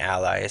color and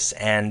allies.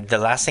 And the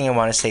last thing I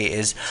want to say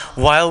is,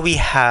 while we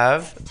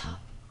have...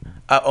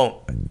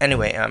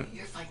 anyway...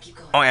 You're fine, keep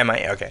going. Oh, am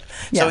I? Okay.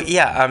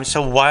 Yeah.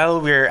 So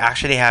while we're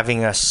actually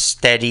having a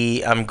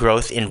steady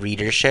growth in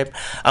readership,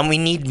 we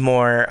need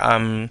more...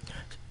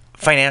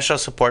 financial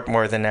support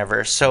more than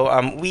ever. So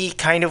we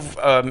kind of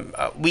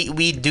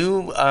we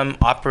do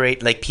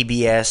operate like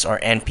PBS or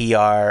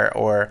NPR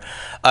or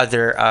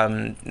other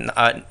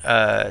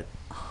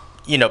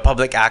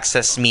public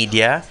access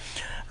media,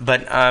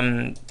 but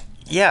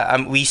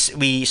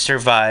we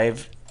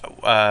survive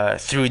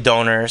through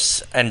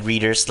donors and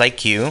readers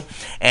like you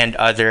and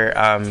other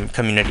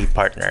community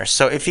partners.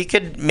 So if you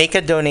could make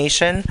a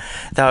donation,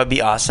 that would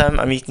be awesome.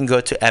 You can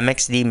go to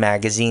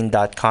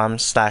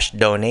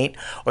mxdmagazine.com/donate,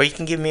 or you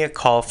can give me a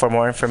call for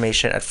more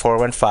information at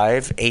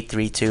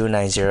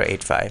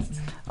 415-832-9085.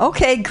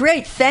 Okay,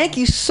 great. Thank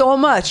you so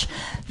much.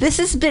 This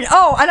has been...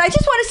 Oh, and I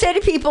just want to say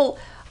to people,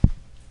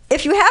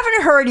 if you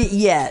haven't heard it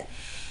yet,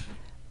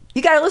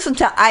 you got to listen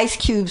to Ice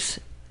Cube's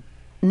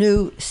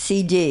new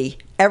CD,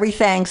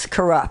 Everything's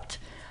Corrupt.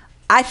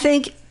 I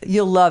think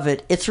you'll love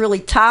it. It's really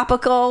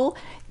topical.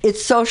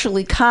 It's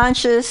socially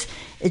conscious.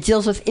 It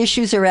deals with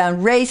issues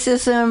around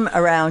racism,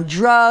 around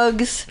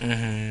drugs,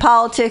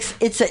 politics.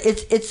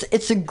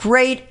 It's a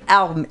great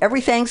album.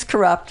 Everything's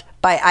Corrupt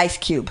by Ice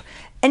Cube.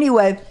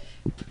 Anyway,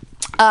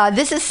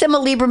 this is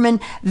Sima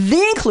Lieberman, the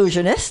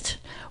inclusionist,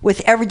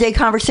 with Everyday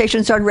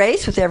Conversations on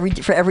Race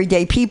for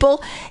everyday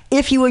people.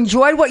 If you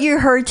enjoyed what you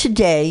heard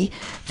today,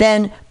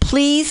 then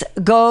please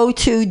go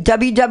to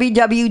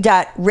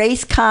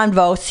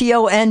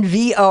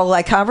www.raceconvo,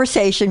 like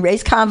conversation,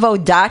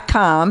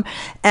 raceconvo.com,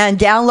 and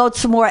download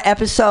some more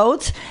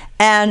episodes.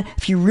 And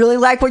if you really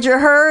like what you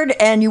heard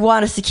and you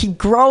want us to keep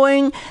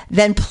growing,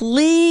 then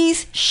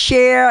please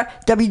share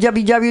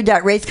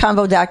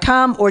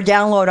www.raceconvo.com or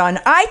download on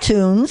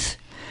iTunes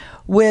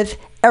with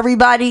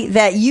everybody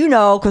that you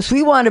know, because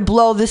we want to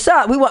blow this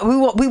up. We don't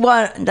want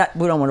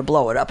to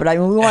blow it up, but I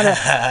mean, we want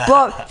to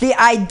blow the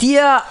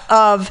idea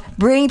of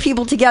bringing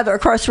people together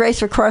across race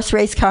for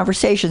cross-race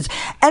conversations.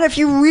 And if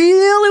you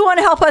really want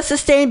to help us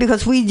sustain,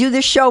 because we do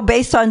this show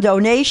based on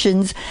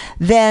donations,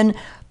 then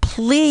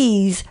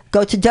please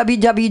go to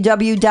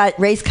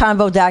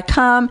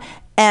www.raceconvo.com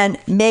and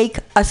make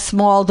a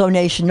small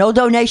donation. No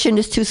donation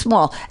is too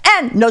small,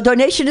 and no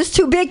donation is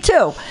too big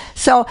too.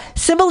 So,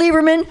 Sybil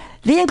Lieberman,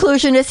 the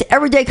Inclusionist,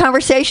 Everyday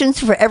Conversations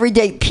for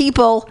Everyday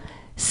People,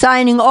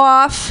 signing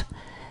off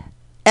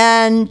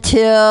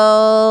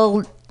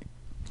until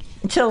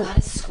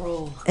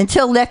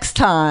next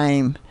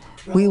time.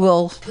 We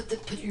will put the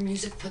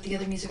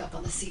other music up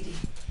on the CD.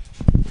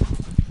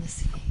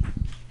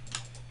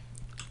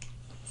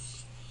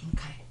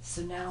 Okay,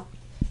 so now,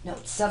 no,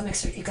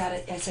 submixer, you got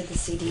it. I said the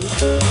CD.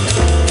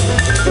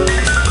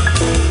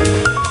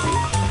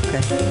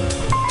 okay.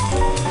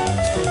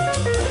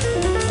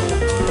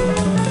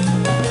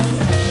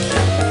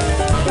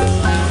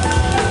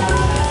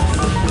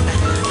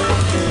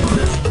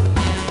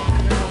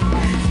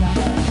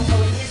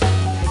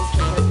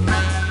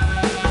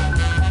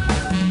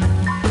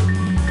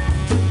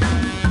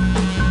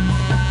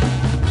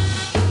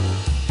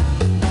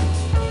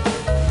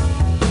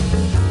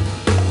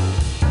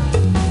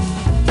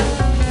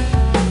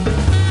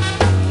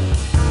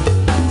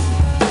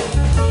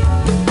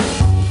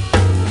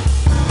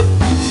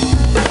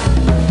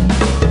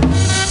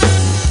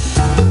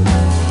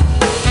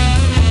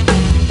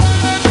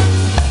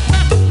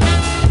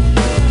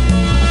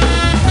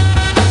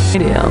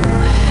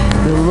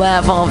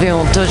 Laugh off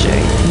your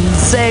touching.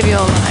 Save your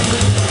life.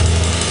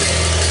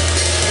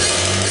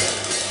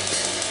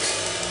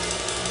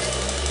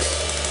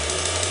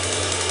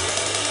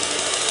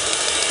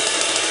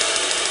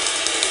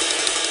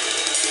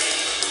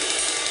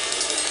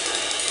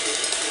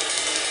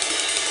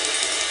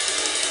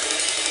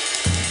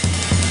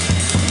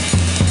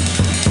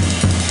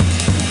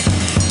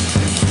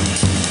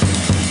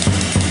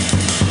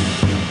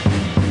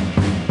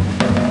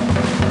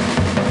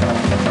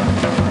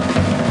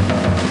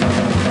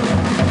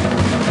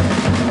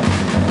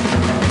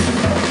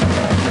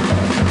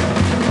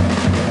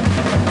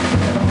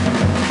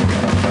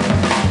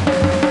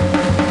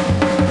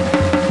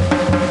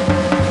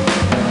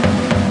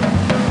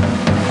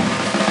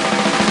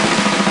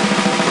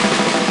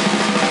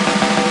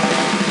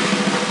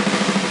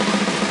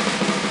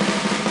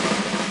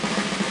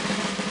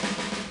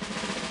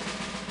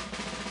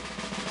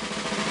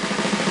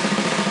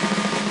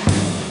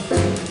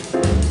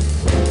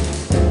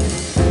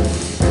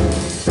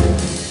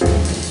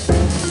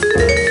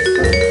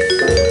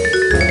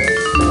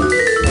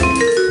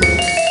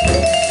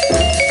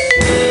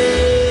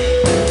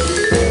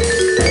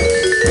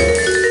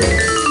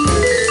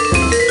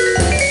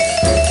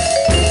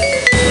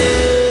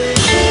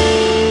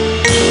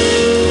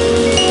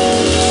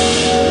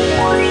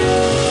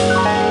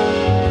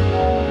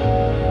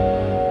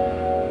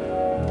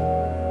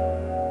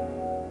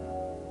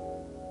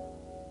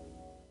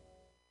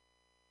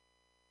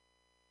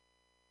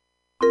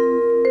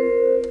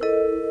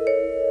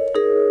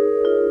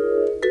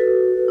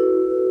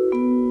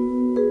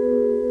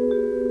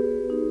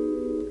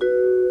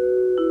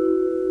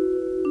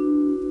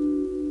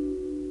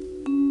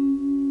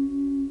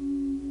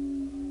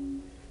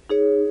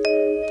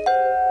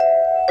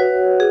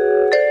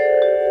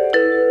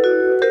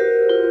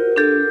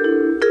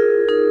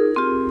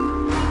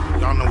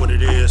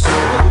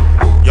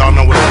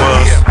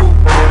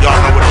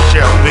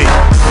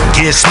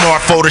 Get smart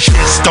before the shit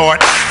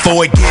start,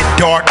 before it get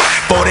dark,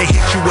 before they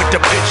hit you with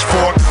the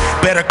pitchfork.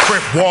 Better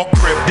crip walk,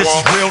 this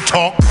is real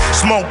talk.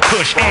 Smoke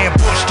push,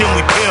 ambush, then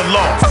we peel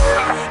off.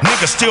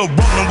 Niggas still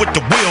rolling with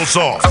the wheels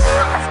off.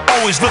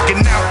 Always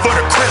looking out for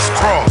the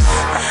crisscross.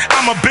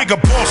 I'm a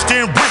bigger boss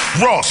than Rick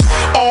Ross.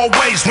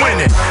 Always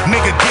winning,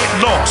 nigga get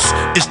lost.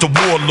 It's the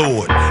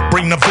warlord,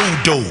 bring the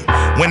voodoo.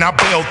 When I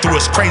bail through,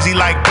 it's crazy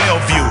like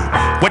Bellevue.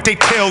 What they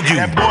tell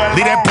you,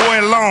 leave that boy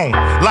alone,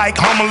 like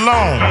Home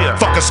Alone.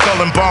 Fuck a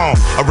skull and bone,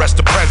 arrest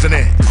the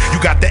president. You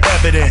got the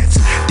evidence,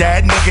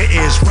 that nigga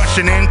is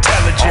Russian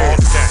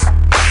intelligence.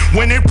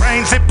 When it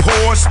rains, it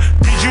pours.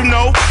 Did you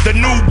know the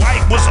new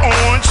white was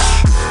orange?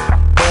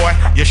 Boy,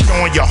 you're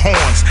showing your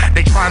horns.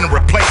 They trying to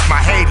replace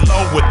my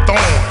halo with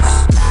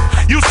thorns.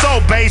 You so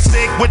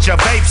basic with your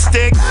vape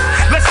stick.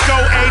 Let's go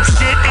ape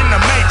shit in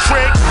the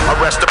Matrix.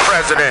 Arrest the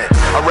president,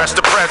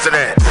 arrest the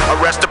president,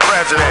 arrest the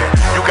president.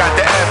 You got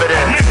the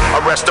evidence.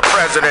 Arrest the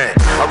president.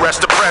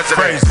 Arrest the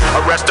president.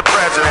 Arrest the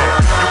president.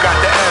 You got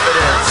the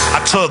evidence. I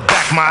took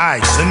back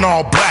my ice in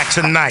all black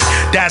tonight.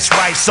 That's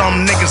right,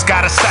 some niggas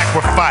gotta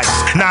sacrifice.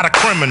 Not a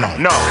criminal.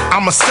 No,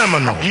 I'm a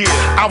Seminole. Yeah.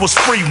 I was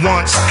free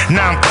once,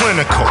 now I'm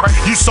clinical.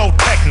 You so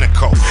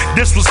technical.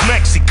 This was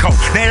Mexico.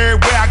 Now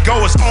everywhere I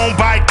go is owned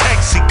by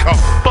Texaco.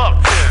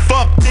 Fuck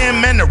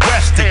them and the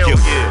rest of you.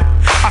 Yeah.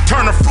 I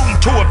turn a fruit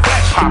into a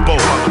vegetable.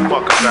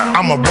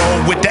 I'ma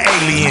roll with the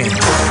aliens.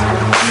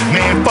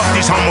 Man, fuck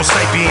these homo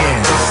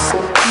sapiens.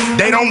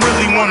 They don't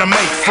really wanna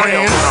make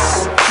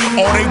friends.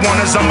 All they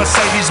want is a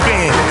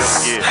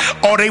Mercedes-Benz.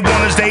 All they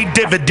want is they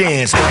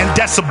dividends and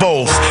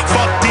decibels.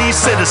 Fuck these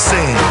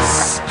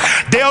citizens.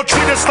 They'll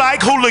treat us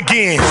like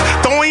hooligans.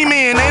 Throw him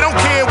in, they don't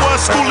care what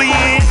school he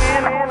in.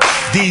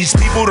 These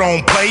people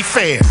don't play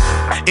fair.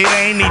 It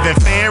ain't even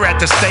fair at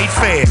the state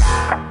fair.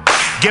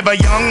 Give a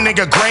young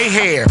nigga gray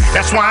hair,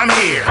 that's why I'm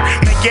here.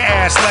 Make your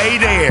ass lay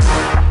there.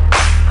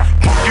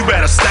 Punk, you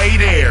better stay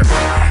there.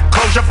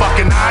 Close your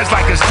fucking eyes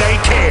like it's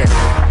daycare.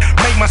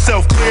 Make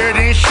myself clearer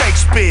than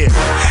Shakespeare.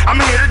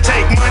 I'm here to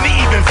take money,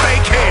 even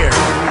fake hair.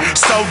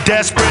 So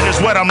desperate is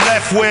what I'm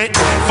left with.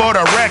 For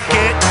the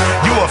record,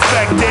 you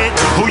affected.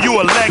 Who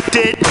you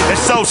elected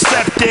is so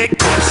septic,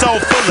 so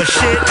full of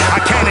shit, I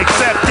can't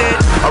accept it.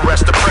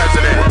 Arrest the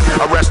president.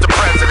 Arrest the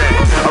president.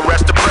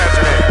 Arrest the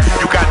president.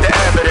 You got the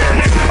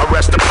evidence.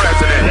 Arrest the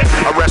president.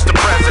 Arrest the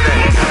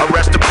president.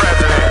 Arrest the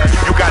president.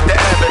 You got the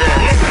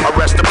evidence.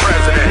 Arrest the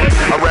president.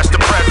 Arrest the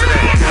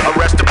president.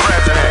 Arrest the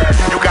president.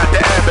 You got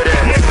the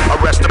evidence.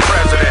 Arrest the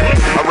president.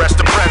 Arrest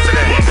the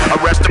president.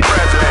 Arrest the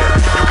president.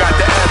 You got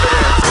the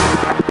evidence.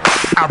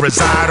 I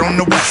reside on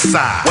the west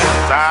side.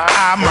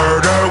 I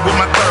murder with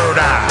my third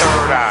eye.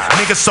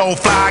 Niggas so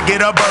fly,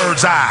 get a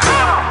bird's eye.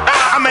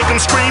 I make them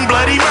scream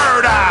bloody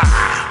murder.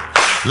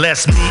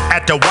 Let's meet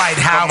at the White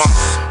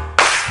House.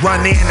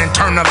 Run in and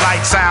turn the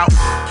lights out.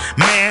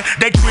 Man,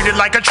 they treat it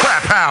like a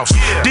trap house.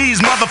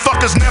 These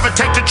motherfuckers never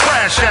take the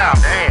trash out.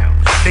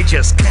 They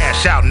just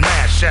cash out and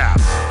mash out.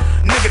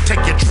 Nigga,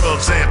 take your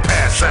drugs and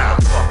pass out.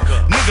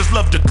 Niggas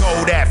love to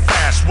go that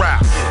fast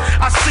route.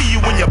 I see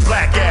you when your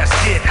black ass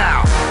get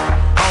out.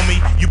 Homie,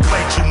 you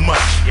play too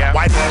much.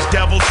 Why these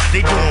devils,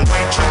 they doing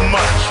way too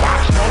much.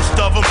 Most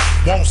of them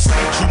won't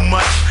say too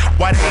much.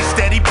 Why they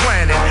steady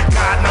planning,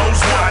 God knows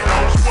what.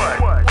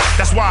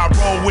 That's why I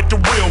roll with the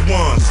real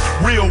ones.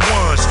 Real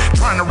ones,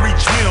 trying to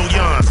reach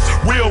millions.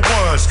 Real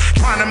ones,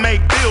 trying to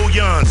make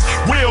billions.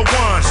 Real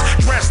ones,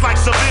 dressed like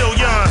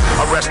civilians.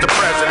 Arrest the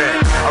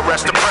president.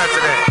 Arrest the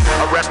president.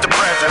 Arrest the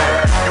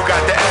president. You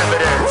got the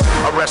evidence.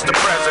 Arrest the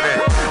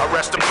president.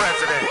 Arrest the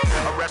president.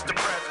 Arrest the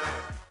president.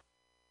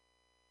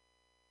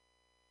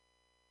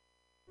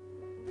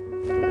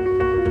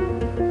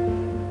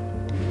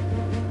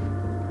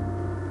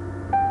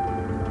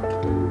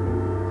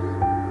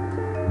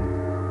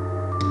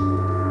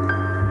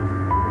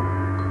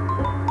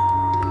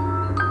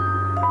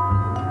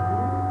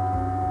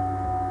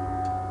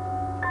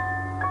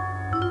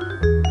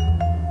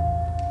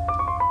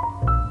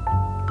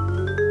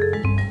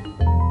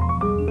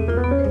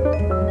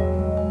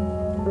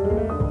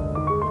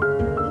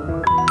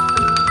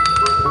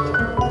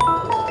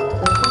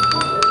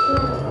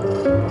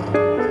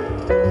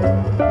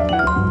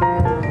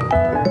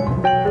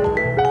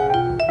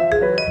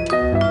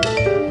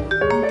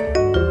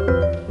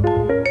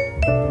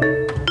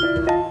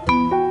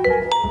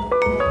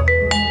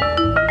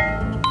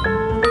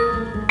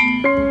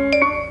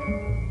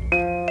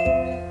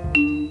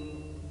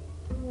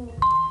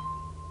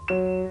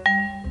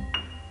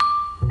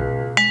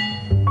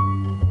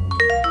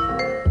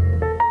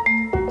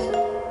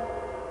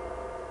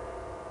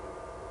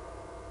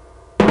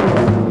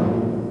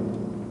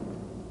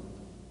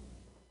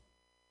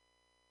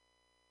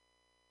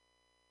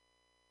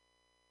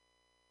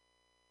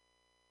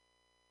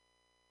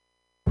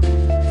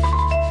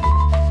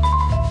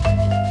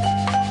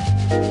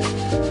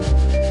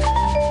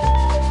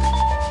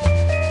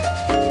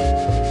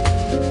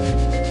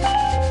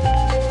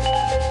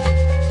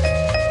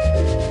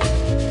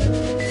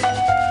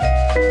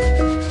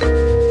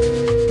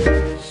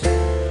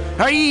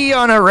 Are ye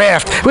on a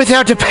raft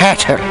without a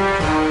paddle?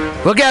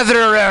 Well, gather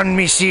around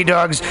me, sea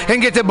dogs,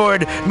 and get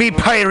aboard me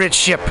pirate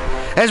ship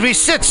as we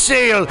set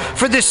sail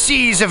for the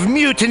seas of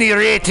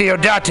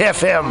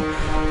MutinyRadio.fm.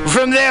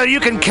 From there, you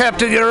can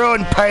captain your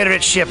own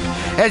pirate ship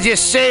as you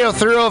sail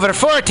through over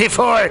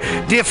 44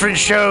 different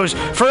shows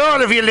for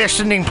all of your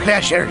listening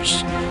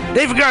pleasures.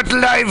 They've got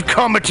live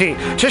comedy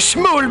to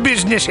small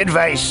business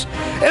advice,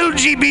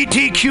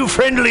 LGBTQ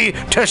friendly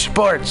to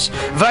sports,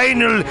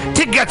 vinyl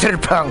to gutter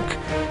punk.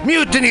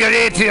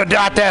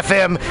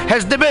 MutinyRadio.fm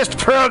has the best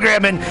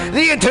programming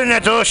the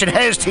internet ocean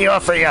has to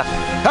offer you.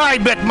 I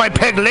bet my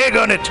peg leg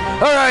on it,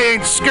 or I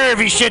ain't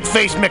scurvy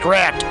shit-faced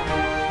McRat.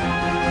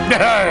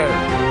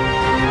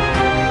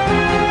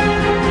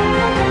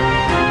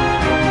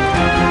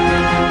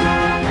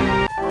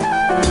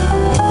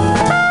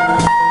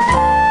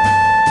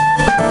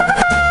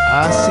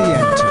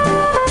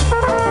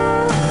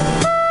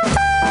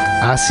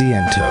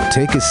 Asiento.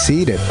 Take a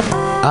seat at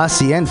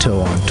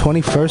Asiento on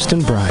 21st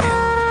and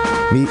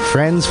Bryant. Meet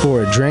friends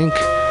for a drink,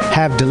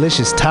 have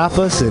delicious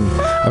tapas, and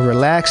a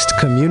relaxed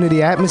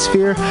community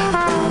atmosphere.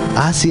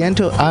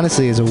 Asiento,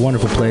 honestly, is a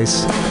wonderful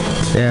place.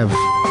 They have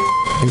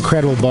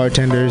incredible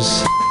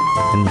bartenders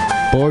and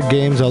board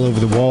games all over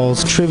the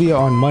walls, trivia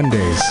on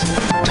Mondays,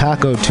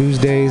 Taco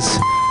Tuesdays,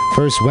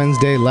 First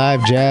Wednesday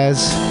live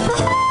jazz,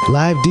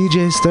 live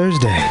DJs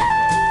Thursday,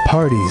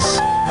 parties.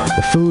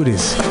 The food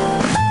is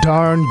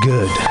darn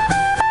good.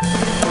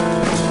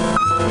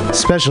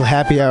 Special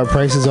happy hour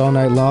prices all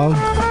night long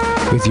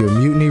with your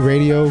Mutiny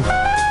Radio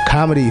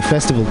Comedy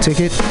Festival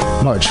ticket,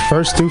 March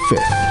 1st through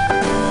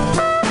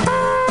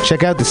 5th.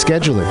 Check out the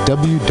schedule at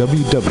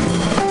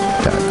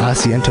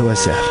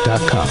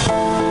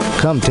www.asientosf.com.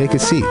 Come take a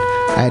seat.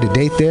 I had a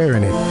date there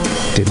and it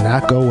did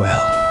not go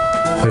well.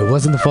 But it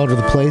wasn't the fault of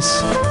the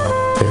place.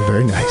 They're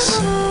very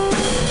nice.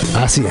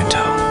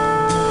 Asiento.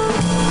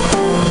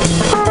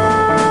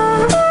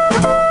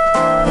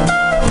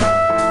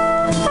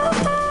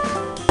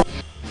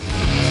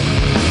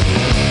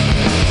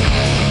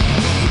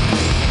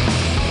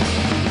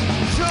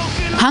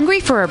 Hungry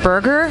for a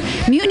burger?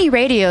 Mutiny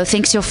Radio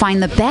thinks you'll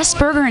find the best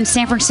burger in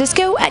San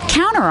Francisco at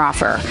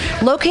Counteroffer,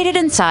 located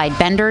inside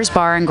Bender's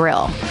Bar and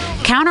Grill.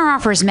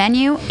 Counteroffer's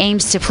menu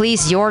aims to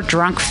please your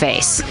drunk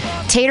face.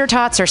 Tater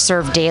tots are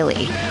served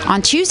daily. On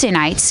Tuesday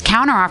nights,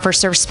 Counteroffer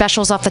serves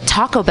specials off the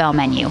Taco Bell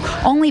menu,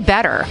 only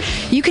better.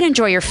 You can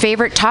enjoy your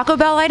favorite Taco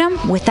Bell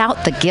item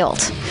without the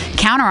guilt.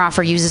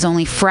 Counteroffer uses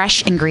only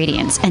fresh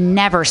ingredients and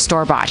never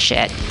store-bought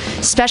shit.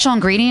 Special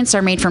ingredients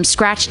are made from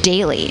scratch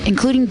daily,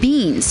 including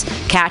beans,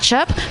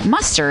 ketchup,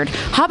 mustard,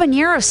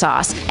 habanero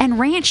sauce, and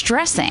ranch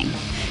dressing.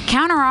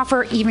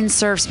 Counteroffer even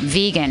serves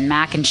vegan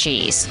mac and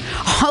cheese.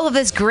 All of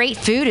this great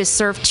food is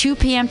served 2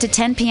 p.m. to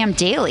 10 p.m.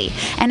 daily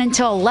and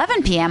until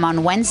 11 p.m.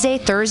 on Wednesday,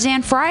 Thursday,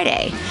 and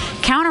Friday.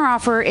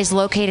 Counteroffer is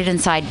located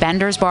inside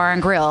Bender's Bar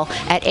and Grill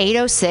at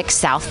 806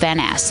 South Van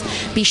Ness.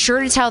 Be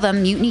sure to tell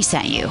them Mutiny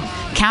sent you.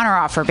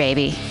 Counteroffer,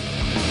 baby.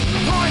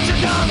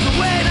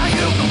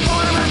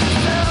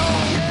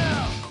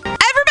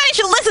 Everybody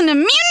should listen to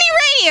Mutiny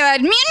Radio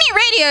at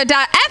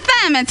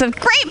MutinyRadio.fm. It's a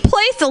great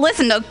place to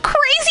listen to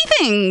crazy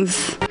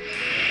things.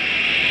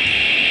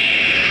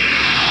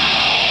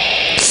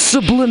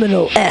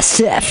 Subliminal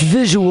SF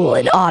visual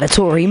and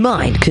auditory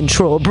mind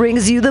control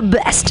brings you the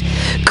best,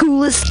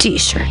 coolest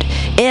t-shirt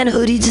and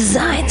hoodie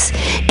designs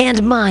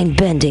and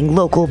mind-bending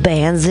local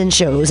bands and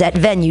shows at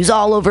venues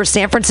all over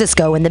San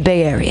Francisco and the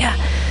Bay Area.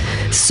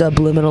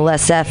 Subliminal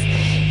SF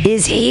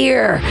is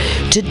here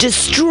to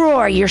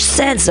destroy your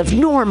sense of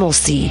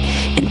normalcy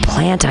and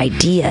plant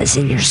ideas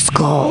in your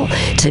skull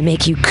to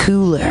make you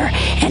cooler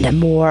and a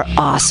more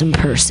awesome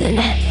person.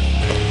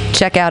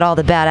 Check out all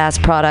the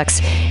badass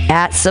products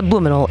at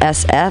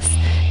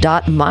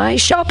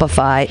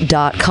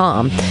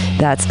subliminalsf.myshopify.com.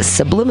 That's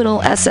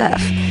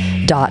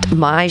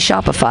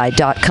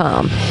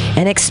subliminalsf.myshopify.com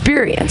and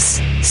experience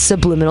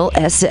Subliminal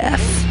SF.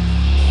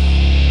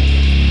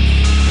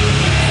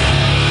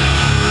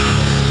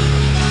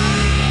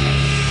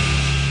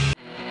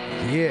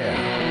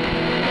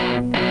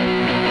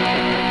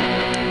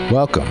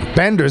 Welcome.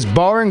 Bender's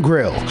Bar and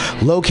Grill,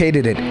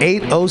 located at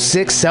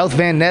 806 South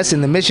Van Ness in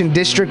the Mission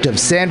District of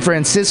San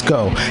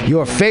Francisco.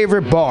 Your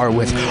favorite bar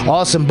with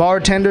awesome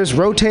bartenders,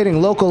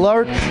 rotating local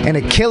art, and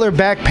a killer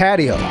back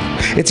patio.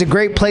 It's a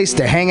great place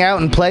to hang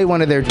out and play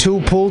one of their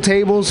 2 pool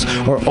tables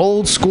or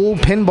old school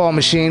pinball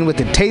machine with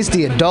a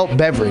tasty adult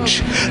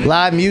beverage.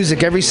 Live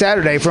music every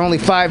Saturday for only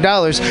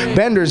 $5.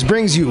 Bender's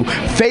brings you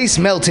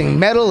face-melting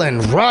metal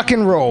and rock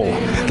and roll.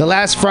 The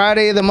last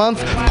Friday of the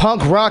month,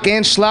 punk, rock,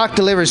 and schlock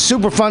delivers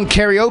super fun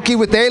karaoke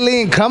with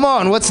Alien. Come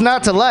on, what's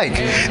not to like?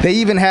 They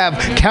even have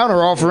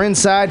Counteroffer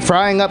inside,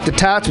 frying up the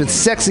tots with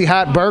sexy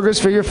hot burgers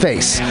for your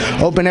face.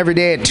 Open every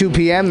day at 2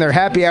 p.m. Their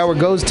happy hour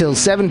goes till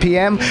 7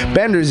 p.m.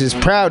 Bender's is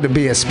proud to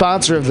be a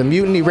sponsor of the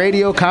Mutiny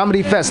Radio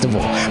Comedy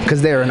Festival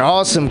because they're an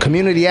awesome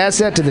community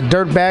asset to the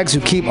dirtbags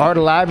who keep art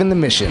alive in the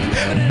Mission.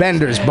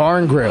 Bender's Bar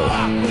and Grill.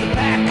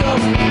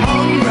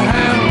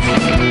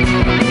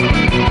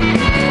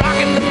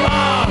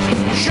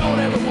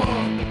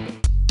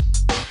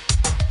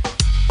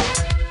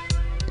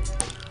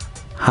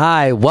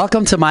 Hi,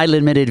 welcome to My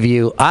Limited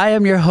View. I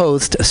am your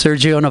host,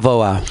 Sergio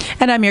Navoa.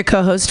 And I'm your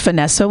co-host,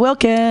 Vanessa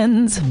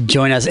Wilkins.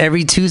 Join us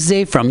every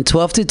Tuesday from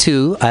 12 to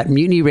 2 at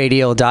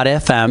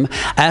MutinyRadio.fm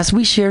as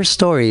we share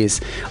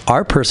stories,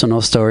 our personal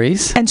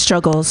stories. And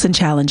struggles and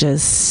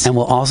challenges. And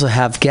we'll also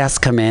have guests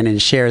come in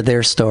and share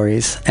their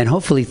stories. And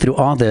hopefully through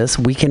all this,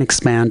 we can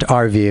expand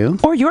our view.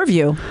 Or your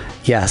view.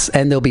 Yes,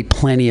 and there'll be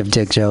plenty of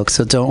dick jokes,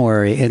 so don't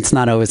worry. It's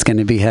not always going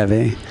to be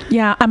heavy.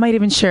 Yeah, I might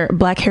even share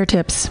black hair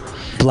tips.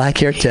 Black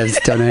hair tips.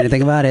 Don't know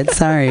anything about it.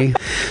 Sorry.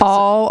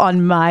 All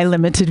on My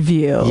Limited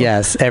View.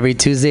 Yes, every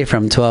Tuesday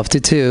from 12 to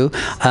 2.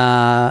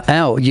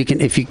 You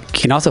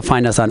can also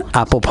find us on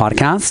Apple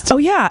Podcasts. Oh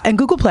yeah, and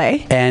Google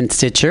Play. And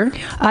Stitcher.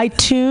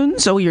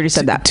 iTunes. Oh, you already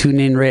said that.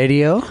 TuneIn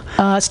Radio.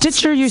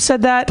 Stitcher, you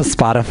said that.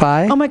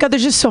 Spotify. Oh my God,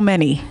 there's just so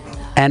many.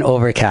 And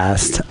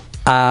Overcast.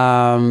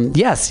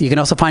 Yes, you can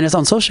also find us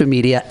on social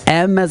media.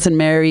 M as in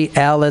Mary,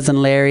 L as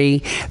in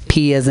Larry,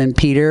 P as in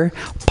Peter,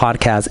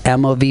 podcast.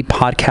 MOV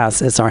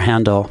podcast is our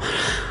handle.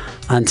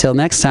 Until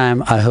next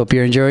time, I hope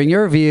you're enjoying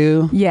your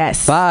review.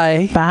 Yes.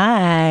 Bye.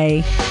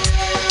 Bye.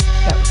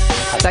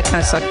 That kind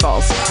of sucked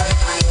balls.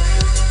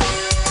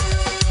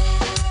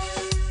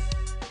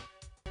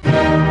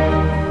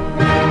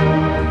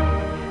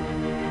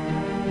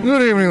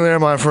 Good evening there,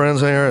 my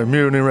friends here at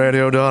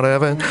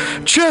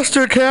MutinyRadio.fm.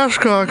 Chester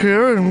Cashcock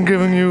here, and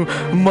giving you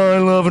my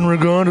love and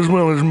regard as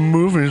well as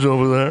movies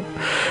over there.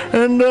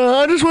 And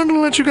I just wanted to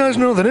let you guys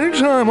know that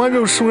anytime I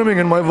go swimming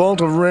in my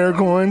vault of rare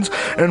coins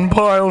and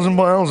piles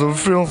of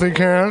filthy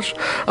cash,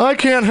 I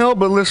can't help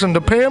but listen to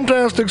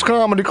Pamtastic's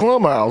Comedy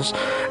Clubhouse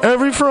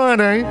every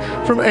Friday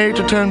from 8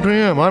 to 10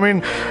 p.m. I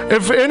mean,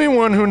 if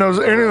anyone who knows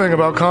anything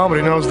about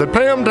comedy knows that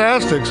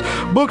Pamtastics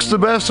books the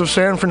best of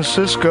San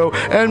Francisco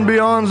and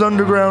beyond's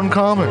underground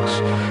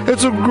comics.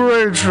 It's a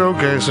great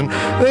showcase, and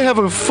they have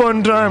a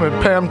fun time at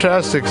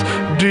Pamtastics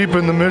deep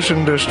in the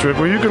Mission District,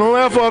 where you can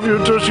laugh off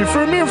your tushy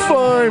for a mere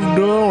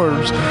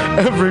 $5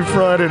 every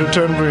Friday to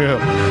 10 p.m.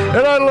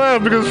 And I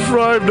laugh because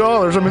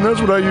 $5, I mean,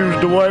 that's what I use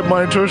to wipe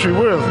my tushy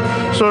with.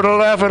 So to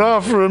laugh it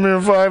off for a mere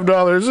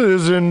 $5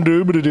 is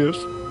indubitious.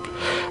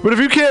 But if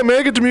you can't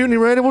make it to Mutiny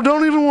Radio, well,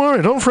 don't even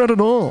worry. Don't fret at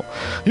all.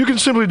 You can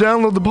simply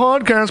download the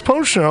podcast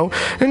post-show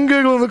and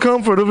giggle in the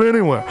comfort of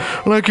anywhere,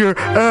 like your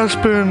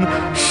Aspen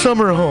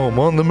summer home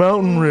on the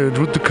mountain ridge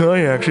with the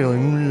kayak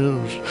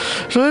feeling.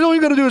 So all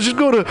you got to do is just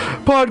go to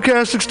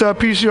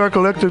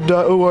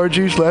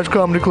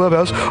podcastics.pcrcollective.org/comedy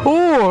clubhouse,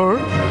 or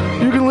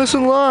you can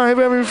listen live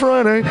every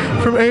Friday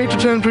from 8 to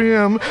 10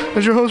 p.m.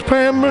 as your host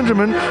Pam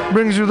Benjamin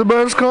brings you the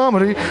best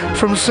comedy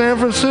from San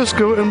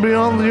Francisco and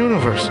beyond the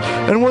universe.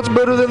 And what's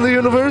better than the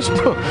universe?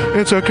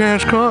 It's a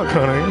cash cock,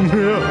 honey.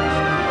 Yeah.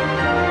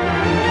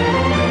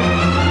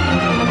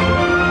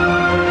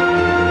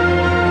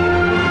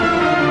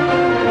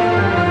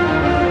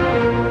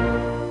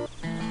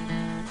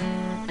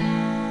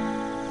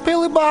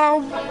 Billy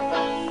Bob,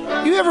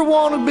 you ever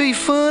want to be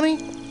funny?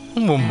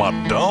 Well, my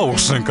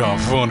dogs think I'm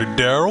funny,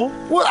 Daryl.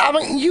 Well, I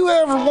mean, you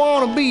ever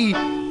want to be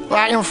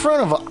like in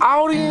front of an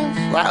audience,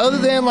 like other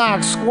than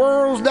like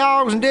squirrels,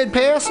 dogs, and dead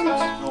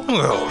peasants?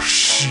 Oh,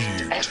 shoot.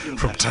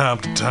 From time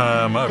to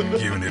time, I've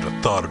given it a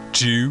thought or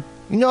two.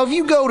 You know, if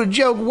you go to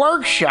Joke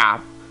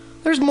Workshop,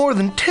 there's more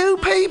than 2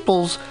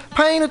 peoples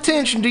paying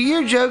attention to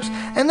your jokes,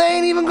 and they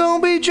ain't even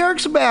gonna be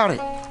jerks about it.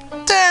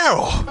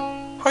 Daryl,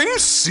 are you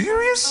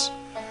serious?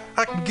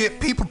 I can get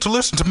people to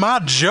listen to my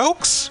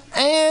jokes?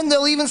 And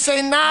they'll even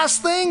say nice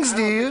things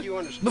to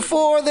you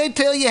before they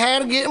tell you how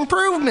to get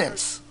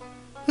improvements.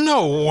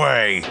 No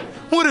way.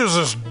 What is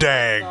this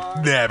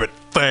dag-nabbit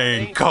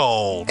thing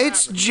called?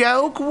 It's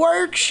Joke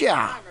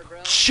Workshop.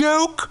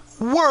 Joke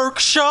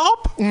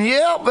Workshop?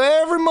 Yep,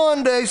 every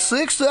Monday,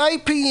 6 to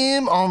 8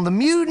 p.m. on the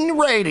Mutiny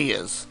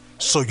Radios.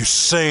 So you're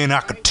saying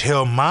I could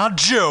tell my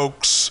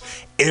jokes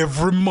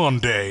every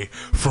Monday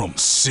from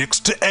 6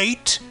 to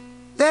 8?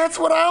 That's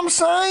what I'm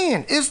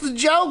saying. It's the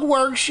Joke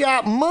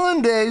Workshop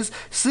Mondays,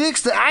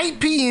 6 to 8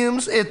 p.m.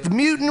 at the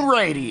Mutiny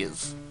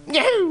Radios.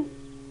 Yahoo!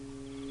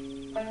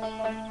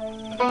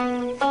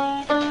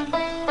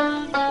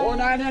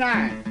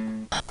 $4.99.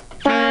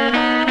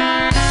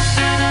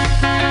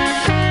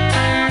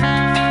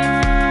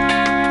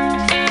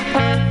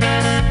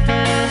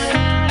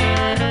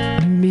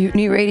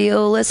 Mutiny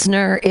Radio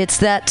listener, it's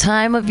that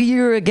time of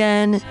year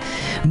again.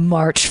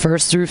 March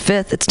 1st through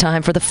 5th, it's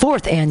time for the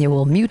 4th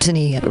annual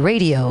Mutiny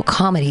Radio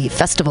Comedy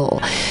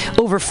Festival.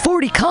 Over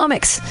 40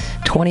 comics,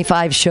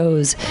 25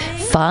 shows,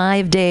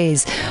 5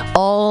 days,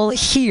 all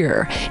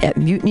here at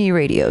Mutiny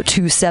Radio,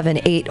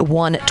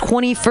 2781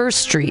 21st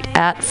Street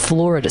at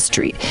Florida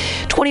Street.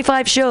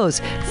 25 shows,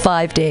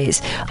 5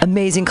 days,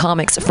 amazing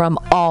comics from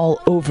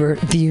all over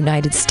the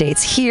United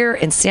States here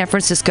in San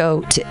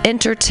Francisco to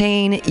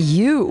entertain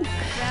you,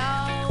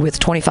 with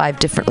 25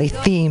 differently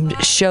themed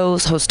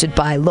shows hosted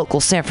by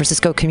local San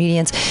Francisco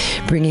comedians,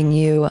 bringing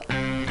you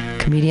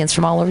comedians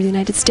from all over the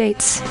United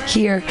States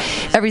here.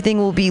 Everything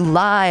will be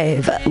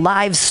live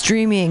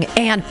streaming,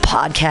 and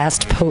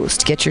podcast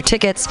post. Get your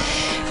tickets,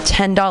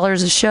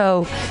 $10 a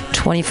show,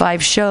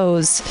 25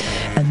 shows,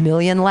 a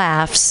million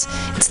laughs.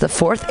 It's the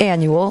 4th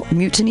annual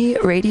Mutiny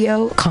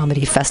Radio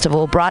Comedy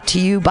Festival, brought to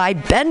you by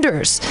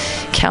Benders,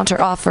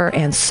 Counteroffer,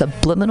 and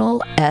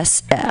Subliminal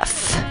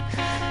SF.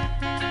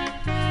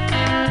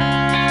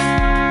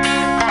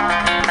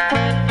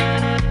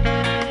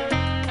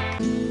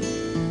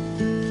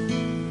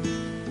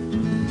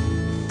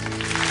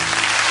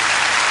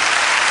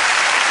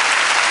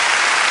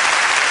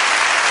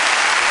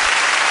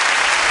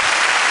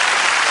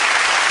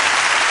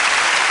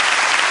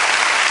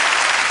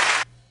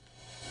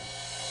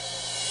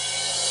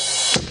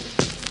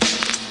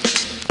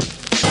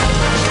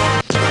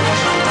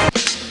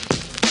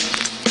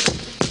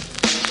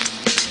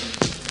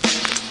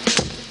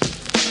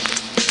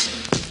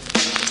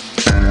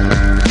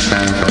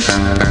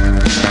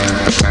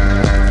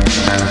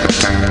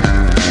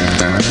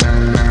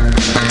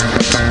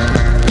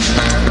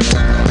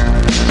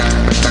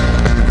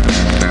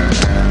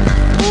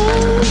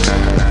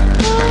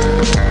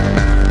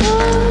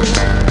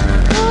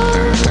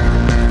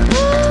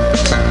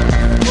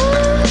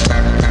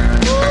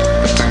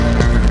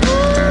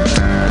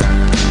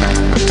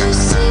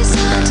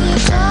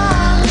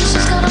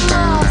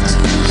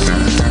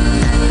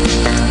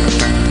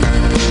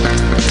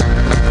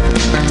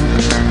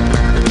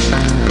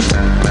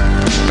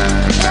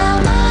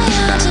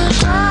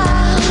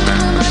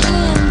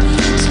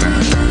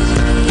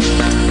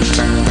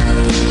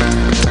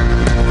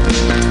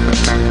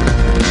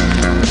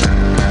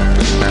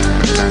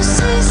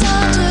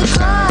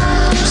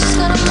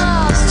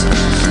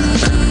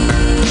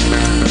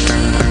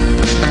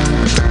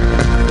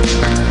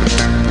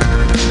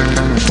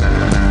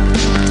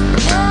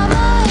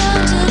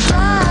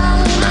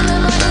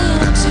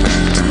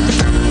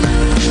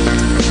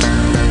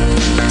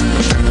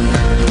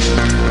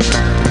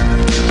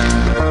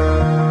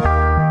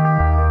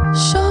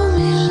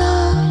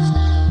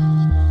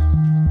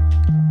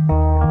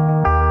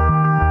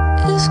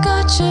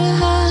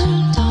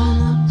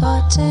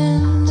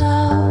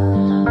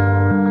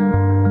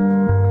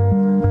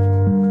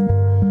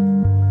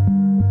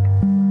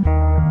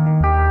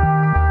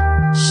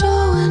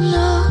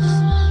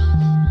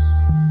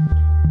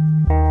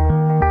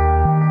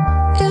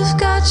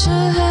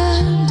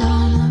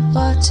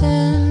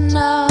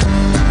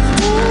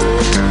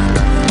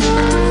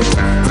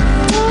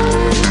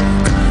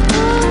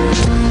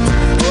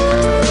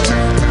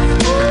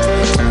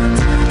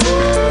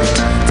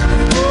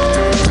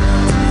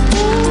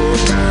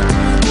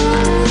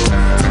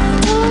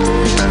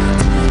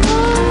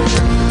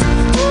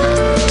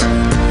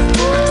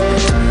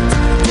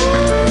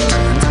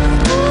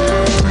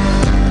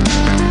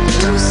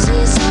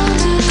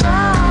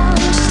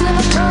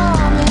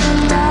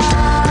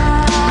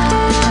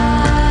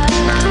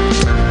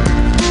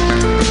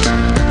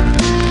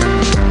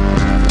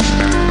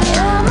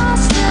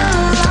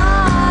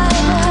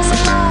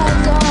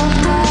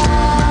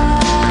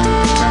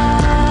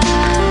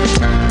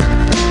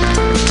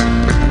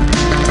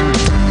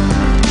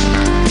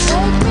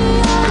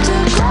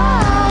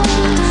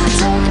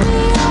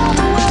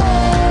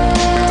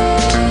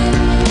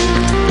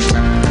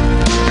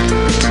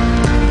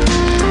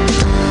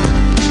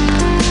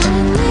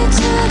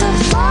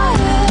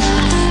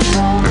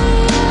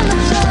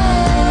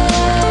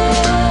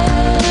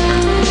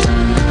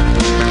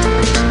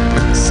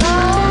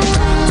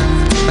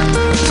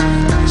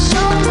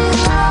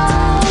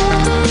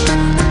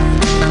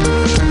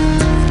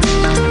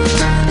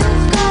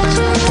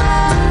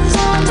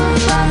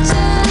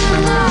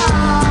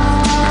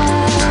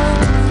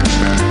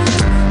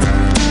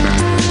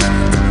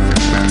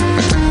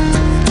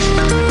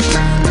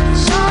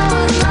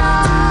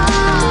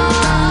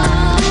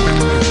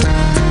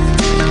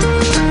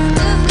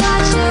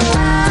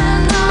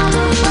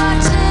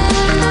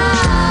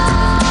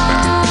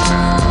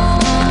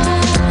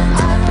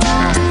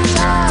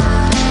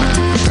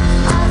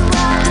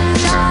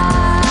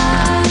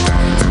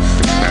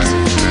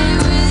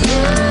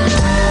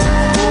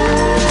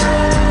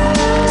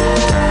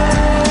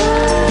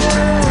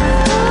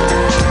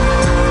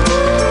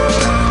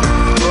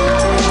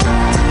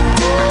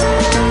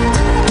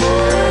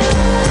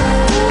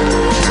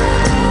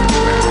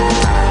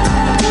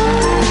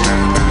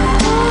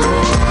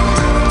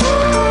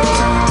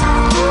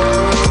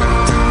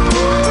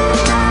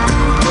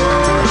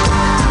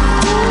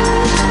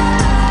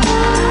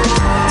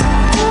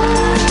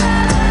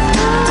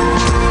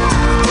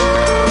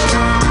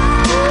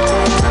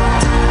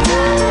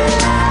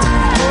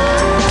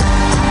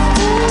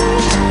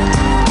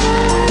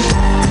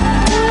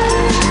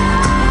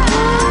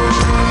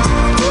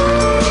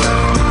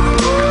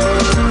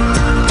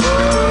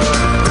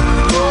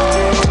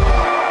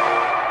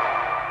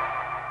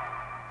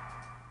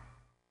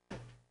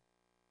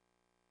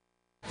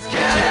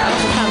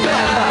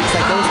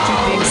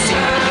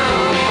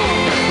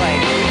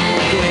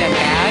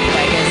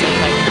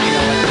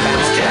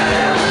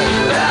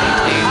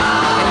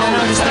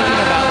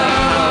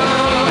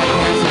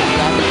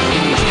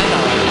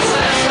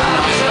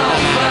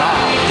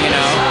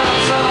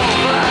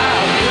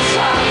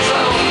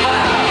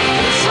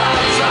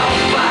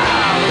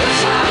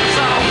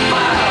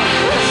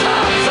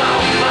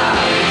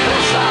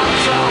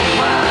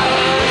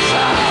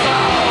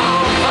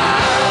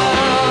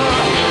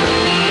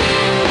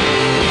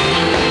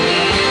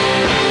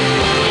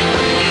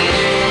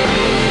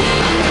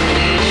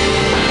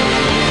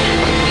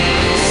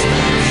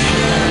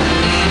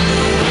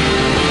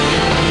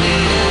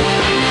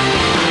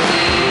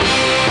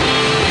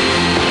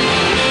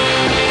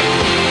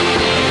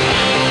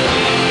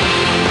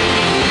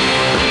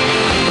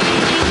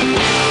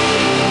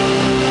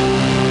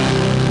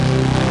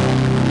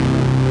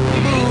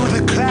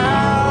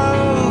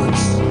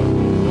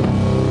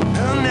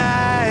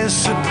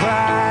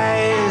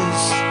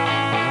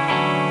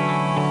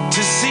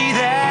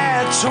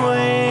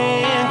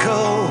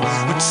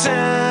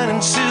 accent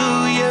into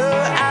your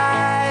eyes.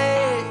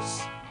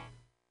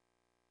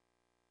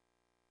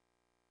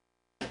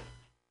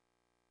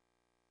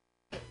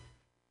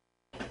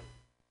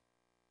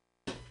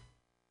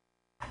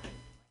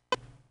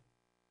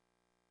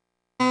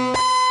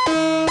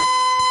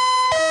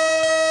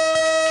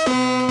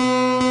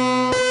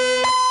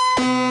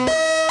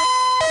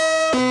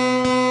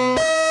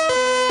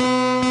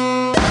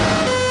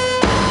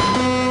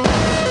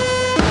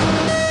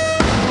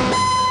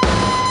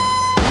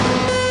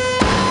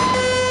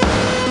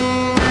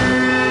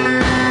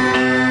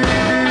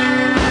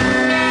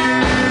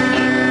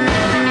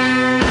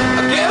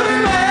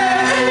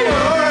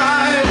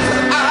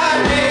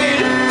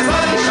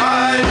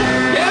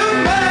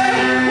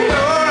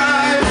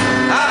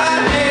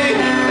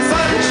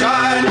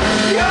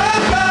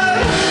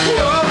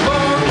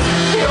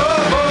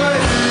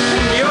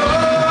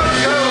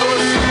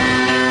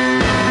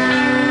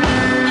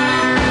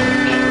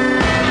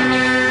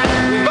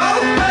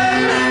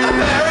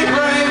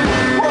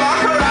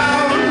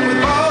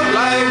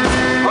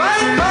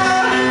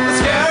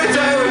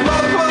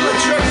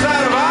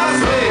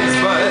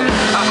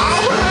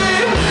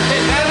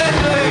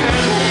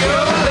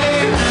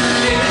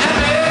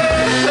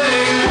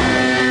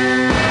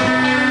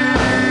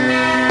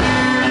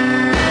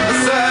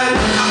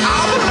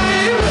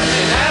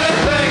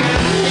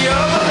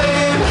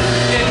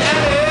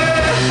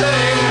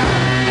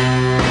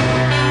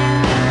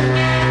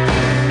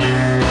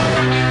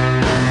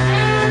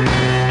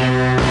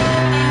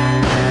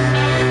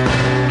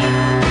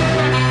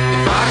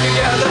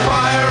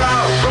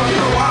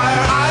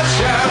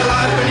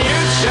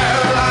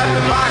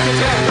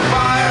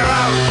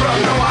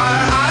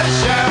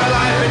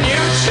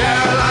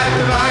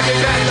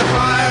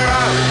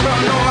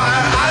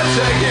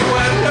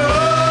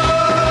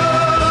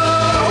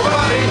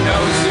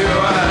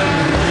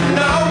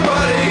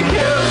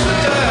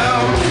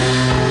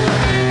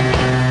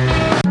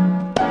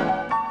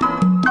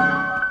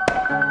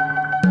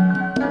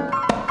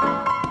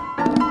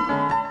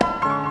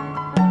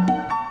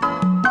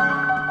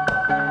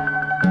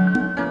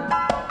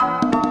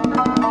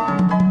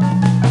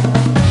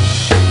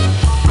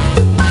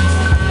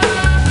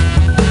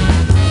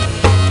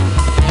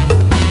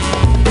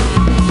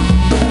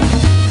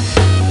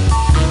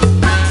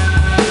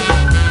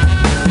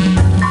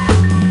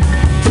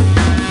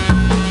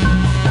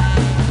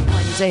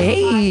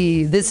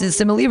 This is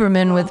Simma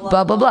Lieberman with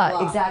blah, blah,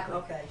 blah. Exactly.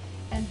 Okay.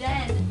 And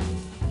then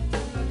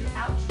your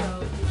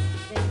outro is the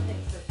same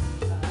thing. So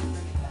bring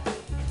it back.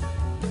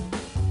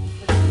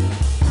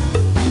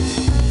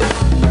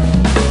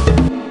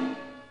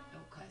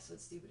 Okay, so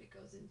let's see what it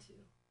goes into.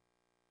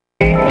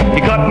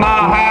 You got my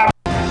heart.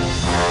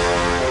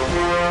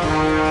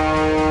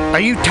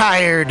 Are you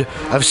tired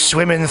of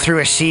swimming through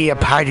a sea of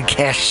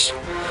podcasts?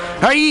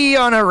 Are ye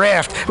on a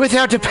raft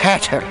without a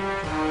paddle?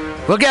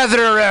 Well,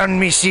 gather around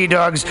me, sea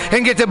dogs,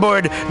 and get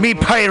aboard me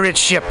pirate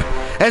ship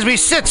as we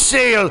set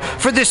sail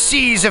for the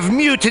seas of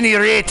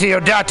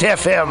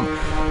MutinyRadio.fm.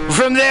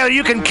 From there,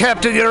 you can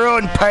captain your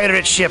own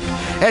pirate ship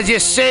as you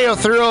sail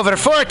through over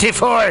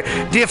 44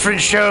 different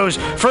shows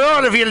for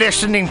all of your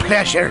listening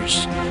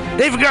pleasures.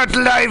 They've got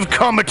live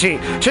comedy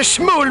to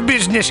small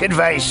business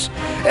advice,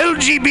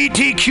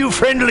 LGBTQ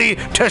friendly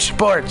to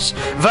sports,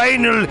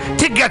 vinyl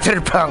to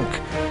gutter punk.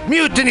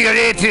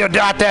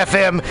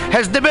 MutinyRadio.fm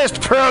has the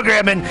best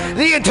programming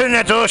the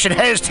internet ocean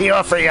has to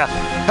offer you.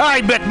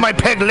 I bet my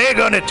peg leg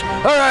on it,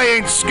 or I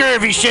ain't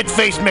scurvy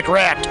shit-faced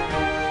McRat.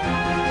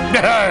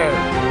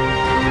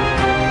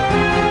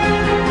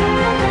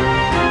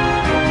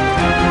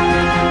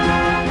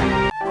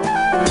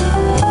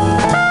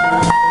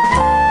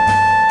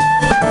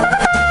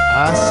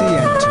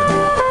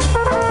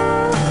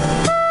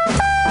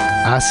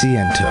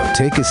 Asiento.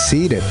 Take a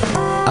seat at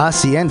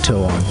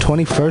Asiento on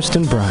 21st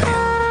and Bryant.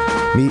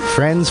 Meet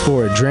friends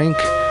for a drink,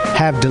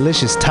 have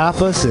delicious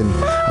tapas, and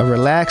a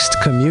relaxed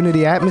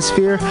community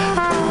atmosphere.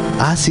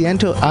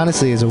 Asiento,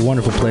 honestly, is a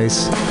wonderful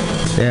place.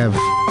 They have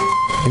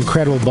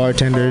incredible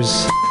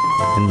bartenders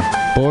and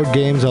board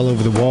games all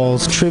over the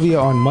walls, trivia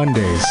on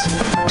Mondays,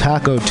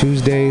 Taco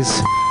Tuesdays,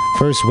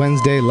 First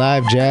Wednesday,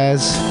 live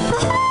jazz,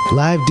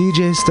 live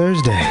DJs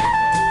Thursday,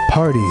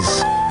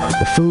 parties.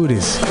 The food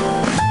is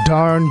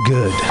darn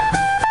good.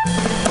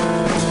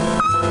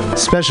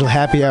 Special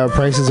happy hour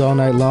prices all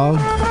night long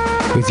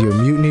with your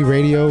Mutiny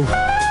Radio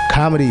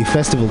Comedy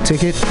Festival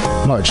ticket,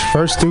 March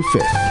 1st through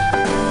 5th.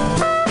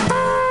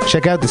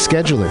 Check out the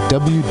schedule at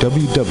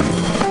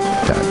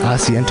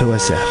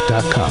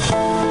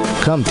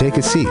www.asientosf.com. Come take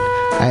a seat.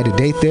 I had a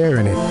date there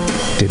and it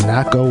did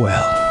not go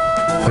well.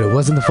 But it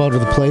wasn't the fault of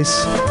the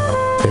place.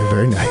 They're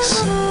very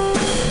nice.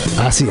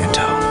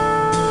 Asiento.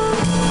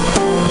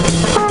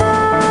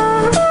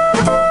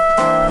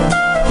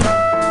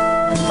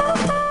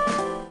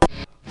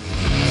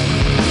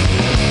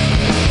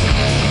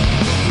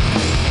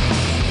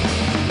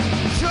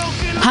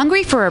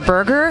 Hungry for a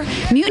burger?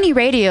 Mutiny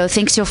Radio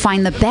thinks you'll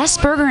find the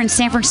best burger in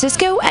San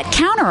Francisco at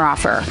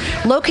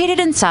Counteroffer, located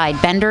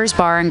inside Bender's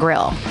Bar and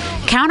Grill.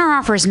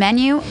 Counteroffer's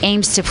menu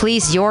aims to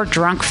please your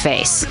drunk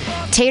face.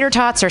 Tater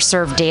tots are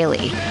served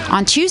daily.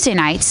 On Tuesday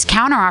nights,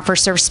 Counteroffer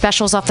serves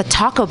specials off the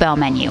Taco Bell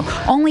menu,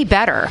 only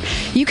better.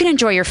 You can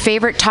enjoy your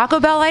favorite Taco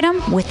Bell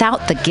item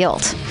without the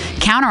guilt.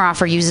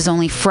 Counteroffer uses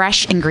only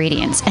fresh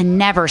ingredients and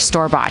never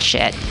store-bought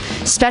shit.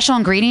 Special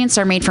ingredients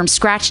are made from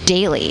scratch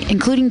daily,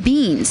 including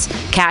beans,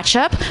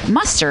 ketchup,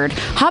 mustard,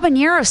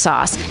 habanero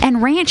sauce,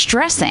 and ranch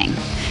dressing.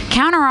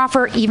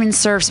 Counteroffer even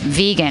serves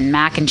vegan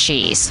mac and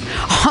cheese.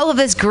 All of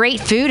this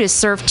great food is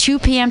served 2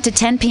 p.m. to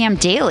 10 p.m.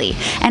 daily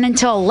and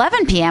until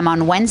 11 p.m.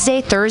 on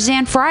Wednesday, Thursday,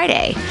 and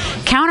Friday.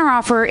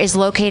 Counteroffer is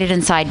located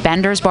inside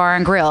Bender's Bar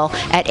and Grill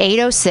at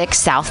 806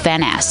 South Van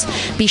Ness.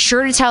 Be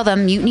sure to tell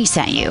them Mutiny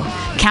sent you.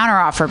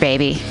 Counteroffer,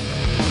 baby.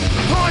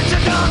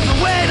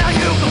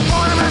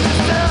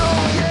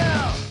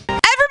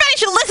 Everybody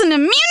should listen to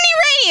Mutiny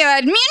Radio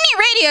at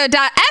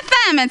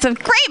MutinyRadio.fm. It's a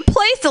great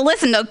place to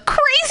listen to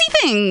crazy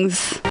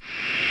things.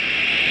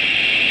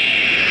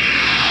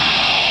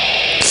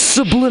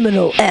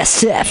 Subliminal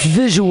SF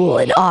visual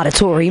and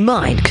auditory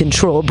mind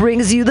control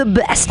brings you the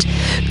best,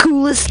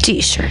 coolest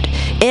t-shirt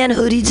and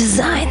hoodie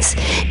designs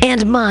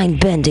and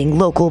mind-bending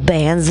local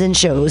bands and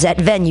shows at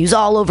venues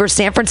all over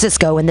San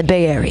Francisco and the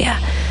Bay Area.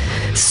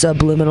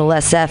 Subliminal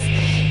SF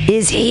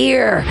is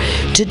here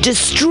to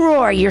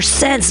destroy your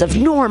sense of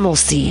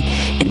normalcy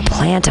and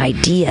plant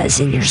ideas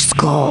in your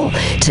skull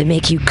to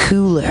make you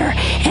cooler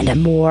and a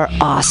more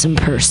awesome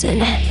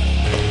person.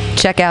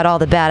 Check out all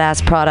the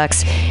badass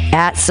products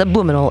at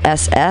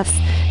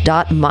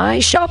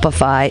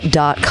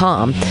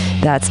subliminalsf.myshopify.com.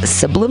 That's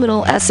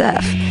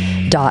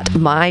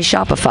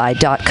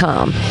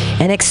subliminalsf.myshopify.com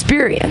and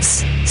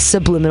experience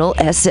Subliminal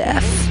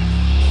SF.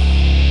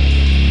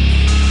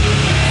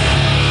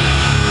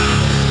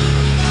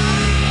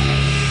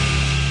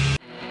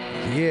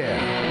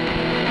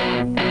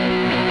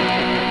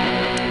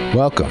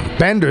 Welcome.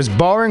 Bender's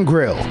Bar and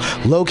Grill,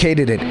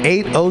 located at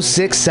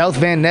 806 South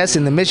Van Ness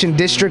in the Mission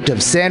District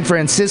of San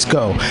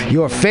Francisco.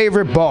 Your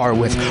favorite bar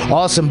with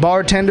awesome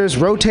bartenders,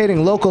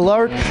 rotating local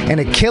art,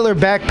 and a killer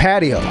back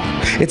patio.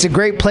 It's a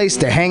great place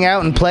to hang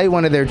out and play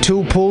one of their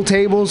 2 pool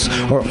tables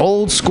or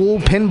old school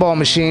pinball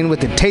machine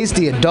with a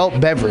tasty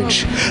adult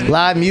beverage.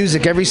 Live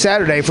music every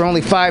Saturday for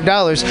only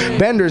 $5.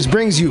 Bender's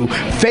brings you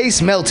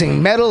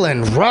face-melting metal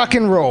and rock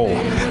and roll.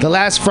 The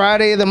last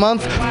Friday of the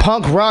month,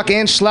 punk, rock,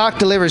 and schlock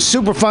delivers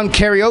super fun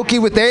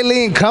karaoke with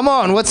Aileen. Come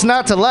on, what's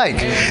not to like?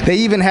 They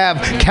even have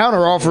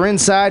Counteroffer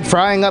inside,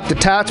 frying up the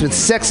tots with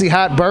sexy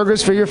hot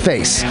burgers for your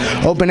face.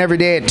 Open every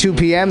day at 2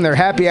 p.m. Their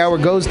happy hour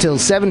goes till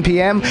 7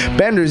 p.m.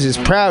 Bender's is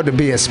proud to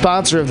be a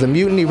sponsor of the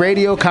Mutiny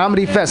Radio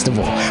Comedy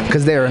Festival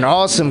because they're an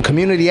awesome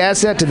community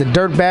asset to the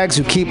dirtbags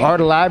who keep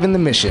art alive in the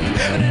Mission.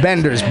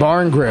 Bender's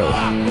Bar and Grill.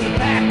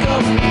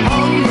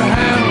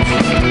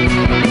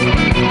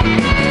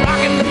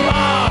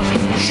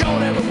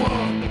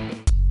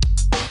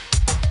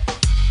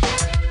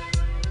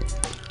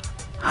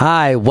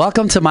 Hi,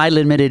 welcome to My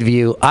Limited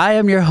View. I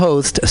am your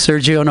host,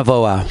 Sergio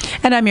Navoa.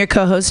 And I'm your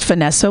co-host,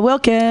 Vanessa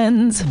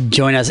Wilkins.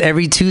 Join us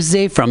every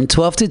Tuesday from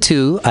 12 to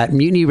 2 at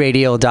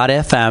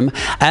MutinyRadio.fm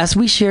as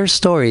we share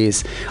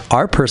stories,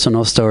 our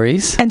personal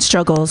stories. And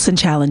struggles and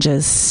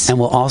challenges. And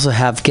we'll also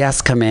have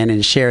guests come in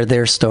and share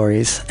their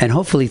stories. And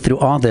hopefully through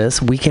all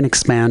this, we can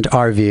expand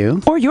our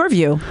view. Or your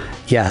view.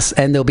 Yes,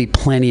 and there'll be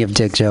plenty of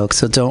dick jokes,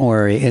 so don't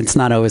worry. It's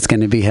not always going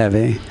to be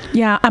heavy.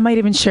 Yeah, I might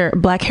even share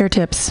black hair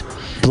tips.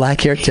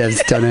 Black hair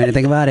tips. Don't know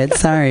anything about it.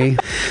 Sorry.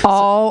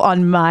 All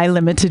on My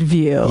Limited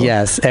View.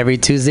 Yes, every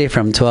Tuesday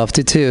from 12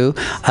 to 2.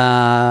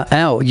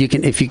 You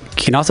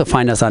can also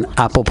find us on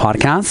Apple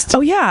Podcasts.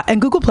 Oh, yeah,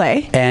 and Google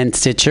Play. And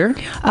Stitcher.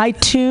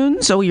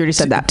 iTunes. Oh, you already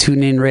said that.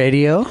 TuneIn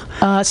Radio.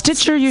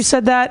 Stitcher, you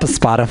said that.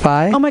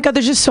 Spotify. Oh, my God,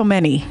 there's just so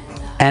many.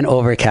 And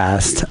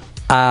Overcast.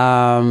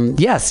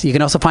 Yes, you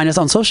can also find us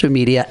on social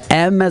media.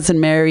 M as in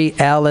Mary,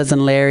 L as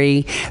in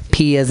Larry,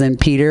 P as in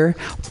Peter,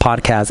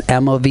 podcast.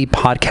 MOV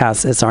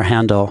Podcast is our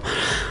handle.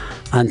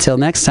 Until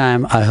next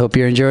time, I hope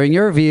you're enjoying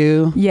your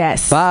view.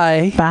 Yes.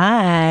 Bye.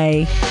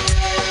 Bye.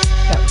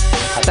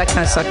 That kind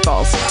of sucked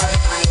balls.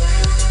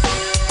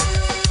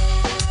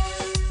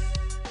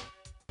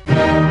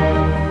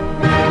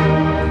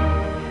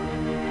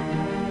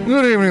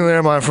 Good evening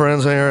there, my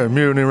friends here at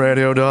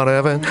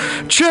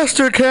MutinyRadio.fm.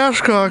 Chester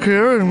Cashcock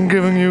here, and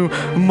giving you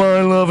my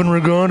love and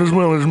regard as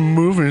well as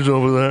movies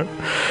over there.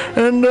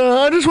 And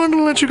I just wanted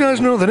to let you guys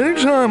know that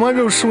anytime I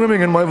go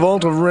swimming in my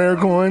vault of rare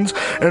coins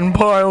and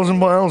piles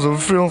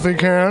of filthy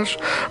cash,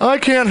 I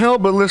can't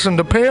help but listen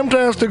to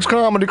Pamtastic's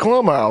Comedy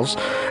Clubhouse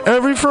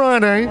every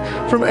Friday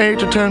from 8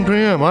 to 10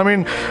 p.m. I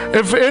mean,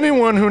 if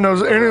anyone who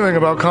knows anything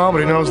about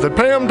comedy knows that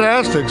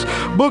Pamtastic's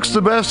books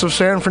the best of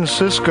San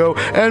Francisco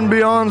and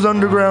beyond's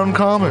underground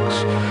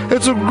comics.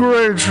 It's a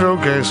great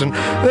showcase, and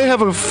they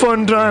have a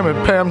fun time at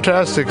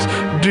Pamtastic's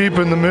deep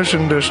in the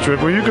Mission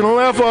District, where you can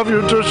laugh off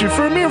your tushy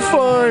for a mere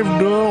 $5.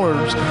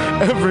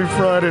 $5 every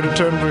Friday to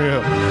 10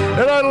 p.m.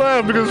 And I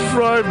laugh because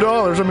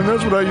 $5, I mean,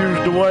 that's what I use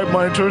to wipe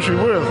my tushy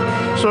with.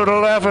 So to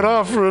laugh it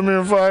off for a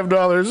mere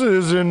 $5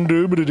 is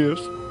indubitious.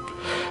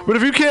 But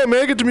if you can't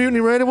make it to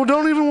Mutiny Radio, well,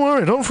 don't even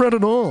worry. Don't fret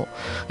at all.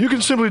 You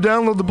can simply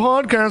download the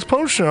podcast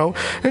post-show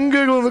and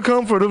giggle in the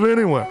comfort of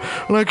anywhere,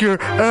 like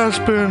your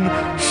Aspen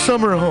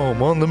summer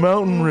home on the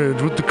mountain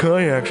ridge with the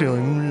kayak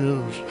feeling.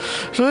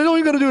 So all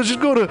you got to do is just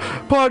go to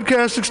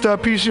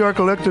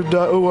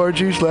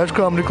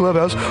podcastics.pcrcollective.org/comedy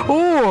clubhouse,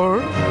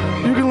 or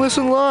you can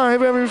listen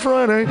live every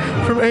Friday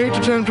from 8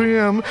 to 10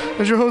 p.m.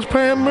 as your host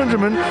Pam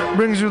Benjamin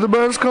brings you the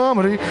best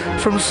comedy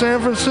from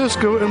San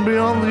Francisco and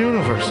beyond the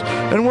universe.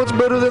 And what's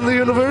better than the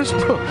universe?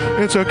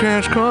 It's a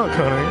cash cock,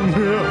 honey.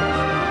 Yeah.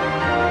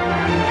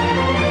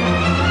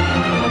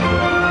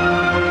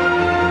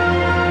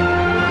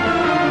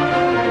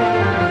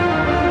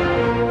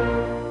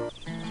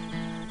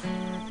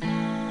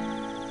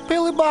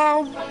 Billy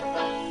Bob,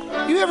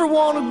 you ever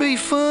want to be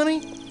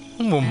funny?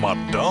 Well, my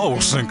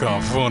dogs think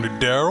I'm funny,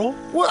 Daryl.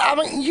 Well, I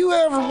mean, you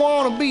ever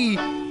want to be,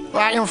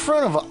 like, in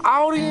front of an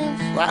audience?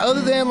 Like,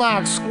 other than,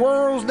 like,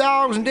 squirrels,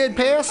 dogs, and dead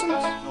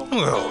peasants?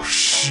 Oh,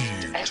 shoot.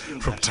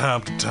 From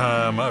time to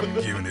time, I've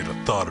given it a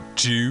thought or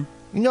two.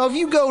 You know, if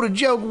you go to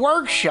Joke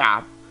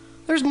Workshop,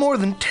 there's more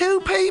than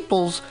 2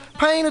 peoples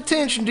paying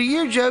attention to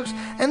your jokes,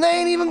 and they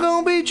ain't even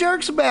gonna be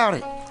jerks about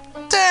it.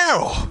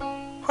 Daryl,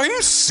 are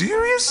you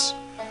serious?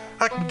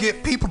 I can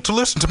get people to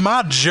listen to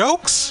my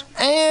jokes?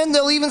 And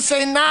they'll even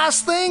say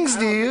nice things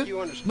to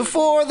you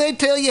before they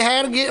tell you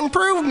how to get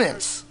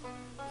improvements.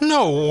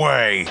 No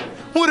way.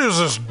 What is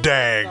this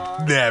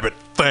dag-nabbit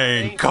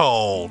thing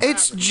called?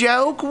 It's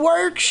Joke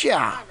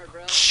Workshop.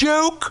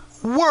 Joke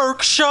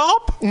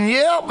Workshop?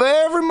 Yep,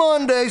 every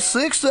Monday,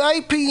 6 to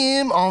 8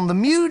 p.m. on the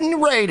Mutiny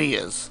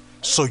Radios.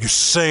 So you're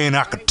saying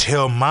I could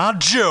tell my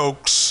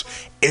jokes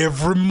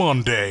every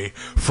Monday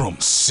from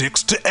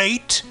 6 to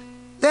 8?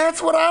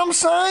 That's what I'm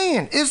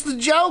saying. It's the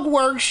Joke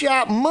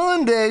Workshop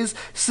Mondays,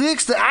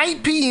 6 to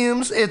 8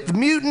 p.m. at the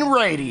Mutiny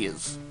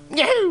Radios.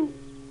 Yahoo!